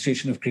the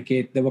administration of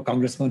cricket. There were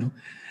congressmen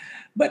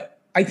but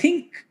I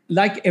think,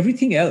 like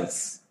everything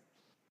else,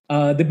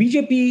 the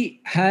BJP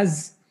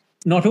has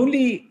not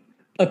only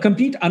a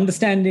complete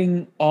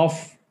understanding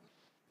of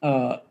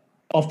the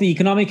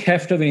economic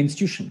heft of an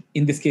institution,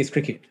 in this case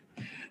cricket,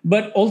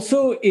 but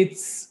also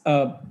its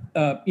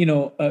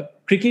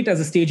cricket as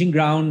a staging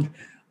ground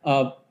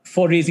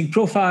for raising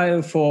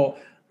profile, for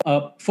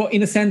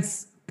in a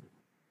sense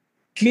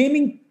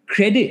claiming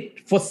credit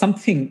for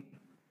something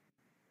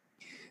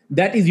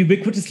that is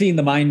ubiquitously in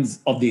the minds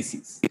of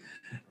desis.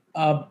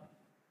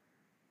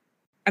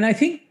 And I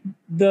think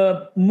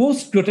the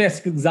most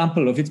grotesque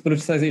example of its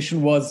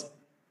politicization was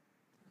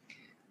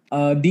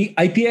the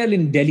IPL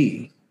in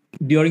Delhi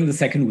during the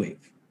second wave.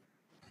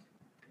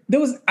 There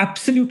was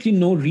absolutely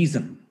no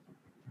reason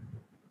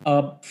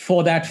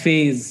for that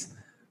phase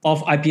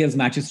of IPL's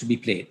matches to be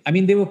played. I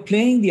mean, they were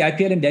playing the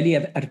IPL in Delhi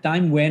at a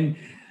time when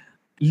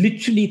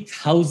literally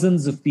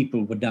thousands of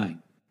people were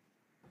dying.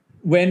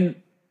 When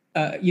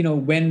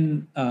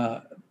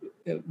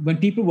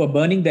people were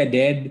burning their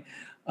dead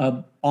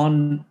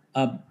on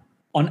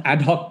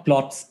ad hoc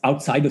plots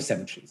outside of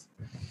cemeteries.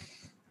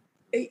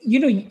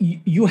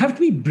 You have to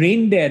be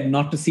brain dead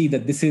not to see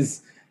that this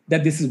is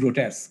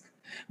grotesque.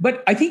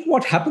 But I think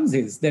what happens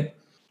is that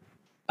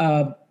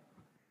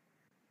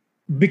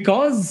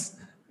because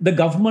the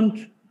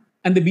government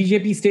and the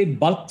BJP state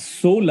bulked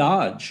so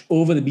large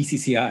over the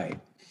BCCI,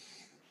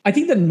 I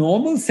think the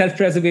normal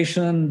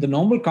self-preservation, the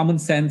normal common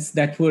sense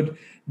that would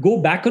go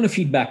back on a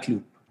feedback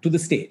loop to the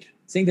state,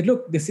 saying that,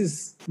 look, this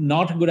is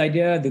not a good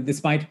idea, that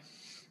this might,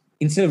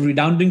 instead of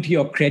redounding to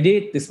your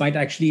credit, this might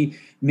actually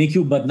make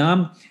you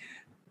badnaam.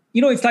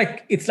 It's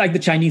like the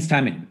Chinese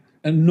famine,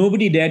 and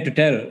nobody dared to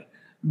tell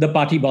the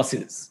party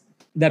bosses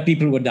that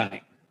people were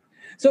dying.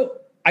 So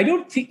I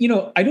don't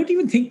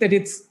even think that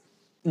it's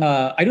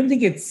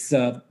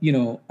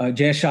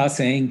Jay Shah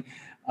saying,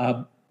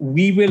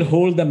 we will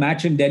hold the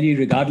match in Delhi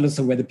regardless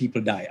of whether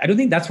people die. I don't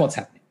think that's what's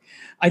happening.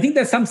 I think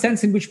there's some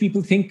sense in which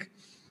people think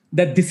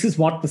that this is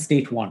what the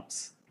state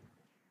wants.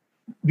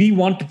 We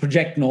want to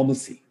project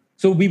normalcy,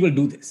 so we will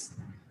do this.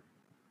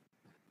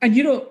 And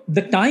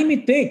the time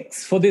it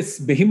takes for this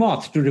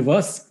behemoth to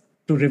reverse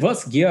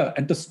gear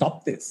and to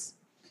stop this.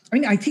 I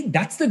mean, I think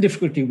that's the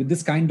difficulty with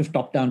this kind of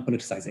top-down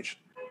politicization.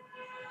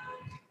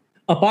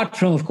 Apart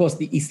from, of course,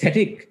 the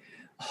aesthetic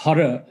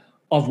horror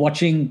of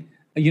watching,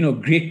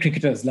 great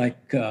cricketers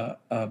like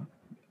Kohli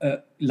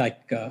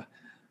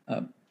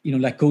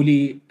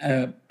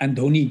and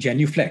Dhoni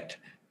genuflect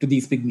to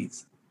these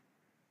pygmies.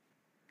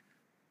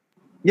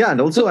 Yeah,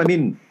 and also, I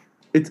mean,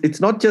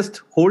 it's not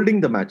just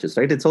holding the matches,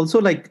 right? It's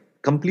also like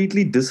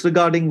completely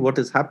disregarding what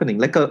is happening,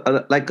 like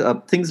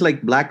things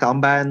like black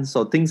armbands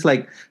or things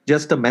like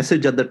just a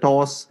message at the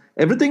toss.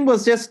 Everything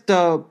was just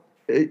done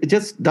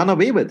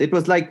away with. It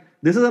was like,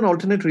 this is an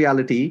alternate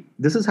reality.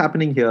 This is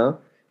happening here.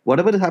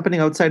 Whatever is happening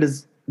outside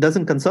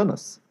doesn't concern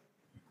us.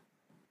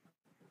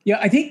 Yeah,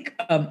 I think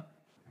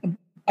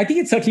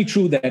it's certainly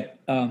true that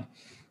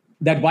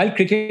while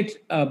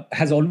cricket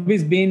has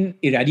always been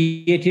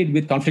irradiated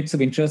with conflicts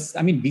of interest.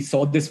 I mean, we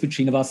saw this with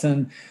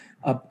Srinivasan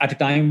at a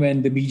time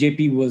when the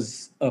BJP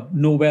was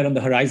nowhere on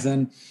the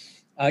horizon.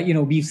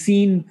 We've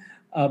seen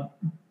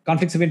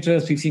conflicts of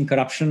interest, we've seen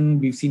corruption,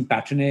 we've seen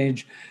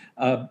patronage.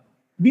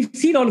 We've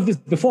seen all of this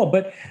before,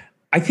 but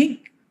I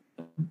think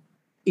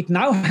it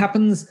now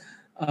happens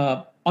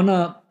on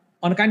a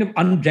kind of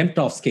undreamt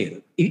of scale.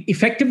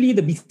 Effectively,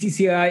 the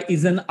BCCI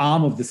is an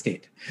arm of the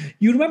state.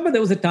 You remember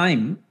there was a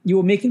time you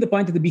were making the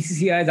point that the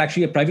BCCI is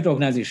actually a private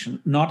organization,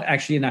 not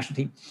actually a national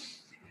team.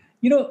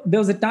 There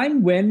was a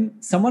time when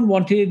someone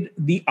wanted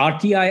the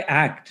RTI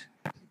Act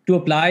to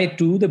apply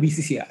to the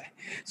BCCI.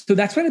 So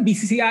that's when the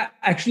BCCI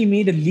actually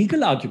made a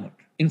legal argument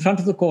in front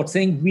of the court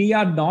saying, we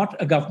are not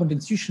a government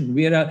institution.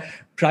 We are a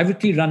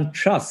privately run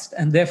trust,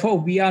 and therefore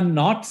we are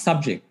not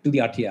subject to the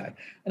RTI.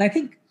 And I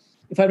think,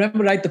 if I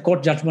remember right, the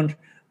court judgment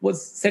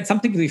said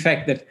something to the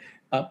effect that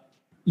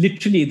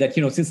literally that,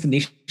 since the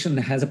nation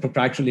has a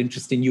proprietary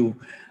interest in you,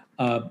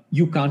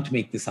 you can't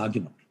make this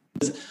argument.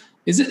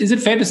 Is it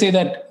fair to say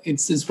that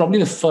it's probably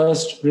the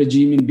first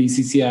regime in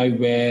BCCI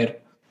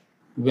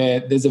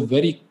where there's a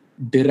very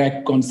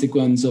direct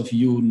consequence of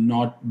you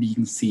not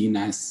being seen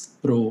as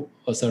pro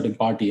a certain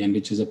party, and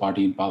which is a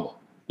party in power?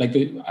 Like,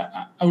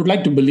 I would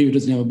like to believe it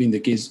has never been the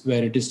case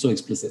where it is so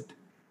explicit.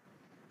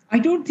 I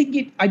don't think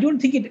it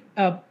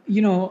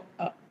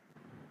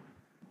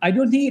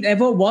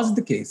ever was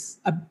the case.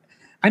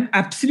 I'm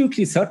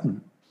absolutely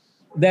certain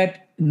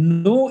that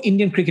no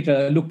Indian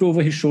cricketer looked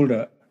over his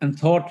shoulder and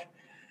thought,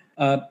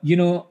 I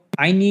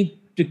need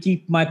to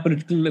keep my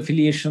political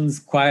affiliations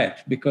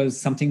quiet because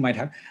something might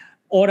happen,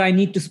 or I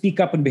need to speak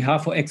up on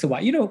behalf of X or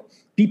Y.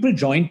 People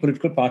joined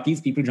political parties,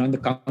 people joined the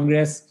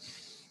Congress.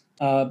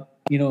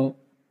 Rajiv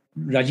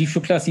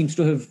Shukla seems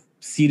to have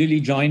serially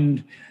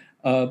joined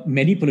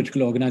many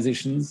political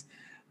organizations.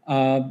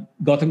 Gautam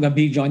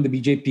Gambhir joined the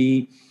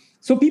BJP.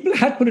 So people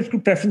had political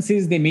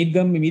preferences. They made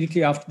them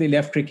immediately after they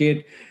left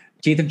cricket.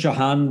 Chetan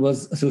Chauhan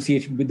was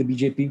associated with the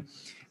BJP.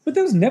 But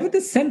there was never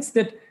this sense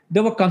that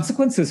there were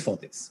consequences for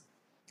this.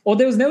 Or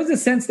there was never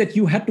this sense that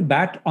you had to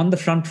bat on the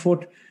front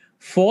foot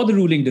for the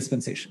ruling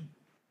dispensation.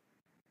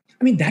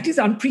 I mean, that is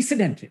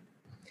unprecedented.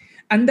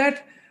 And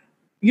that,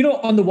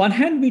 on the one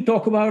hand, we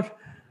talk about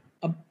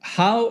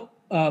how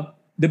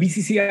the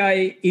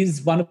BCCI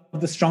is one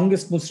of the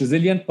strongest, most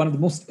resilient, one of the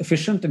most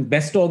efficient and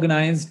best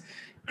organized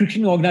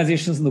cricketing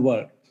organizations in the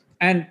world.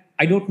 And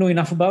I don't know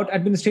enough about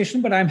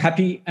administration, but I'm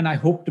happy and I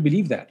hope to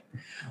believe that.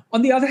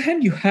 On the other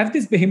hand, you have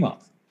this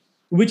behemoth,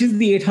 which is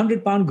the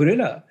 800-pound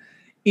gorilla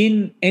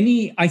in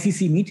any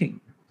ICC meeting.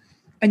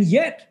 And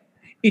yet,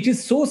 it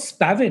is so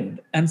spavined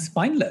and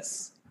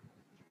spineless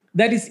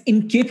that it's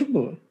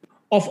incapable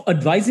of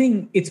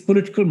advising its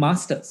political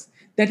masters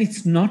that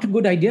it's not a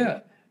good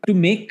idea to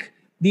make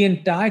the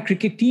entire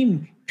cricket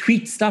team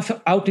tweet stuff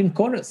out in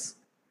chorus.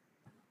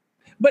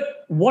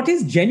 But what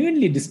is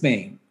genuinely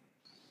dismaying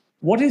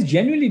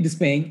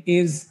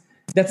is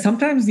that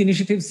sometimes the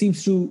initiative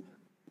seems to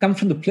come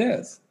from the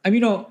players. I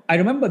mean, I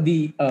remember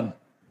the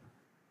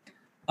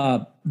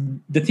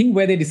thing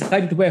where they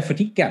decided to wear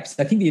fatigue caps.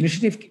 I think the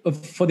initiative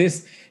for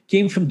this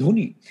came from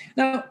Dhoni.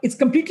 Now, it's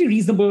completely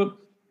reasonable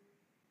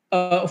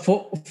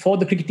for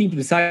the cricket team to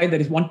decide that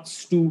it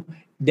wants to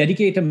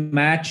dedicate a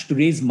match to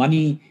raise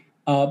money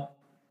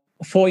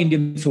for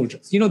Indian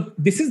soldiers.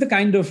 This is the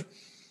kind of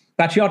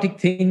patriotic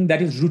thing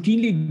that is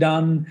routinely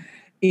done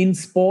in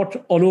sport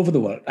all over the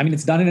world. I mean,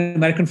 it's done in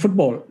American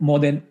football more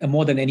than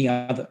any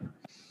other.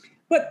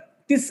 But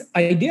this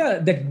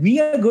idea that we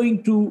are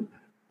going to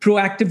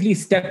proactively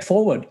step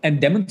forward and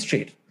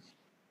demonstrate,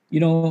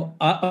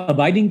 our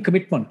abiding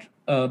commitment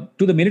to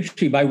the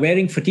military by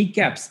wearing fatigue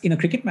caps in a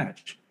cricket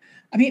match.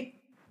 I mean,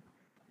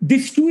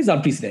 this too is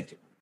unprecedented.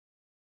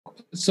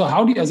 So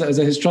how do you, as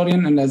a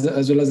historian and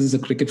as well as a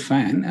cricket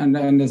fan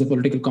and as a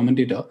political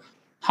commentator,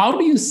 how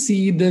do you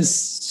see this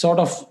sort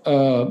of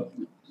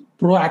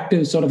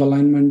proactive sort of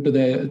alignment to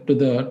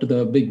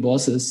the big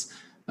bosses?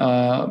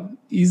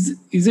 Is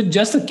it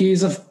just a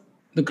case of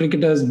the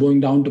cricketers going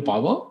down to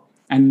power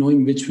and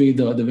knowing which way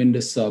the wind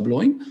is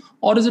blowing,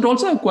 or is it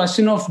also a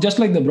question of just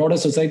like the broader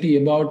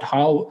society about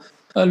how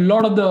a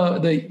lot of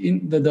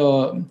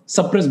the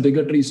suppressed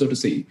bigotry, so to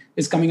say,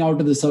 is coming out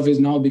to the surface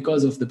now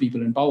because of the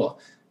people in power?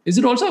 Is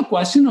it also a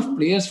question of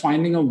players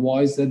finding a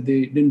voice that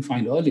they didn't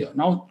find earlier?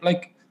 Now,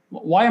 like,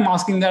 why I'm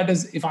asking that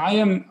is, if I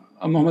am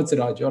a Mohammad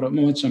Siraj or a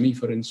Mohammad Shami,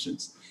 for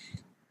instance,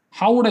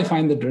 how would I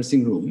find the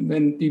dressing room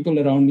when people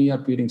around me are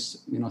tweeting,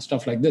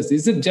 stuff like this?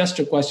 Is it just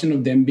a question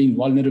of them being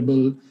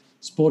vulnerable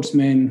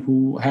sportsmen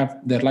who have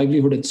their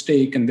livelihood at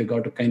stake and they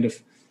got to kind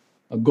of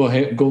go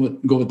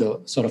with the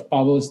sort of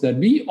powers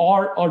that be,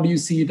 or do you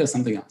see it as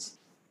something else?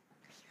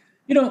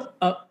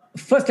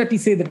 First, let me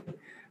say that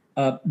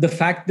the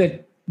fact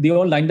that they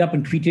all lined up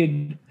and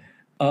tweeted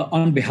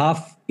on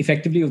behalf,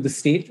 effectively, of the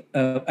state,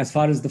 as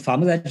far as the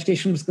farmers'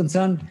 agitation was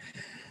concerned,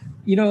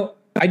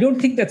 I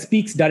don't think that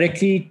speaks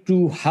directly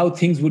to how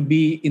things would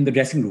be in the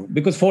dressing room,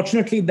 because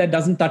fortunately, that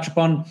doesn't touch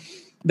upon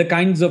the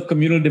kinds of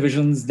communal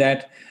divisions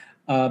that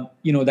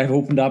that have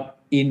opened up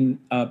in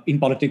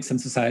politics and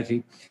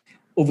society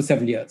over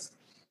several years.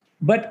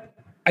 But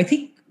I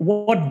think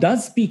what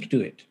does speak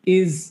to it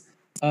is,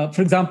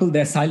 for example,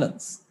 their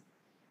silence.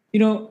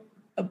 You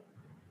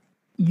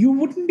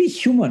wouldn't be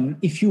human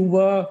if you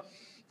were,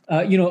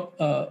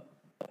 a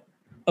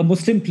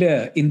Muslim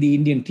player in the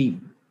Indian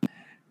team,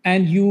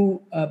 and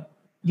you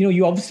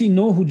obviously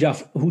know who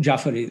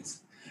Jaffer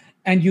is,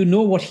 and you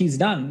know what he's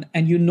done,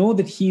 and you know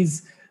that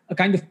he's a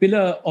kind of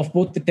pillar of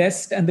both the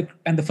Test and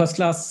the first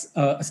class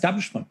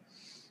establishment.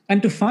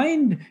 And to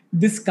find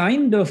this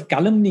kind of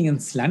calumny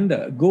and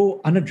slander go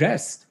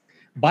unaddressed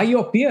by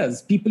your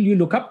peers, people you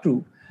look up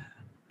to,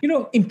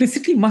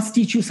 implicitly must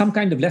teach you some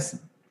kind of lesson.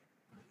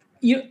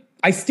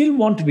 I still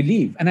want to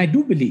believe, and I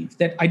do believe,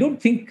 that I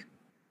don't think,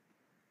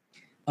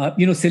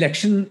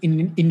 selection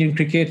in Indian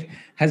cricket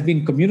has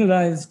been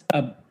communalized.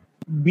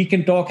 We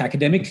can talk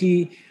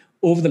academically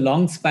over the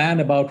long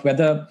span about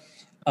whether,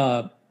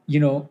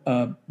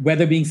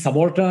 whether being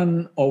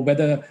subaltern or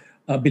whether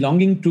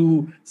belonging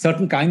to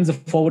certain kinds of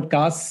forward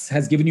castes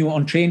has given you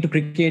entree into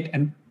cricket,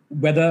 and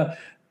whether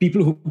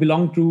people who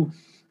belong to,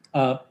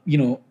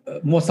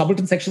 more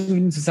subaltern sections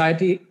in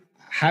society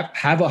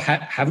have or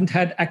haven't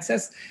had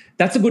access.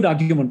 That's a good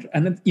argument,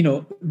 and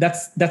then,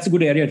 that's a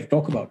good area to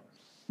talk about.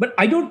 But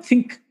I don't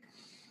think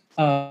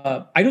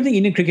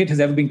Indian cricket has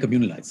ever been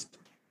communalized.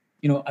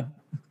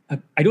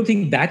 I don't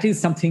think that is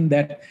something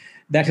that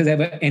has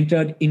ever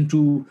entered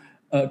into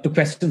to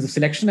questions of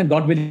selection, and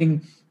God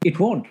willing, it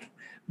won't.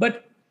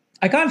 But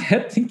I can't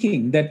help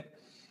thinking that,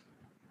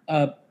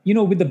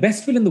 with the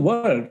best will in the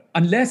world,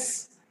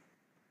 unless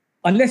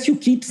you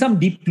keep some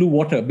deep blue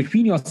water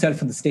between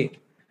yourself and the state,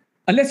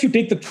 unless you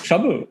take the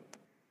trouble,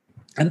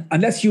 and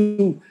unless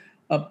you,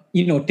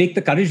 take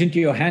the courage into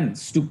your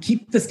hands to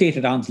keep the state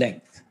at arm's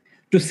length,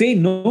 to say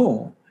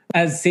no,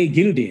 as, say,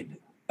 Gill did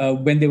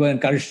when they were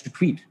encouraged to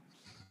tweet,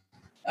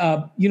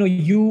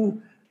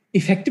 you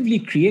effectively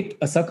create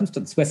a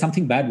circumstance where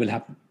something bad will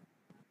happen,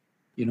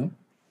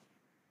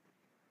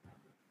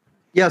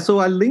 Yeah, so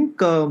I'll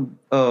link a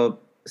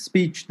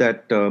speech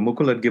that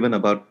Mukul had given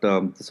about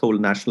this whole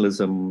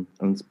nationalism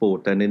and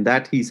sport. And in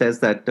that, he says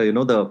that,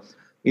 the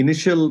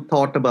initial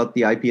thought about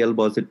the IPL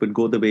was it would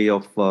go the way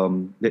of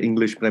the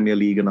English Premier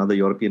League and other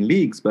European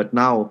leagues. But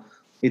now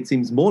it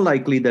seems more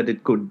likely that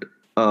it could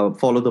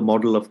follow the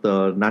model of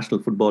the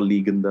National Football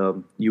League in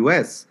the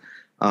US,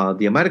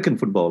 the American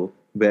football,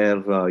 where,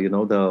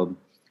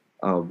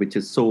 which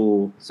is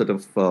so sort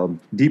of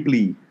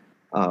deeply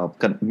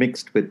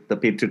mixed with the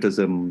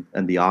patriotism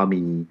and the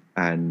army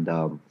and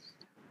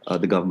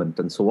the government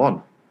and so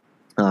on.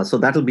 So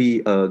that'll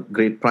be a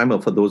great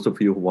primer for those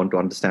of you who want to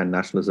understand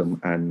nationalism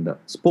and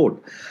sport.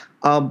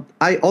 What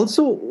I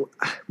also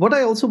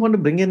want to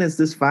bring in is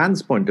this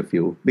fan's point of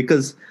view,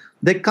 because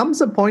there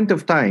comes a point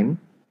of time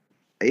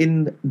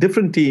in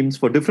different teams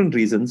for different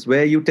reasons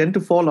where you tend to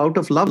fall out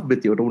of love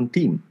with your own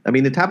team. I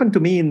mean, it happened to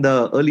me in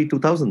the early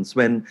 2000s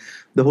when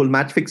the whole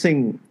match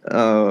fixing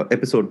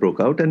episode broke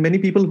out, and many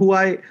people who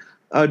I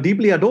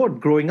deeply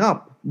adored growing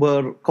up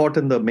were caught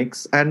in the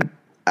mix.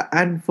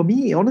 And for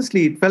me,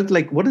 honestly, it felt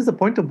like, what is the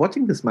point of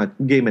watching this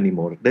game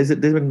anymore? Does it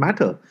doesn't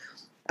matter?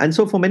 And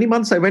so for many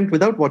months, I went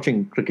without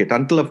watching cricket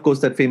until, of course,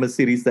 that famous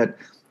series that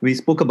we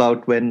spoke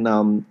about when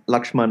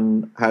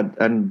Lakshman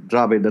and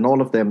Dravid and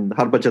all of them,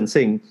 Harbhajan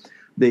Singh,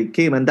 they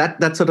came, and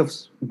that sort of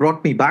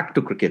brought me back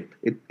to cricket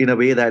in a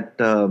way that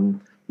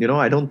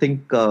I don't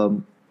think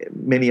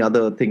many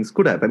other things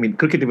could have. I mean,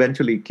 cricket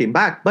eventually came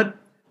back, but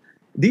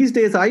these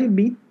days I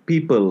meet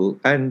people,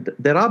 and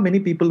there are many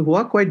people who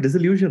are quite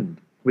disillusioned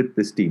with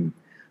this team.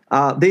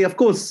 They, of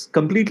course,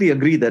 completely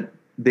agree that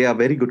they are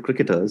very good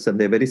cricketers and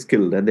they're very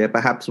skilled, and they're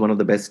perhaps one of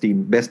the best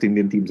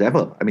Indian teams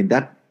ever. I mean,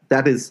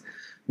 that is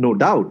no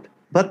doubt.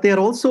 But they're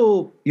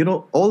also,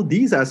 all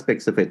these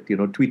aspects of it,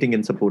 tweeting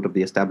in support of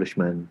the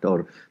establishment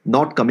or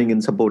not coming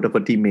in support of a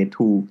teammate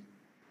who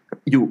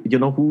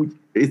who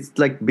it's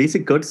like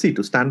basic courtesy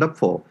to stand up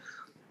for.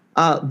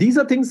 These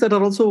are things that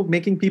are also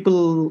making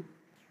people,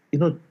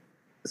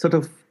 sort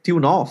of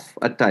tune off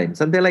at times.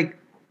 And they're like,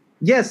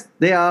 yes,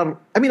 they are.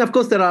 I mean, of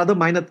course, there are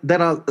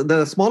there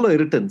are smaller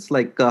irritants,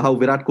 like how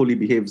Virat Kohli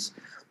behaves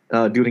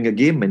during a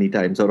game many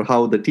times, or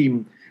how the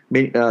team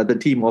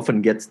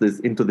often gets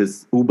into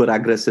this uber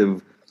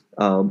aggressive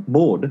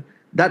mode.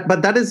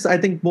 But that is, I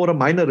think, more a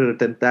minor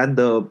irritant than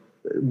the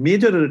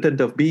major irritant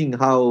of being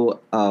how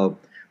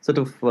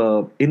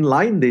in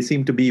line they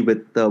seem to be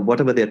with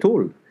whatever they're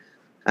told,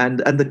 and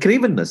the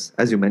cravenness,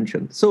 as you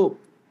mentioned. So.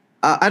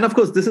 And of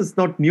course, this is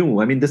not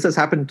new. I mean, this has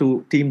happened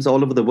to teams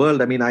all over the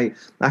world. I mean, I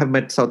have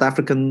met South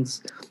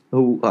Africans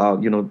who,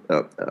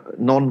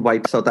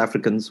 non-white South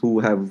Africans who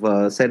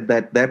have said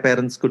that their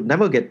parents could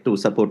never get to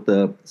support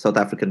the South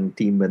African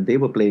team when they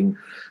were playing,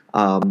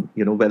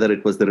 whether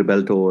it was the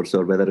Rebel Tours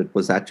or whether it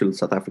was actual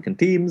South African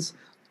teams.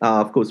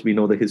 Of course, we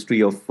know the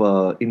history of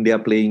India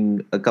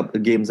playing a couple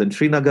of games in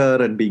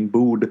Srinagar and being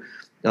booed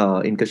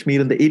in Kashmir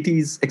in the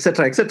 80s,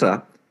 etc.,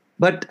 etc.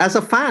 But as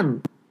a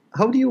fan,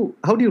 how do you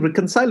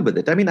reconcile with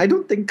it? I mean,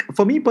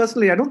 for me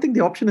personally, I don't think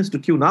the option is to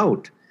tune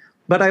out,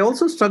 but I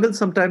also struggle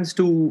sometimes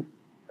to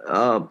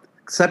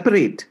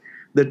separate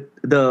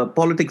the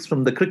politics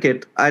from the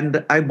cricket.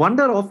 And I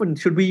wonder often,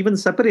 should we even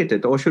separate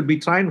it, or should we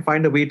try and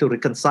find a way to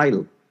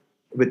reconcile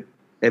with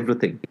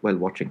everything while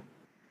watching?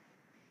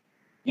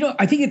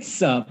 I think it's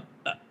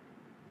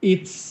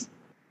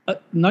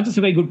not just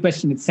a very good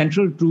question. It's sort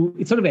of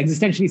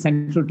existentially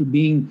central to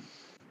being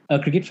a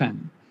cricket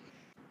fan.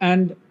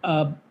 And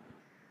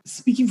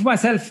speaking for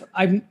myself,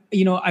 I've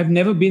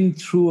never been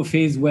through a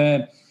phase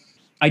where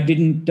I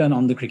didn't turn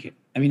on the cricket.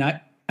 I mean,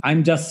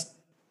 I'm just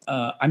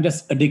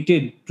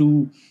addicted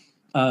to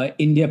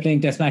India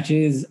playing test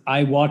matches.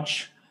 I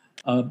watch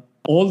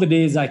all the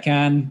days I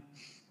can,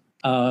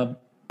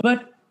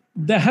 but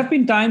there have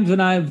been times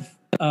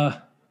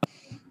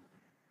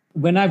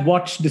when I've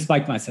watched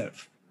despite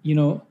myself.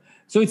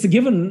 So it's a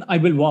given I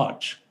will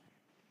watch,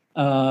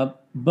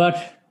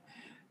 but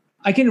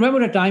I can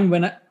remember a time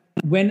when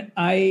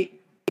I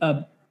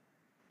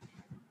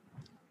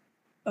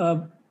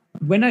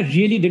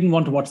really didn't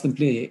want to watch them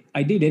play.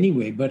 I did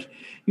anyway. But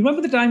you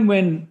remember the time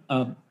when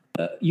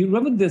you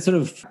remember the sort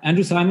of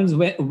Andrew Simons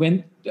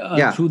went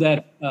through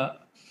that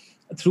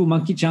through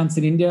monkey chants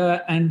in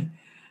India, and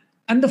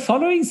the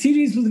following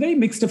series was a very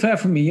mixed affair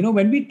for me.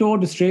 When we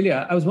toured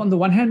Australia, I was on the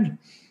one hand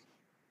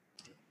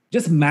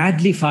just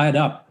madly fired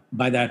up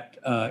by that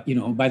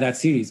by that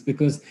series,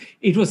 because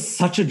it was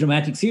such a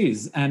dramatic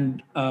series,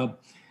 and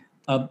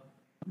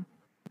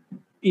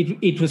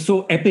it was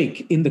so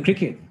epic in the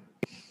cricket.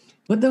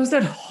 But there was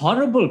that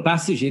horrible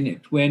passage in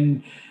it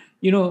when,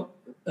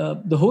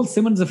 the whole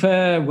Simmons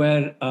affair,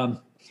 where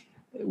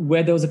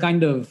there was a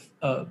kind of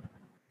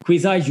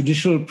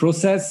quasi-judicial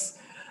process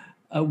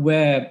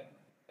where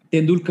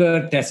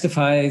Tendulkar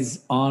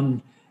testifies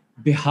on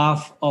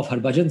behalf of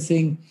Harbhajan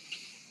Singh.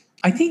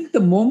 I think the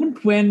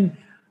moment when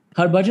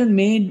Harbhajan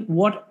made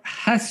what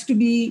has to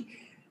be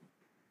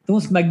the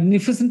most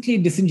magnificently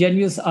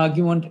disingenuous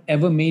argument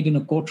ever made in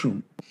a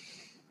courtroom,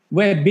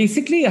 where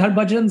basically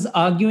Harbhajan's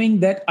arguing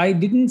that I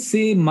didn't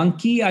say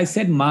monkey, I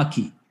said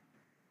marquee.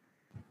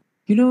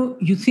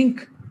 You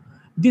think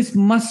this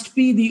must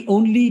be the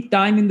only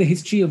time in the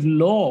history of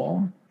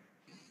law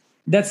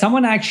that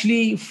someone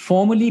actually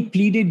formally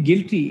pleaded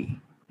guilty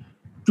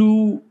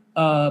to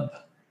that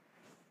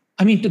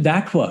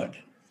word.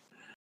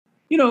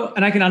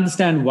 And I can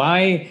understand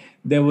why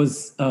there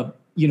was,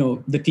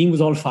 the team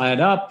was all fired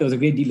up. There was a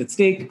great deal at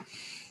stake.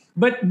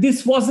 But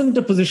this wasn't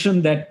a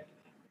position that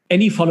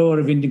any follower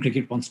of Indian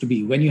cricket wants to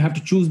be, when you have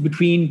to choose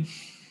between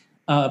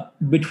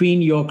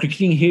your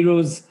cricketing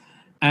heroes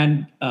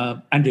and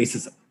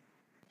racism.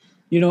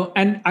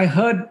 And I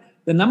heard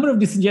the number of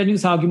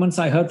disingenuous arguments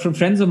I heard from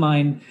friends of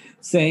mine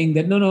saying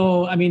that,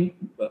 no, I mean,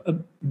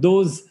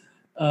 those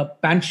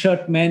pant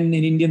shirt men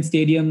in Indian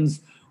stadiums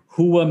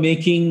who were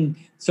making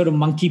sort of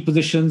monkey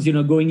positions,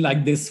 going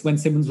like this when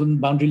Simmons was on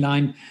the boundary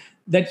line,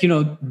 that,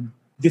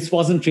 this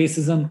wasn't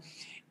racism.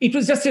 It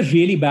was just a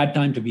really bad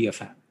time to be a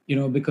fan,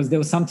 because there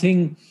was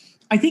something,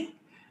 I think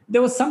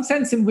there was some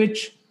sense in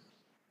which,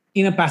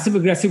 in a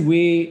passive-aggressive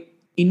way,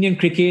 Indian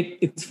cricket,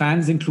 its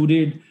fans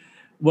included,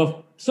 were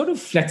sort of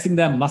flexing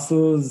their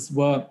muscles,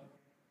 were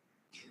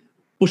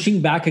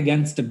pushing back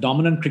against a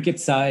dominant cricket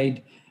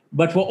side,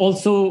 but were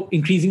also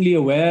increasingly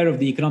aware of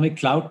the economic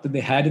clout that they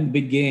had in the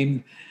big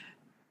game.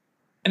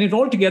 And it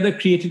altogether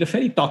created a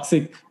very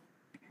toxic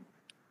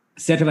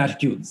set of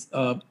attitudes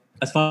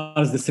as far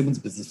as the Simmons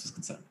business was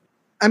concerned.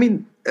 I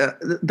mean,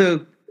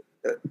 the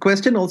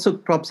question also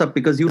crops up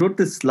because you wrote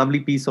this lovely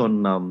piece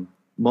on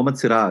Mohammad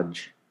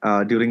Siraj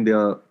during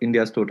the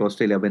India's tour to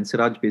Australia when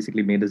Siraj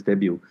basically made his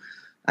debut.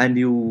 And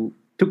you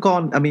took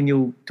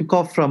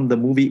off from the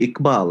movie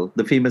Iqbal,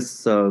 the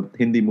famous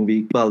Hindi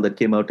movie Iqbal that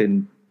came out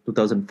in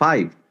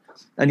 2005.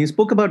 And you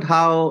spoke about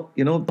how,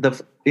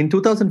 in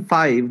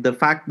 2005, the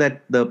fact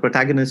that the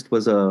protagonist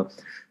was a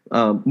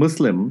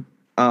Muslim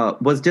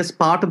was just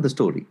part of the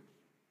story.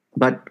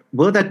 But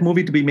were that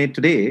movie to be made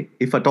today,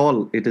 if at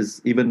all it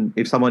is, even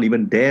if someone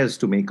even dares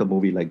to make a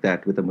movie like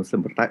that with a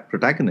Muslim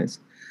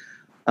protagonist,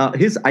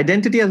 his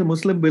identity as a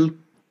Muslim will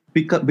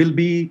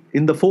be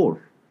in the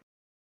fore.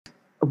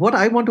 What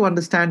I want to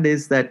understand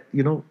is that,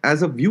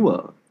 as a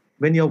viewer,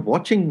 when you're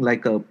watching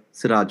like a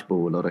Siraj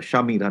Bowl or a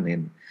Shami run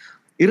in,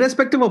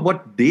 irrespective of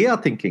what they are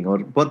thinking or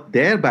what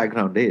their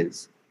background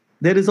is,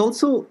 there is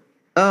also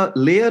a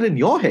layer in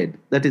your head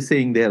that is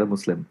saying they're a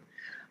Muslim.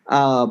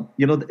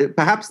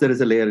 Perhaps there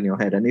is a layer in your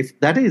head. And if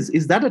that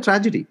is that a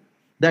tragedy?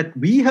 That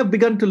we have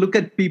begun to look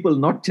at people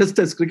not just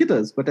as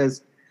cricketers, but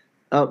as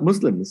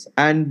Muslims?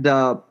 And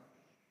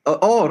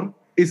or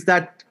is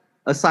that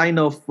a sign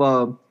of,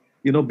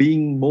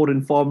 being more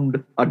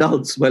informed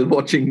adults while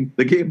watching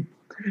the game?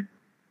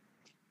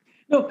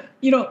 No,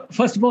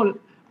 first of all,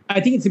 I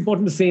think it's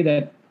important to say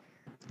that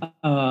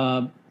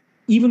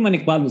even when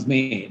Iqbal was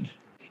made,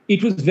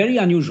 it was very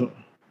unusual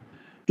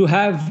to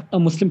have a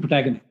Muslim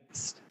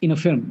protagonist in a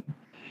film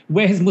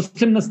where his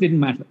Muslimness didn't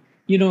matter.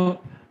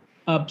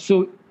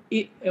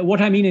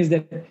 What I mean is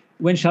that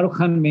when Shah Rukh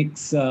Khan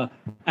makes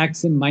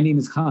acts in My Name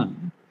is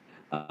Khan,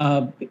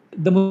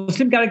 the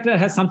Muslim character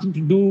has something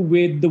to do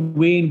with the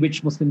way in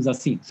which Muslims are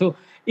seen. So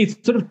it's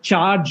sort of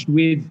charged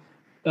with,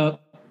 the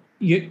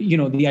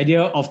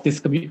idea of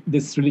this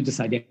religious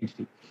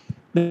identity.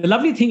 The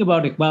lovely thing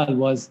about Iqbal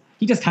was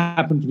he just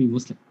happened to be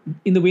Muslim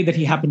in the way that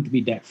he happened to be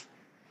deaf.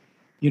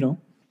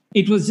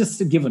 It was just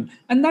a given.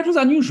 And that was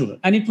unusual.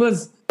 And it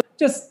was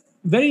just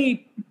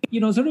very,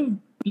 sort of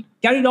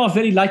carried off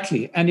very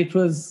lightly. And it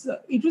was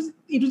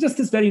just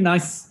this very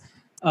nice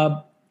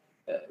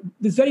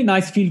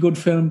feel-good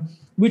film,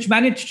 which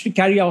managed to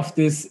carry off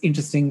this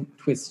interesting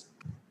twist.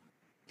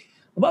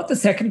 About the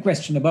second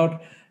question,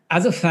 about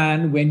as a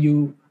fan, when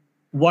you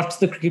watch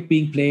the cricket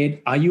being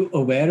played, are you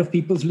aware of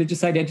people's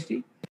religious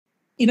identity?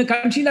 In a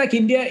country like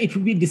India, it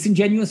would be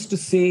disingenuous to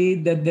say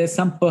that there's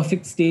some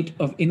perfect state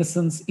of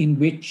innocence in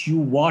which you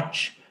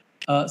watch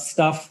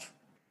stuff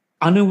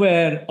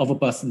unaware of a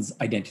person's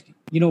identity.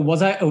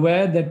 Was I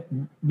aware that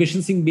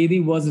Bishan Singh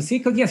Bedi was a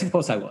Sikh? Yes, of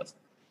course I was.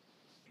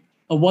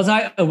 Was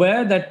I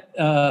aware that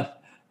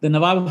the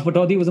Nawab of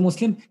Pataudi was a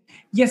Muslim?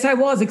 Yes, I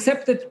was,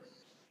 except that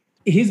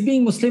his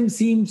being Muslim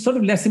seemed sort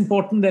of less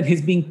important than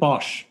his being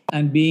posh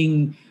and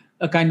being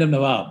a kind of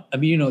Nawab. I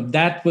mean,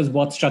 that was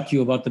what struck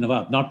you about the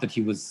Nawab, not that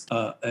he was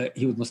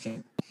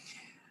Muslim.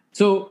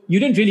 So you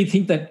didn't really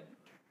think that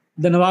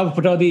the Nawab of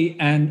Pataudi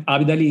and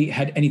Abid Ali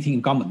had anything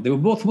in common. They were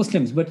both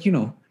Muslims, but,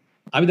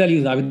 Abid Ali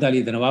was Abid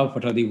Ali. The Nawab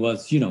of Pataudi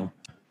was,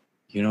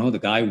 the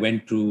guy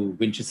went to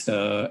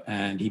Winchester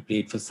and he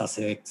played for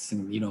Sussex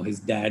and, his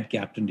dad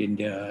captained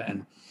India.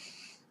 And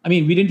I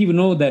mean, we didn't even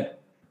know that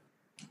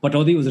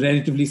Pataudi was a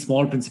relatively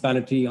small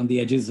principality on the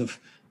edges of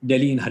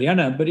Delhi and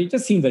Haryana, but it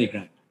just seemed very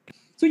grand.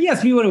 So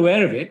yes, we were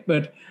aware of it,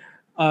 but,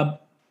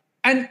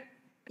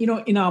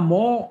 in our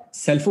more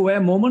self-aware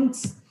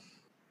moments,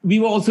 we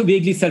were also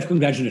vaguely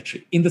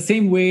self-congratulatory in the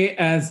same way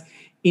as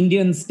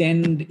Indians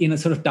tend in a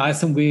sort of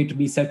tiresome way to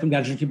be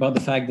self-congratulatory about the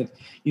fact that,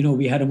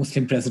 we had a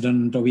Muslim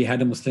president or we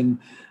had a Muslim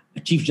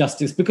chief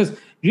justice, because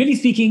really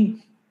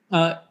speaking,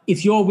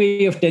 it's your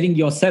way of telling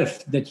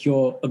yourself that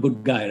you're a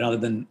good guy rather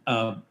than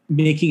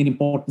making an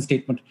important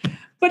statement.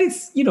 But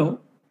it's,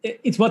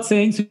 it's worth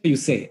saying, so you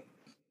say it.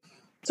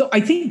 So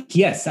I think,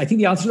 yes, I think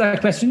the answer to that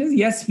question is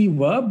yes, we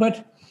were.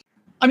 But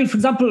I mean, for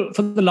example,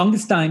 for the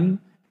longest time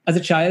as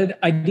a child,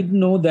 I didn't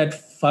know that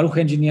Farooq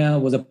Engineer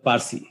was a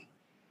Parsi.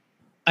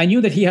 I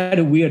knew that he had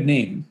a weird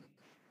name,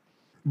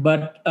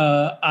 but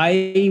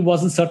I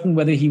wasn't certain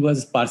whether he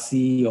was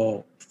Parsi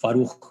or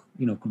Farooq,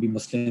 could be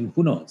Muslim,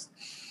 who knows.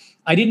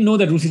 I didn't know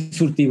that Rusi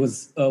Surti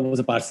was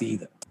a Parsi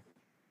either.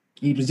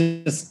 It was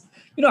just,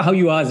 how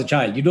you are as a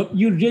child.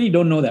 You really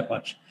don't know that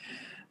much.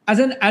 As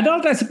an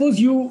adult, I suppose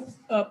you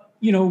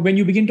when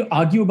you begin to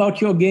argue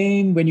about your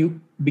game, when you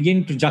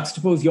begin to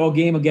juxtapose your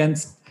game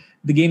against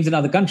the games in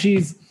other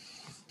countries,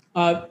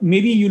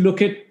 maybe you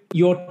look at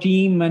your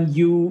team and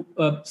you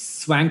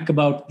swank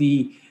about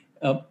the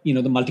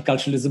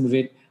multiculturalism of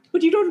it,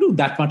 but you don't do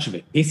that much of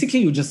it. Basically,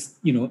 you just,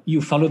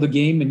 you follow the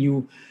game and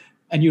you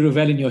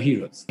revel in your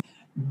heroes.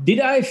 Did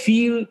I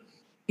feel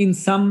in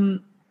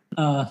some,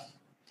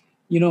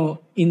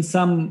 in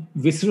some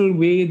visceral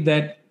way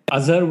that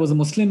Azhar was a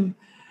Muslim?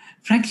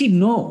 Frankly,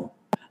 no.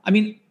 I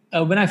mean,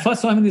 when I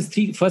first saw him in his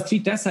first three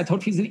tests, I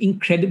thought he's an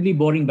incredibly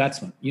boring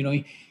batsman.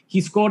 He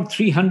scored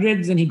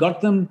 300s and he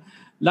got them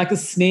like a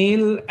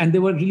snail, and they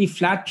were really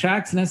flat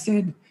tracks. And I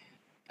said,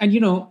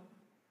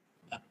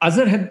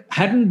 Azhar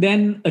hadn't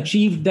then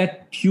achieved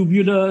that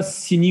tubular,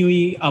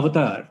 sinewy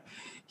avatar.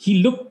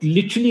 He looked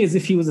literally as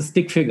if he was a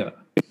stick figure,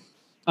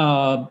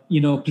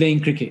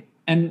 playing cricket.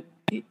 And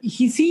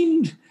he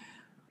seemed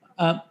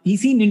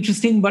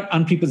interesting but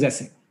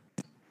unprepossessing.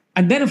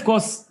 And then, of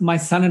course, my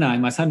son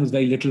was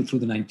very little through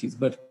the 90s,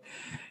 but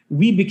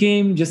we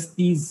became just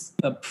these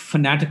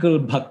fanatical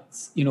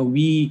bhakts. When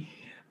he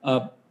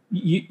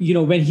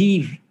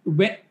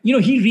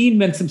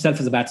reinvents himself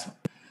as a batsman.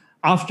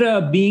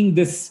 After being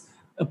this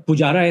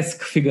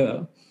Pujara-esque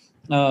figure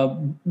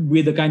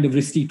with a kind of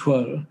wristy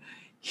twirl,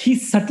 he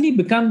suddenly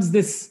becomes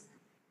this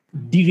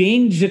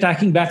deranged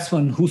attacking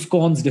batsman who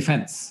scorns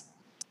defense.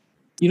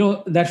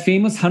 That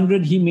famous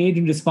 100 he made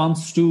in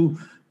response to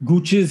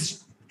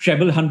Gooch's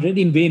treble 100,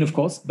 in vain, of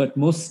course, but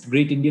most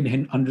great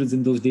Indian hundreds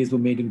in those days were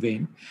made in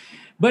vain.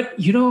 But,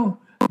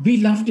 we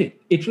loved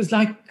it. It was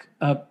like,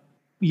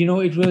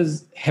 it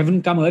was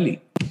heaven come early.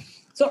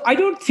 So I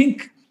don't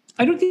think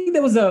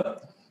there was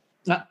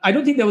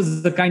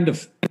a kind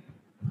of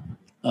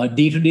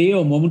day-to-day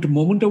or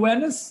moment-to-moment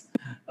awareness.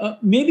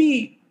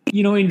 Maybe,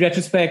 in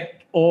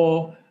retrospect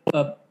or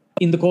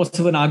in the course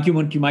of an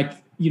argument, you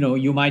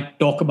might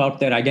talk about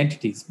their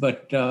identities,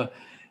 but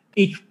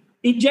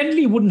it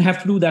generally wouldn't have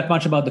to do that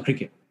much about the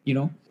cricket.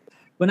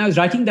 When I was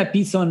writing that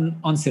piece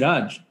on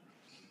Siraj,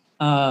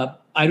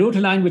 I wrote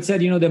a line which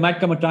said, there might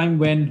come a time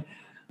when,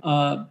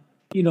 two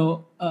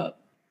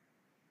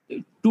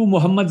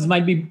Muhammads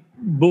might be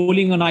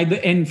bowling on either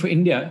end for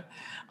India.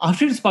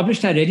 After it was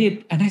published, I read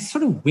it and I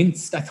sort of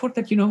winced. I thought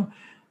that,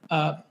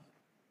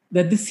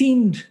 that this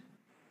seemed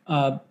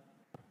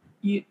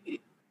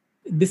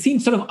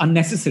sort of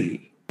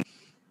unnecessary.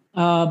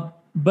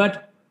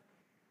 But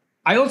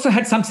I also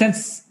had some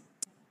sense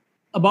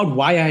about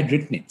why I had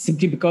written it,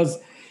 simply because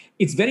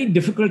it's very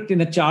difficult in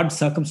a charged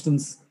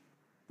circumstance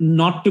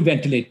not to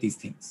ventilate these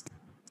things.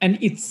 And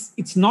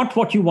it's not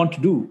what you want to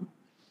do,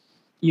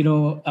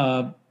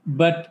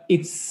 but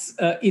it's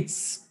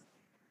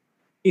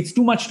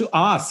too much to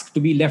ask to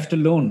be left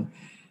alone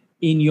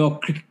in your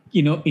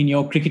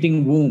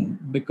cricketing womb,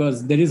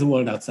 because there is a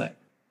world outside.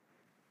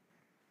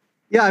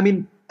 Yeah, I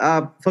mean,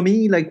 for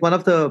me, like one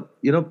of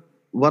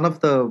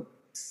the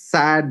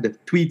sad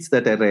tweets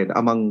that I read,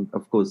 among,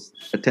 of course,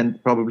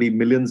 probably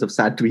millions of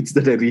sad tweets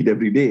that I read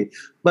every day,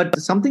 but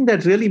something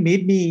that really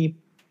made me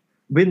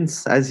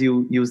wince, as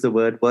you use the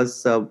word,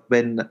 was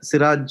when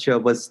Siraj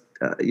was,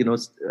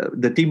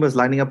 the team was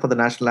lining up for the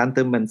national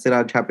anthem and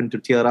Siraj happened to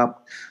tear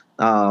up.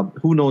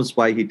 Who knows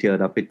why he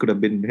teared up? It could have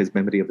been his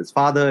memory of his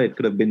father. It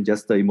could have been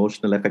just the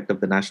emotional effect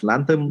of the national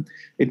anthem.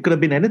 It could have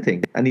been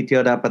anything. And he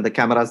teared up and the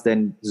cameras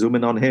then zoom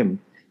in on him.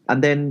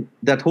 And then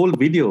that whole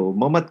video,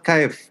 Mohammad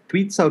Kaif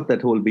tweets out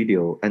that whole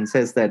video and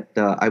says that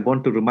I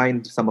want to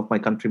remind some of my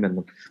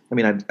countrymen. I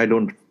mean, I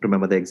don't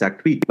remember the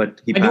exact tweet,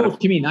 but he... I know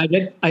what you mean. I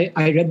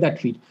read that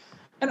tweet.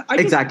 And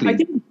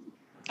Exactly.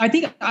 I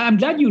think I'm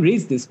glad you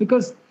raised this,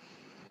 because,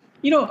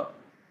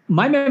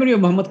 my memory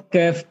of Mohammad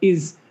Kaif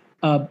is,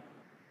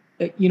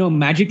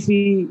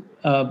 magically,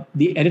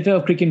 the editor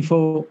of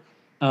Cricinfo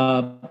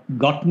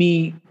got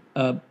me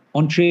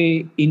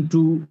entree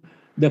into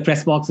the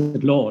press box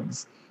at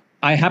Lord's.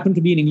 I happened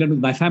to be in England with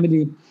my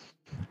family,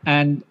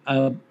 and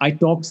I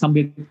talked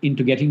somebody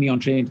into getting me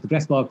entree into the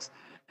press box.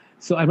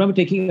 So I remember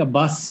taking a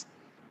bus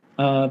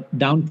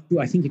down to,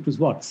 I think it was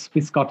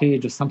Swiss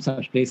Cottage or some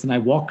such place, and I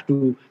walked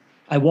to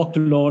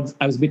Lord's.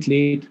 I was a bit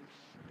late,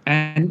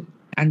 and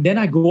then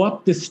I go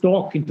up this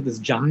stalk into this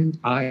giant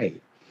eye,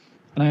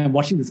 and I'm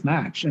watching this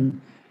match, and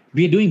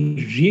we're doing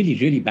really,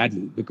 really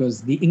badly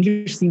because the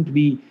English seem to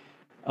be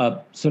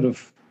sort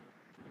of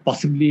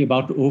possibly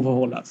about to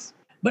overhaul us.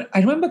 But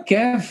I remember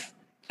Kaif,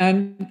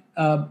 and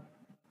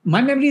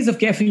my memories of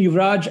Kaif and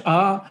Yuvraj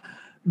are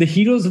the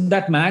heroes of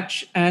that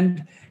match,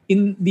 and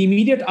in the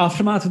immediate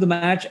aftermath of the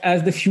match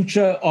as the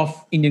future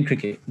of Indian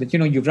cricket. That,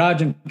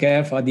 Yuvraj and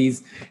Kaif are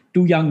these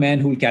two young men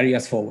who will carry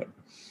us forward.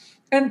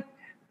 And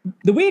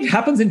the way it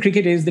happens in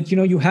cricket is that,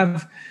 you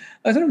have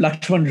a sort of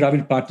Lakshman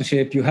Dravid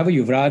partnership, you have a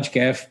Yuvraj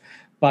Kaif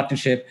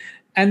partnership,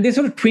 and they're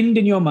sort of twinned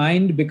in your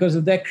mind because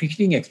of their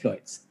cricketing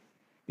exploits.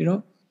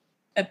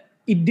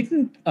 It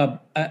didn't,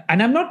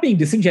 and I'm not being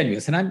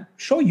disingenuous, and I'm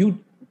sure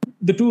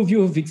the two of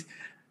you have, it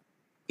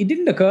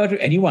didn't occur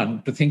to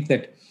anyone to think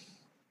that,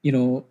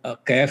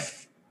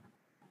 Kaif,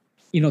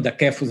 that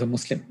Kaif was a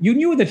Muslim. You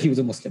knew that he was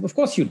a Muslim. Of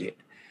course you did.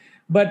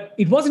 but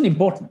it wasn't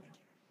important.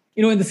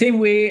 In the same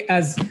way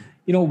as,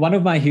 one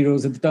of my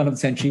heroes at the turn of the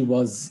century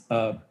was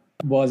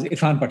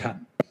Irfan Pathan.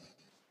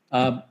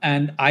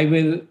 And I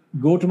will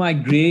go to my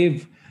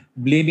grave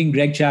blaming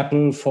Greg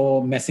Chappell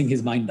for messing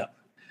his mind up.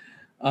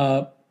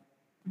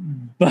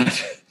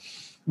 But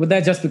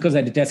that's just because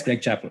I detest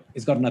Greg Chappell.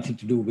 It's got nothing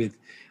to do with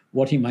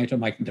what he might or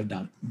mightn't have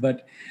done.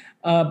 But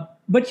Irfan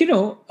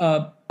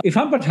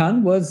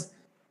Pathan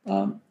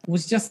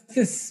was just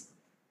this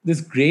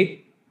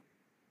great,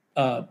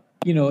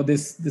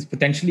 this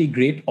potentially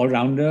great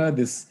all-rounder.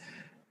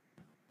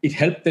 It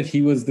helped that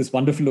he was this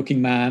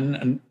wonderful-looking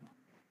man,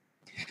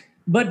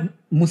 but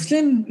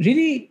Muslim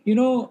really,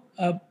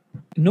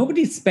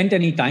 nobody spent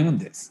any time on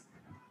this.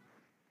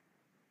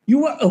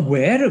 You were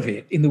aware of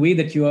it in the way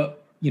that you are,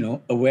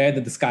 aware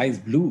that the sky is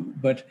blue,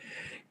 but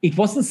it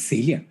wasn't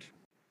salient.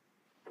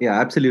 Yeah,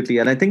 absolutely.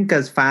 And I think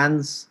as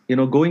fans,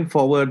 going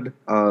forward,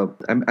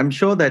 I'm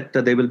sure that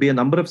there will be a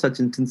number of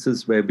such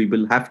instances where we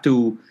will have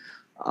to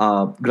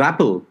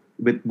grapple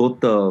with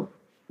both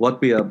what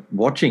we are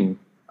watching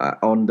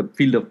on the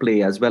field of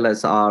play, as well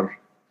as our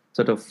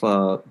sort of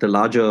the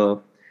larger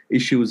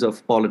issues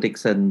of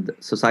politics and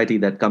society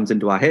that comes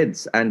into our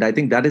heads. And I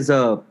think that is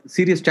a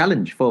serious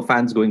challenge for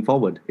fans going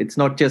forward. It's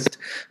not just,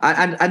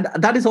 and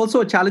that is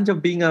also a challenge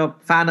of being a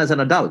fan as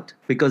an adult,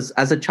 because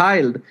as a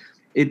child,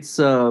 it's,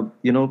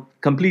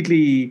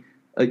 completely,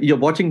 you're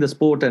watching the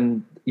sport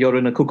and you're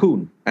in a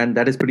cocoon, and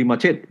that is pretty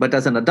much it. But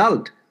as an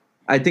adult,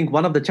 I think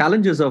one of the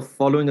challenges of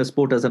following a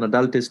sport as an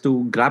adult is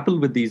to grapple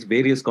with these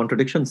various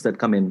contradictions that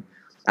come in,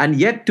 and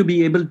yet to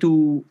be able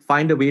to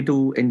find a way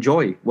to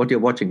enjoy what you're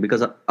watching,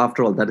 because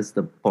after all, that is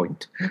the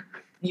point.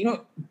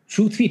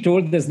 Truth be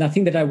told, there's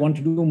nothing that I want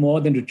to do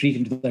more than retreat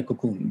into the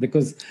cocoon,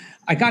 because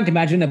I can't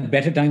imagine a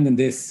better time than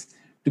this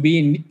to be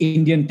an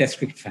Indian Test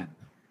cricket fan.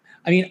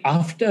 I mean,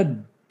 after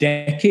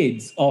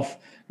decades of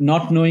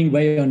not knowing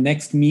where your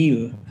next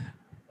meal,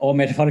 or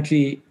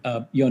metaphorically,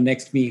 your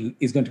next meal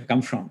is going to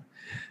come from,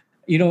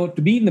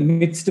 to be in the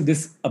midst of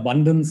this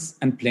abundance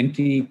and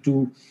plenty,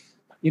 to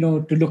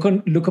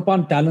look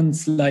upon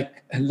talents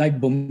like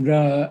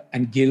Bumrah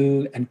and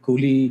Gill and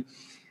Kohli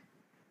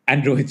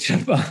and Rohit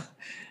Sharma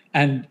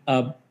and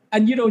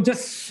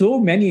just so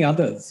many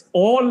others,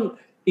 all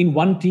in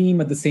one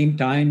team at the same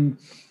time.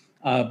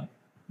 The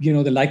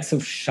likes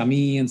of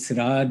Shami and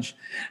Siraj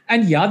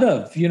and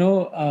Yadav.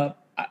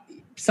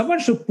 Someone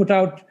should put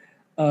out.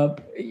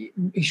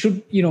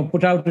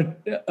 Put out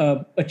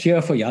a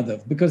cheer for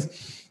Yadav,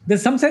 because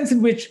there's some sense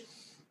in which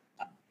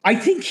I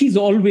think he's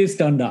always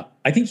turned up.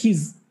 I think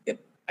he's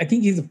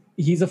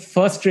a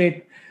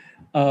first-rate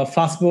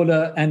fast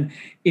bowler, and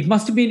it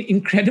must have been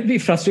incredibly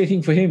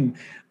frustrating for him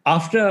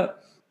after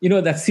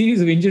that series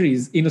of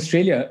injuries in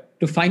Australia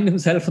to find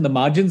himself on the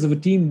margins of a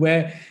team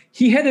where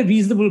he had a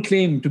reasonable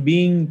claim to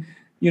being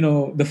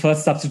the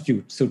first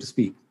substitute, so to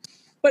speak.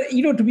 But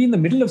to be in the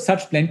middle of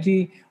such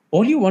plenty,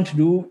 all you want to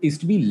do is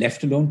to be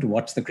left alone to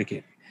watch the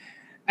cricket.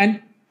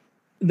 And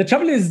the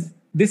trouble is,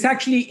 this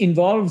actually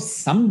involves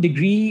some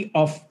degree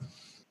of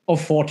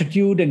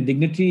fortitude and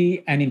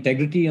dignity and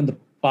integrity on the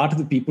part of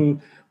the people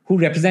who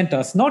represent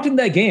us, not in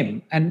their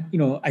game. And,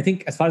 I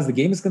think as far as the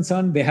game is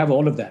concerned, they have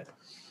all of that.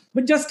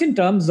 But just in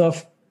terms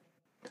of,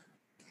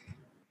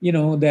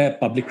 their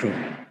public role,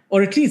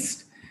 or at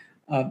least,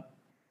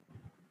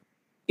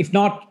 if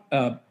not,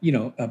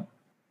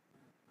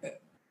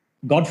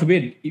 God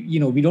forbid,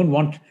 we don't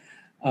want,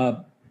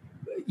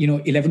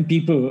 11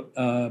 people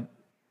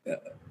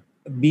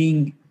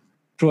being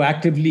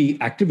proactively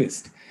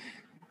activist.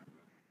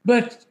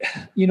 But,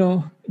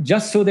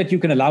 just so that you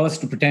can allow us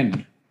to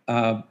pretend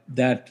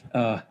that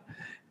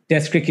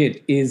Test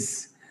cricket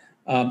is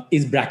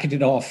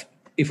bracketed off,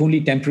 if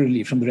only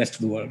temporarily, from the rest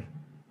of the world.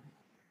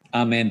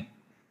 Amen.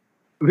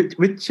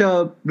 Which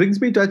brings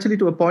me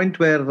to a point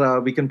where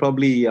we can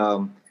probably,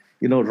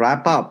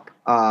 wrap up.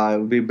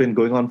 We've been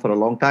going on for a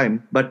long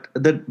time. But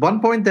the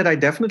one point that I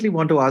definitely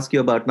want to ask you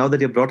about, now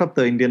that you've brought up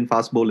the Indian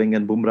fast bowling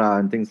and Bumrah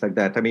and things like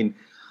that, I mean,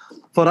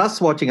 for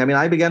us watching,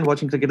 I began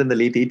watching cricket in the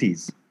late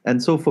 80s.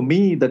 And so for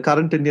me, the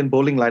current Indian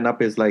bowling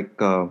lineup is like,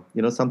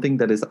 something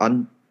that is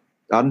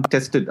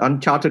untested,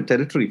 uncharted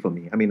territory for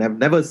me. I've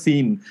never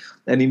seen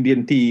an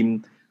Indian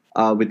team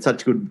with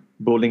such good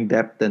bowling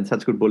depth and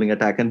such good bowling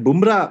attack. And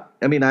Bumrah,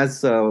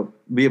 as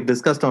we have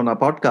discussed on our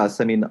podcast,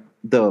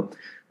 the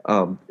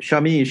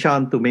Shami,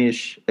 Ishant,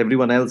 Umesh,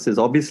 everyone else is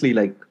obviously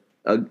like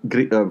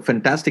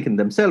fantastic in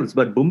themselves.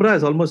 But Bumrah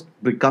is almost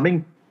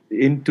becoming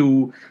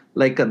into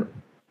like a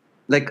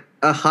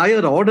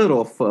higher order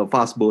of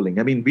fast bowling.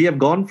 We have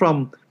gone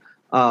from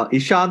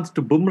Ishant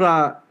to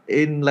Bumrah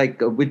in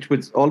which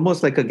was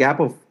almost like a gap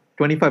of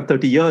 25,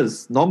 30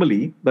 years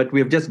normally, but we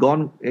have just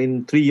gone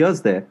in 3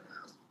 years there.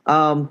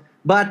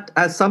 But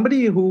as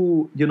somebody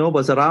who,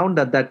 was around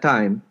at that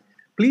time,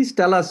 please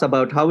tell us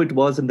about how it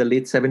was in the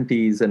late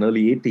 70s and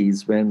early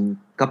 80s when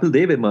Kapil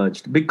Dev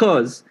emerged.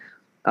 Because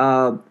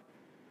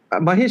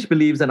Mahesh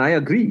believes, and I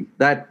agree,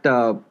 that,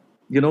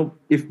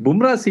 if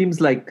Bumrah seems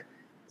like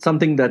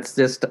something that's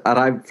just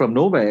arrived from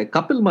nowhere,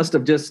 Kapil must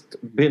have just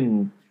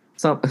been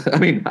I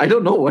mean, I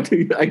don't know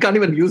I can't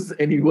even use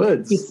any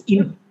words.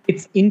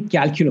 It's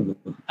incalculable.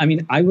 I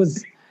mean, I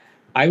was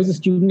a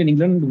student in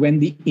England when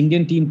the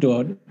Indian team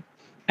toured,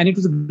 and it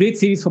was a great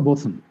series for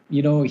both of them.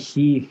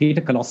 He hit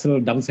a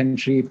colossal double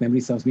century, if memory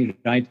serves me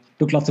right,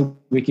 took lots of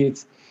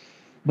wickets.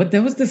 But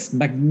there was this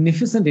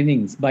magnificent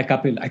innings by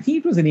Kapil, I think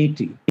it was in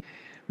 80,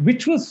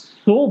 which was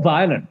so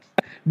violent,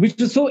 which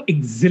was so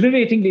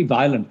exhilaratingly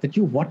violent that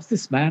you watched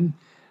this man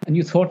and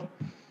you thought,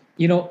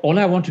 all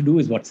I want to do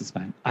is watch this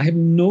man. I have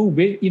no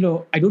way,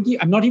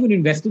 I'm not even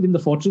invested in the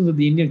fortunes of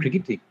the Indian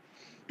cricket team.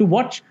 To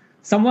watch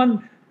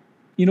someone,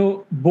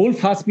 bowl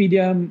fast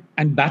medium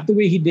and bat the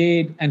way he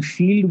did and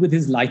field with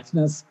his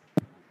lightness.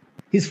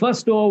 His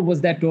first tour was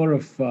that tour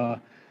of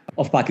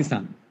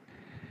Pakistan,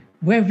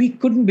 where we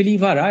couldn't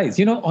believe our eyes,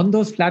 on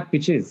those flat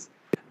pitches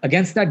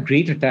against that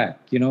great attack.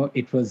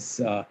 It was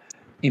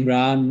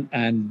Imran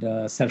and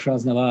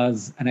Sarfraz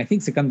Nawaz and I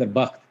think Sikandar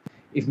Bakht,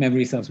 if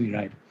memory serves me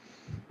right.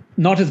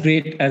 Not as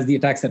great as the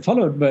attacks that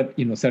followed, but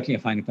certainly a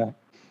fine attack.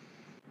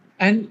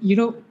 And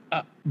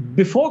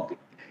before,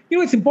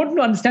 it's important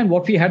to understand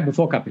what we had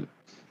before Kapil.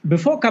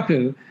 Before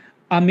Kapil,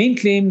 our main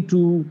claim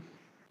to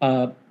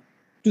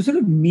sort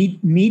of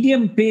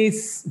medium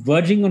pace,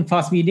 verging on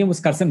fast medium,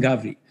 was Karsan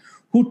Ghavri,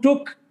 who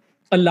took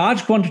a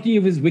large quantity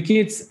of his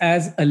wickets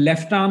as a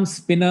left arm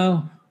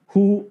spinner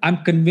who I'm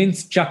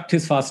convinced chucked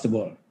his faster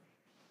ball.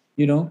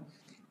 He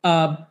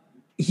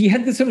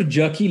had this sort of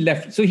jerky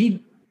left, so he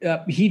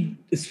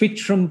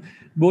switched from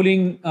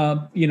bowling,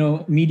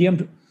 medium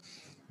to,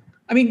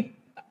 and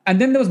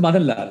then there was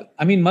Madan Lal.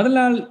 Madan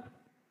Lal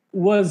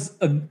was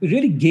a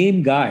really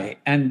game guy,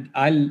 and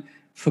I'll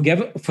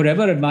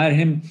forever admire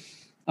him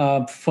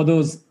for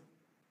those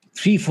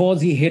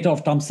 3-4s he hit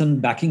off Thompson,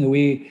 backing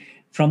away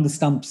from the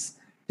stumps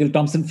till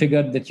Thompson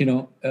figured that,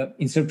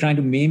 instead of trying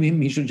to maim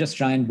him, he should just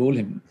try and bowl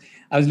him.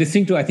 I was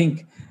listening to, I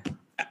think,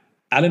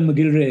 Alan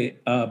McGilvray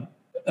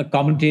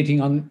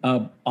commentating on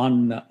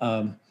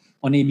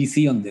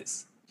ABC on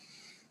this.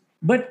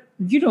 But,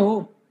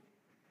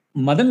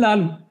 Madan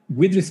Lal,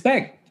 with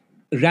respect,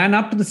 ran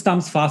up to the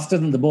stumps faster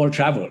than the ball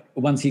traveled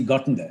once he'd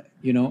gotten there,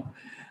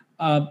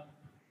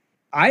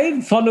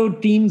 I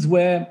followed teams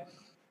where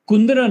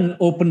Kundaran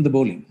opened the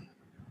bowling.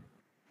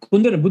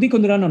 Budhi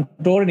Kundaran on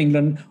tour in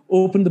England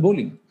opened the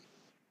bowling.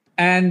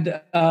 And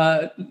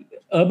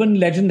urban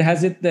legend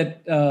has it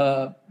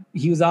that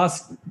he was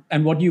asked,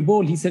 and what do you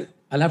bowl? He said,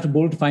 I'll have to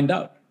bowl to find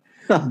out.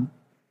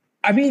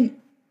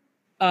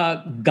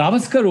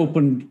 Gavaskar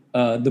opened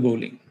the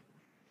bowling.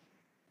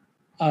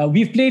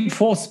 We've played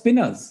 4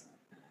 spinners.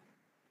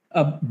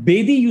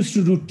 Bedi used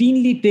to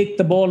routinely take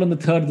the ball on the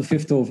 3rd or the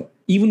 5th over,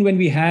 even when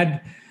we had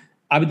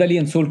Abid Ali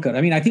and Solkar.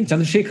 I think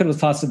Chandrasekhar was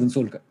faster than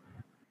Solkar.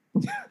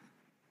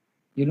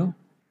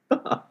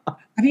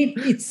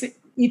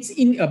 It's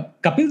in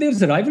Kapil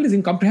Dev's arrival is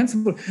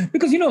incomprehensible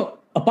because,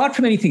 apart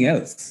from anything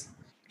else,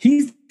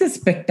 he's the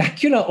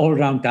spectacular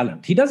all-round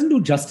talent. He doesn't do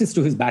justice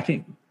to his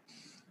batting.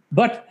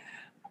 But,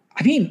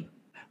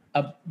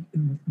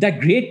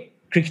 that great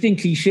cricketing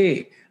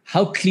cliche,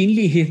 how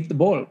cleanly he hit the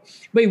ball.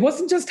 But it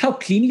wasn't just how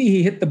cleanly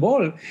he hit the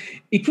ball.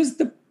 It was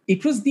the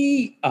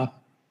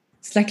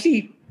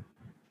slightly,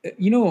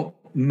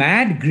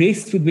 mad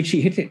grace with which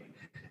he hit it.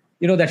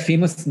 That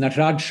famous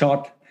Nataraj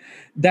shot,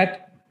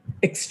 that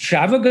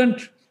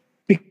extravagant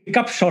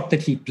pickup shot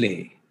that he'd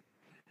play.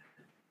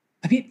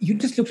 You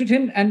just looked at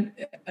him and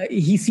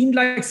he seemed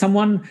like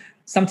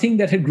something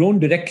that had grown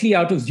directly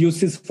out of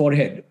Zeus's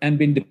forehead and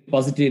been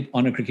deposited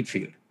on a cricket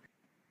field.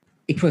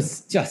 It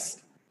was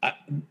just...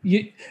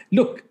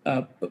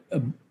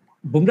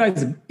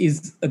 Bumrah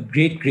is a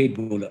great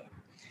bowler.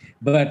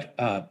 But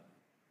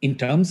in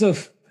terms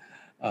of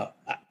a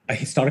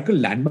historical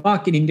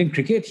landmark in Indian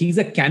cricket, he's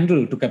a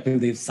candle to Kapil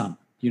Dev's sun.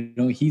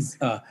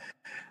 Kapil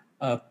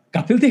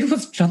Dev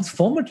was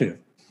transformative.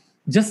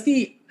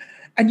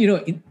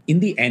 In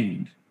the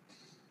end,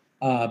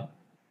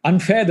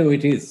 unfair though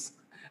it is,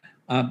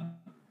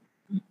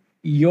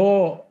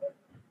 your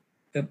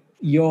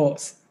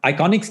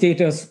iconic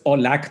status or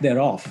lack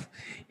thereof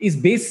is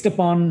based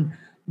upon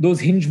those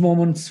hinge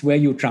moments where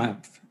you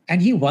triumph.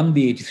 And he won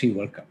the 83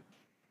 World Cup.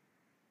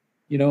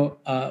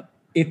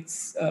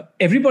 It's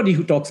everybody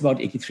who talks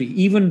about 83,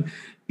 even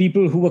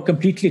people who were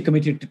completely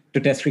committed to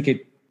Test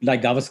cricket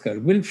like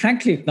Gavaskar, will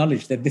frankly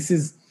acknowledge that this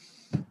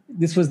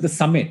was the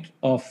summit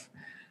of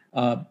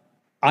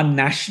our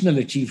national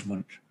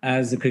achievement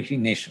as a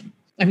cricketing nation.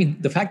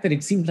 The fact that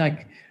it seemed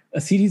like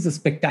a series of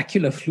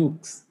spectacular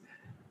flukes.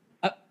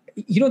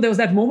 There was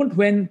that moment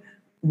when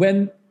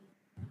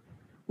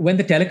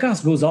the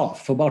telecast goes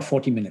off for about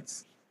 40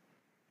 minutes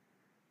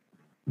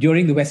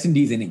during the West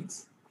Indies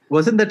innings.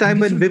 Wasn't the time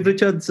when Viv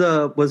Richards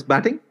was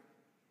batting?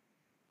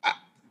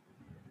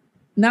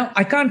 Now,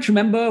 I can't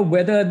remember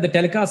whether the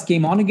telecast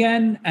came on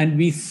again and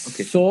we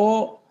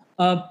saw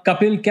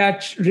Kapil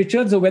catch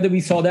Richards or whether we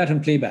saw that on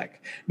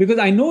playback. Because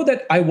I know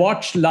that I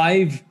watched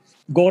live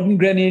Gordon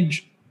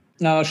Greenidge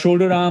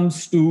shoulder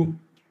arms to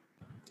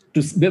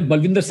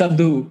Balwinder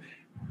Sandhu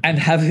and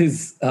have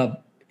his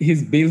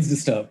bails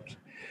disturbed.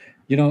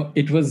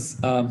 It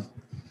was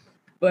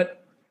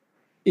But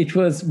it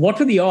was, what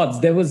were the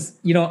odds? There was,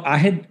 I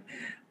had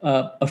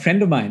a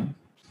friend of mine,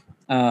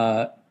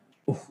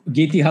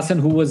 Geeti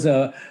Hassan,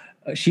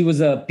 she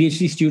was a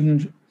PhD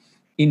student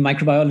in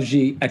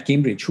microbiology at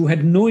Cambridge, who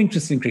had no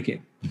interest in cricket.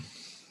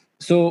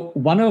 So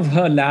one of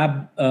her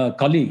lab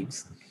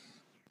colleagues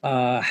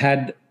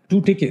had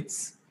 2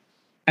 tickets.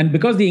 And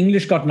because the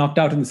English got knocked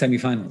out in the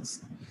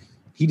semifinals,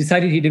 he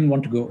decided he didn't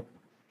want to go.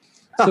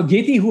 So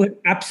Geeti, who had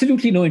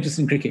absolutely no interest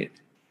in cricket,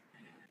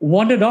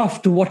 wandered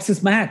off to watch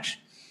this match.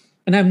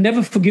 And I've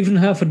never forgiven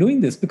her for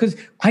doing this, because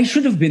I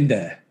should have been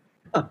there,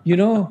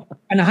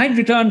 and I'd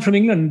returned from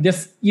England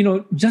just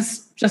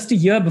a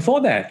year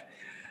before that.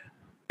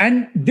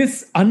 And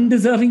this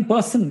undeserving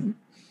person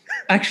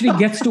actually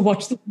gets to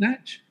watch this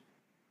match.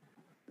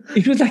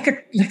 It was like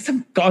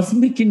some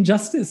cosmic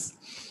injustice.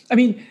 I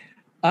mean,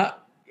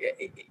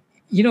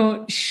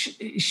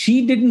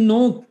 she didn't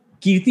know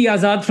Kirti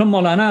Azad from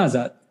Maulana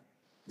Azad.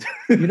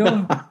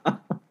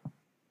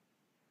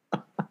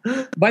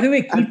 By the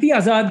way, Kirti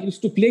Azad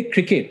used to play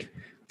cricket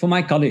for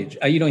my college.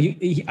 I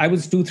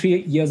was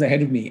 2-3 years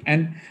ahead of me.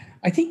 And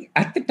I think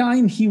at the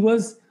time he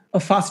was a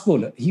fast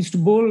bowler. He used to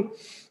bowl,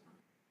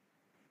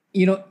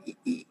 he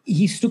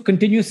used to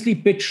continuously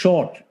pitch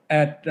short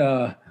at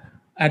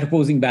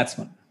opposing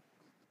batsmen.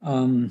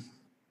 I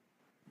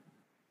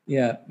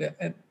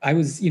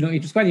was,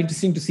 it was quite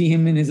interesting to see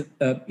him in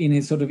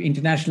his sort of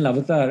international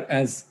avatar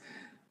as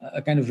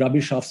a kind of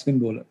rubbish off-spin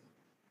bowler.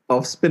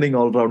 Off-spinning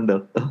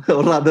all-rounder,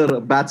 or rather a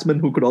batsman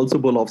who could also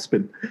bowl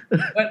off-spin.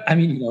 But I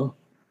mean,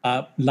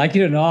 like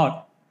it or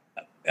not,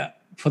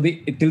 till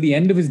the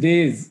end of his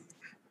days,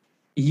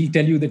 he'll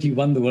tell you that he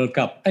won the World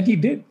Cup, and he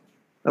did.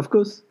 Of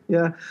course,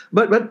 yeah.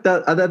 But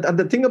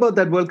the thing about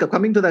that World Cup,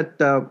 coming to that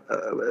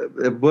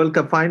World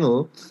Cup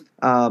final,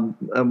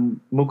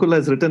 Mukul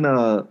has written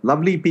a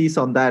lovely piece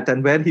on that,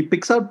 and where he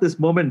picks out this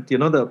moment,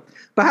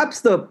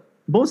 perhaps the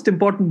most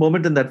important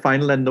moment in that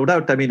final, and no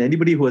doubt, I mean,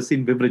 anybody who has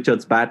seen Viv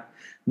Richards bat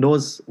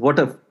knows what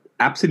a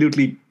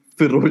absolutely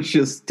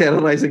ferocious,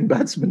 terrorizing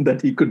batsman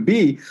that he could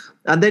be.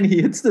 And then he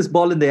hits this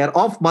ball in the air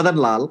off Madan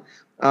Lal,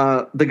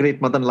 the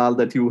great Madan Lal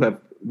that you have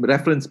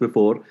referenced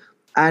before.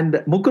 And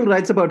Mukul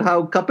writes about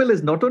how Kapil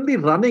is not only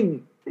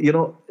running,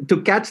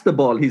 to catch the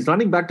ball, he's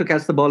running back to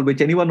catch the ball, which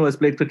anyone who has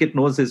played cricket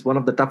knows is one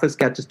of the toughest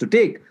catches to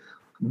take.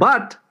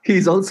 But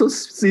he's also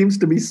seems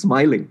to be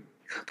smiling.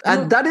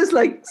 And that is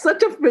like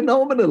such a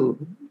phenomenal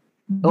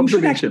observation. You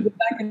should actually go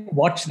back and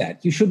watch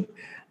that. You should...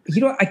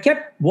 I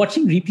kept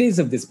watching replays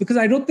of this because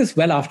I wrote this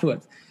well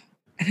afterwards.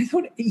 And I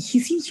thought, he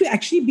seems to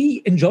actually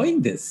be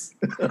enjoying this.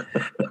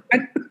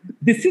 And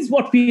this is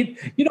what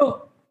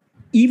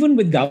even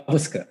with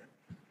Gavaskar,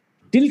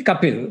 till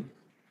Kapil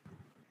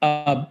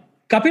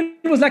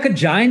was like a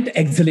giant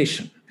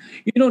exhalation.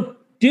 Till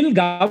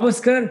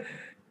Gavaskar,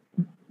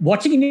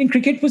 watching Indian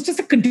cricket was just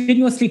a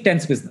continuously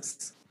tense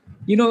business.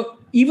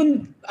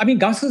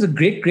 Gavaskar is a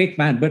great, great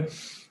man, but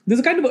there's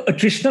a kind of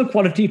attritional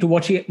quality to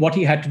what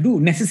he had to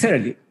do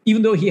necessarily,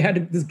 even though he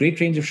had this great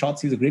range of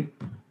shots. He was a great,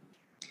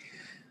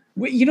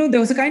 there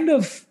was a kind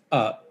of,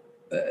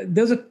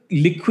 there was a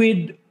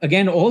liquid,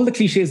 again, all the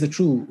cliches are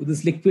true,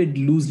 this liquid,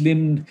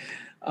 loose-limbed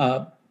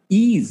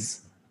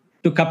ease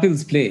to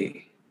Kapil's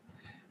play,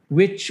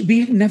 which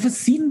we had never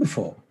seen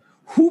before.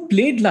 Who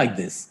played like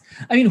this?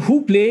 I mean,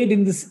 who played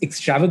in this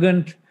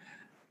extravagant,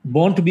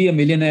 born to be a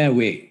millionaire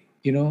way?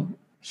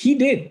 He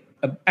did.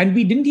 And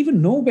we didn't even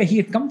know where he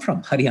had come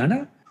from.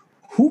 Haryana?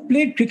 Who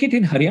played cricket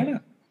in Haryana?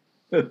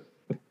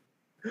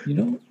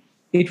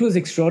 It was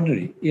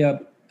extraordinary. Yeah.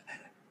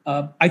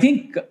 I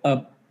think,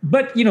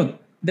 but,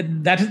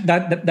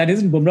 that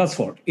isn't Bumrah's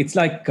fault. It's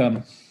like,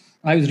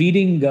 I was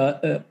reading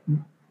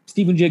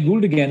Stephen Jay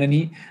Gould again,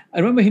 and I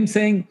remember him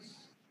saying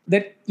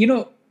that,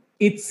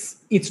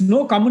 it's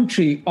no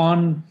commentary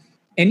on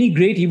any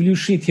great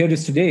evolutionary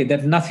theorist today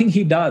that nothing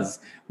he does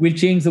will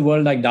change the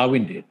world like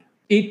Darwin did.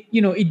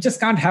 It just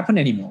can't happen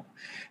anymore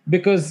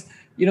because,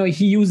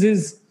 he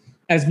uses,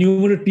 as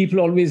numerate people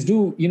always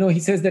do, he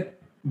says that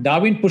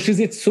Darwin pushes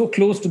it so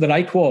close to the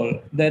right wall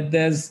that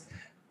there's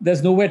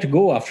nowhere to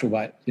go after a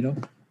while,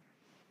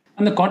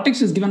 And the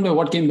context is given by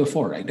what came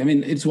before, right? I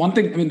mean, it's one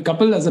thing,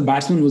 Kapil as a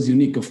batsman was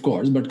unique, of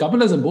course, but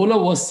Kapil as a bowler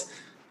was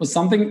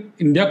something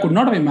India could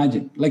not have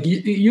imagined. Like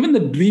even the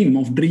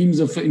dreams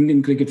of an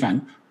Indian cricket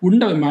fan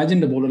wouldn't have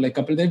imagined a bowler like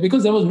Kapil there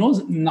because there was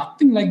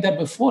nothing like that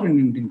before in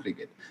Indian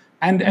cricket.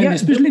 And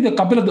especially the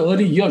couple of the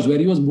early years where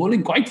he was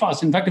bowling quite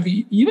fast. In fact,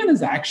 even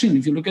his action,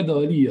 if you look at the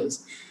early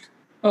years,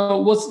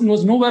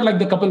 was nowhere like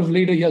the couple of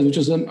later years, which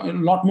was a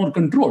lot more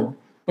controlled.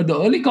 But the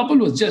early couple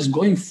was just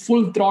going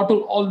full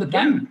throttle all the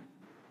time.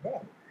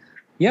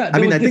 Yeah.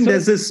 I think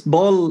there's this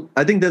ball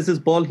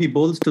he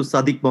bowls to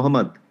Sadiq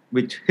Mohammed,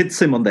 which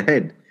hits him on the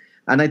head.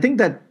 And I think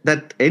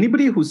that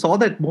anybody who saw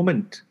that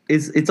moment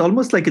it's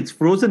almost like it's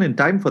frozen in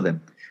time for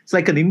them. It's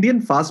like an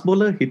Indian fast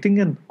bowler hitting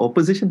an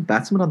opposition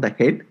batsman on the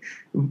head.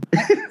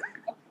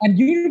 And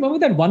you remember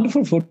that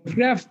wonderful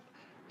photograph?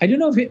 I don't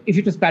know if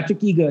it was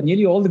Patrick Eager.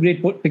 Nearly all the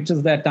great pictures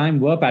of that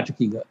time were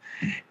Patrick Eager.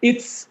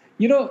 It's,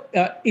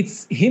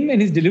 it's him and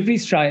his delivery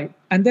stride.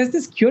 And there's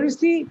this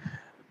curiously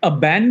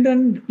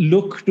abandoned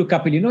look to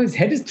Kapil. His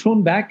head is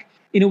thrown back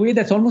in a way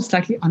that's almost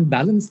slightly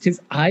unbalanced.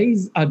 His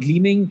eyes are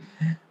gleaming.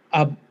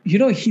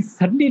 He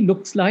suddenly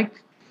looks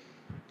like,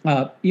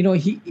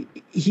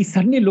 he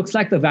suddenly looks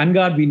like the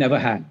vanguard we never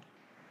had.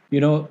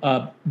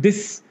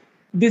 It's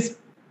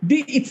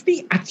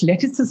the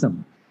athleticism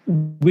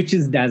which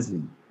is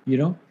dazzling.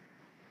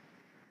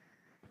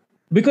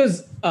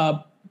 Because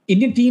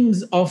Indian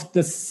teams of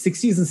the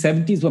 60s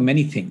and 70s were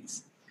many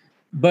things,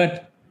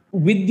 but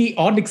with the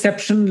odd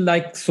exception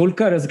like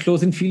Solkar as a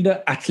close-in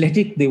fielder,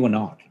 athletic they were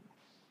not.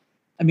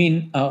 I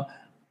mean, at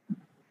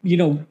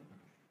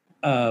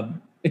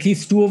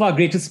least two of our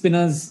greatest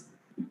spinners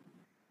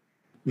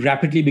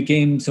rapidly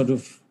became sort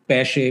of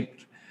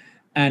pear-shaped.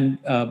 And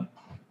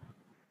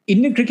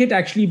Indian cricket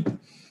actually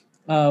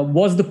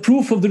was the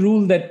proof of the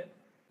rule that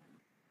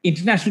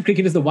international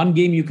cricket is the one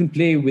game you can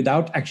play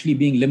without actually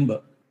being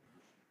limber.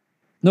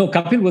 No,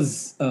 Kapil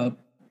was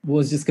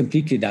just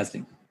completely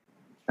dazzling.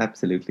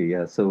 Absolutely,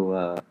 yeah.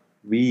 So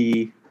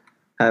we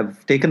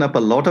have taken up a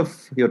lot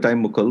of your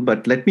time, Mukul,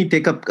 but let me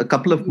take up a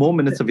couple of more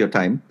minutes of your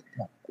time.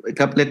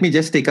 Let me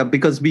just take up,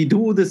 because we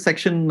do this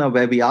section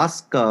where we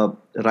ask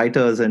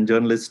writers and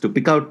journalists to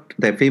pick out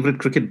their favorite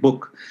cricket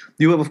book.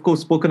 You have, of course,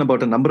 spoken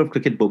about a number of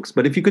cricket books,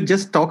 but if you could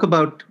just talk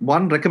about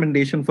one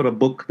recommendation for a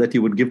book that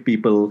you would give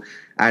people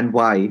and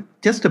why,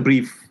 just a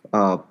brief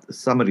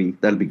summary,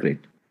 that'll be great.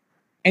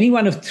 Any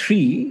one of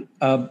three,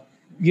 the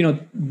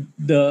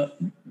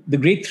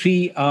great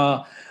three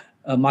are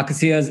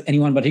Marcus Ayers,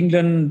 Anyone But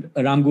England,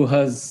 Ram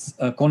Guha's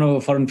Corner of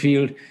a Foreign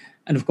Field,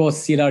 and of course,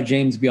 C.L.R.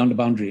 James' Beyond the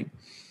Boundary.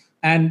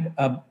 And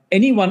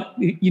anyone,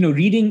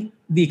 reading,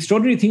 the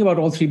extraordinary thing about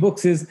all three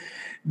books is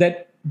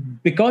that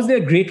because they're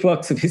great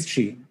works of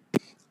history,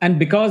 and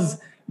because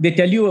they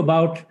tell you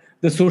about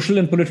the social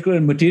and political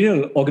and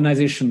material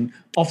organization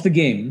of the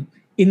game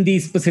in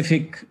these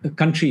specific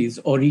countries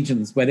or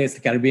regions, whether it's the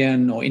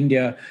Caribbean or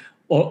India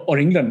or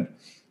England,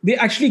 they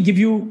actually give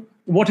you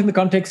what in the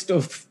context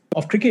of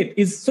cricket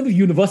is sort of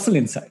universal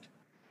insight.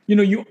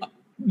 You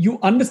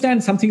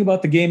understand something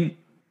about the game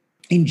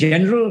in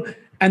general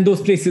and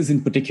those places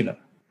in particular.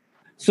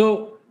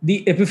 So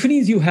the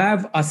epiphanies you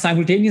have are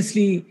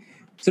simultaneously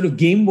sort of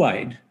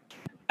game-wide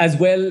as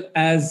well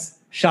as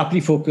sharply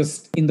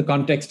focused in the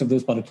context of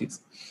those polities.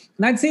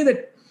 And I'd say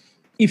that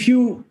if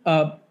you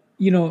want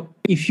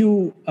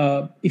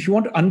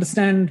to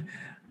understand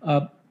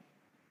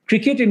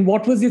cricket in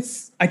what was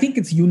its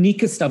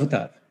uniquest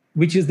avatar,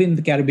 which is in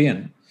the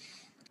Caribbean,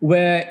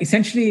 where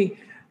essentially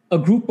a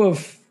group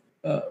of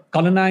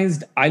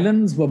colonized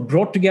islands were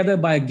brought together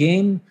by a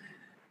game,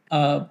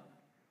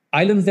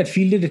 islands that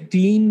fielded a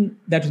team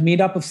that was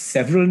made up of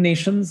several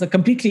nations, a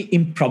completely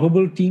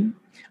improbable team.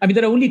 I mean,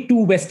 there are only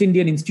two West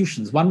Indian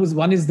institutions. One is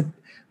the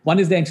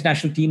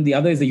international team, the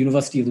other is the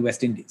University of the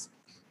West Indies.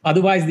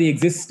 Otherwise, they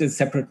exist as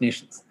separate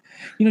nations.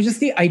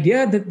 Just the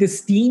idea that this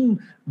team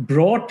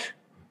brought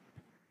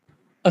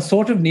a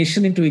sort of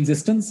nation into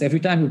existence every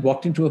time it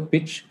walked into a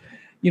pitch,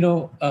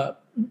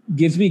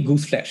 gives me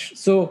gooseflesh.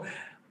 So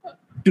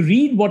to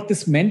read what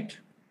this meant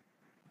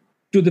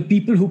to the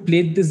people who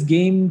played this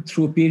game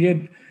through a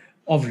period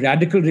of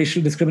radical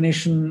racial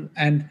discrimination.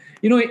 And,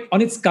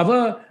 on its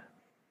cover,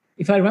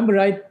 if I remember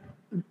right,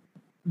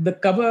 the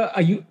cover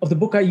of the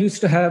book I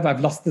used to have,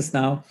 I've lost this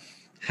now,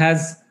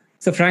 has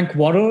Sir Frank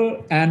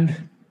Worrell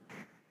and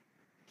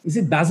is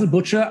it Basil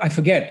Butcher? I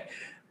forget,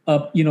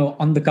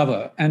 on the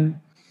cover.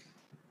 And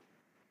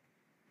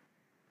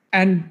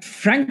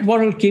Frank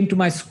Worrell came to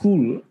my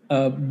school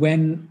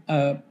when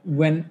I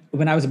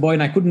was a boy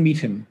and I couldn't meet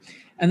him.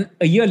 And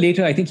a year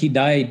later, I think he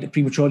died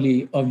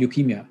prematurely of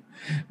leukemia.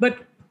 But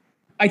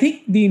I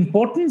think the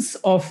importance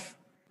of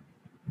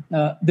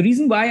the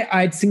reason why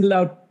I'd single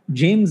out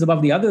James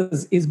above the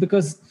others is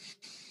because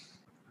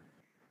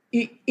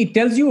it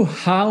tells you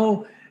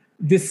how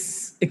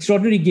this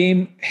extraordinary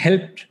game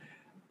helped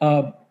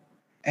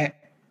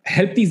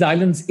these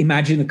islands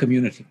imagine a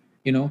community,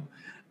 and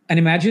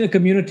imagine a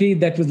community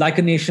that was like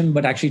a nation,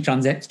 but actually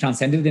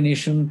transcended a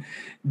nation,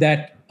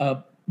 that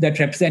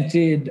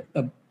represented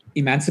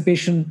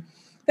emancipation,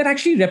 that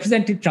actually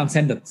represented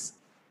transcendence.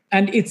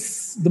 And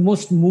it's the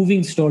most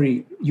moving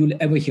story you'll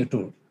ever hear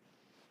told.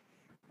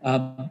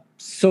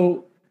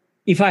 So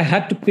if I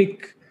had to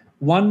pick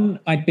one,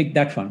 I'd pick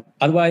that one.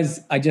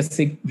 Otherwise, I just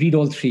say read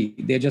all three.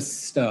 They're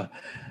just,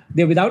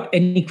 they're without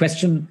any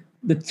question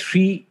the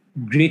three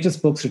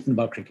greatest books written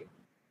about cricket.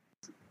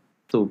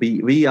 So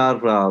we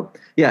are,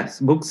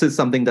 yes, books is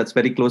something that's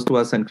very close to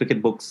us, and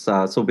cricket books.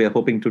 So we are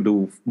hoping to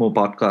do more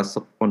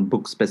podcasts on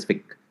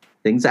book-specific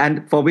things,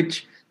 and for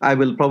which I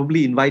will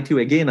probably invite you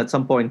again at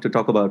some point to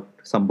talk about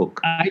some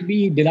book. I'd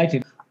be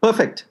delighted.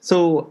 Perfect.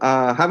 So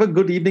have a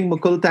good evening,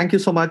 Mukul. Thank you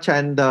so much.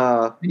 And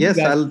yes,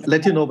 I'll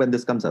let you know when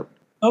this comes out.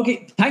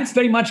 Okay. Thanks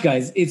very much,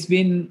 guys. It's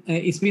been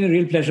a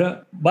real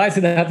pleasure. Bye,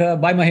 Siddhartha.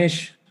 Bye,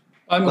 Mahesh.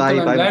 I'm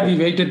glad we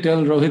waited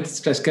till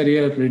Rohit's test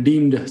career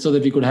redeemed so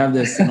that we could have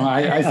this.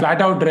 I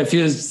flat out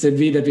refused,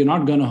 Sidvi, that we're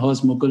not going to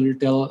host Mukul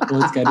till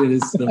Rohit's career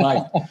is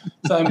revived.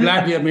 So I'm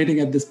glad we are meeting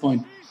at this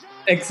point.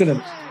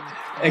 Excellent.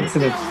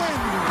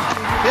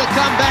 He'll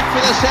come back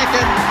for the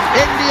second.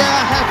 India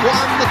have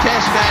won the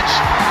test match.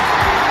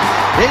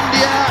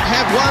 India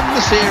have won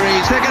the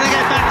series. They're going to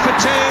get back for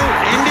two.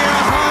 India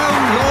are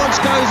home. Lords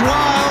goes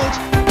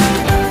wild.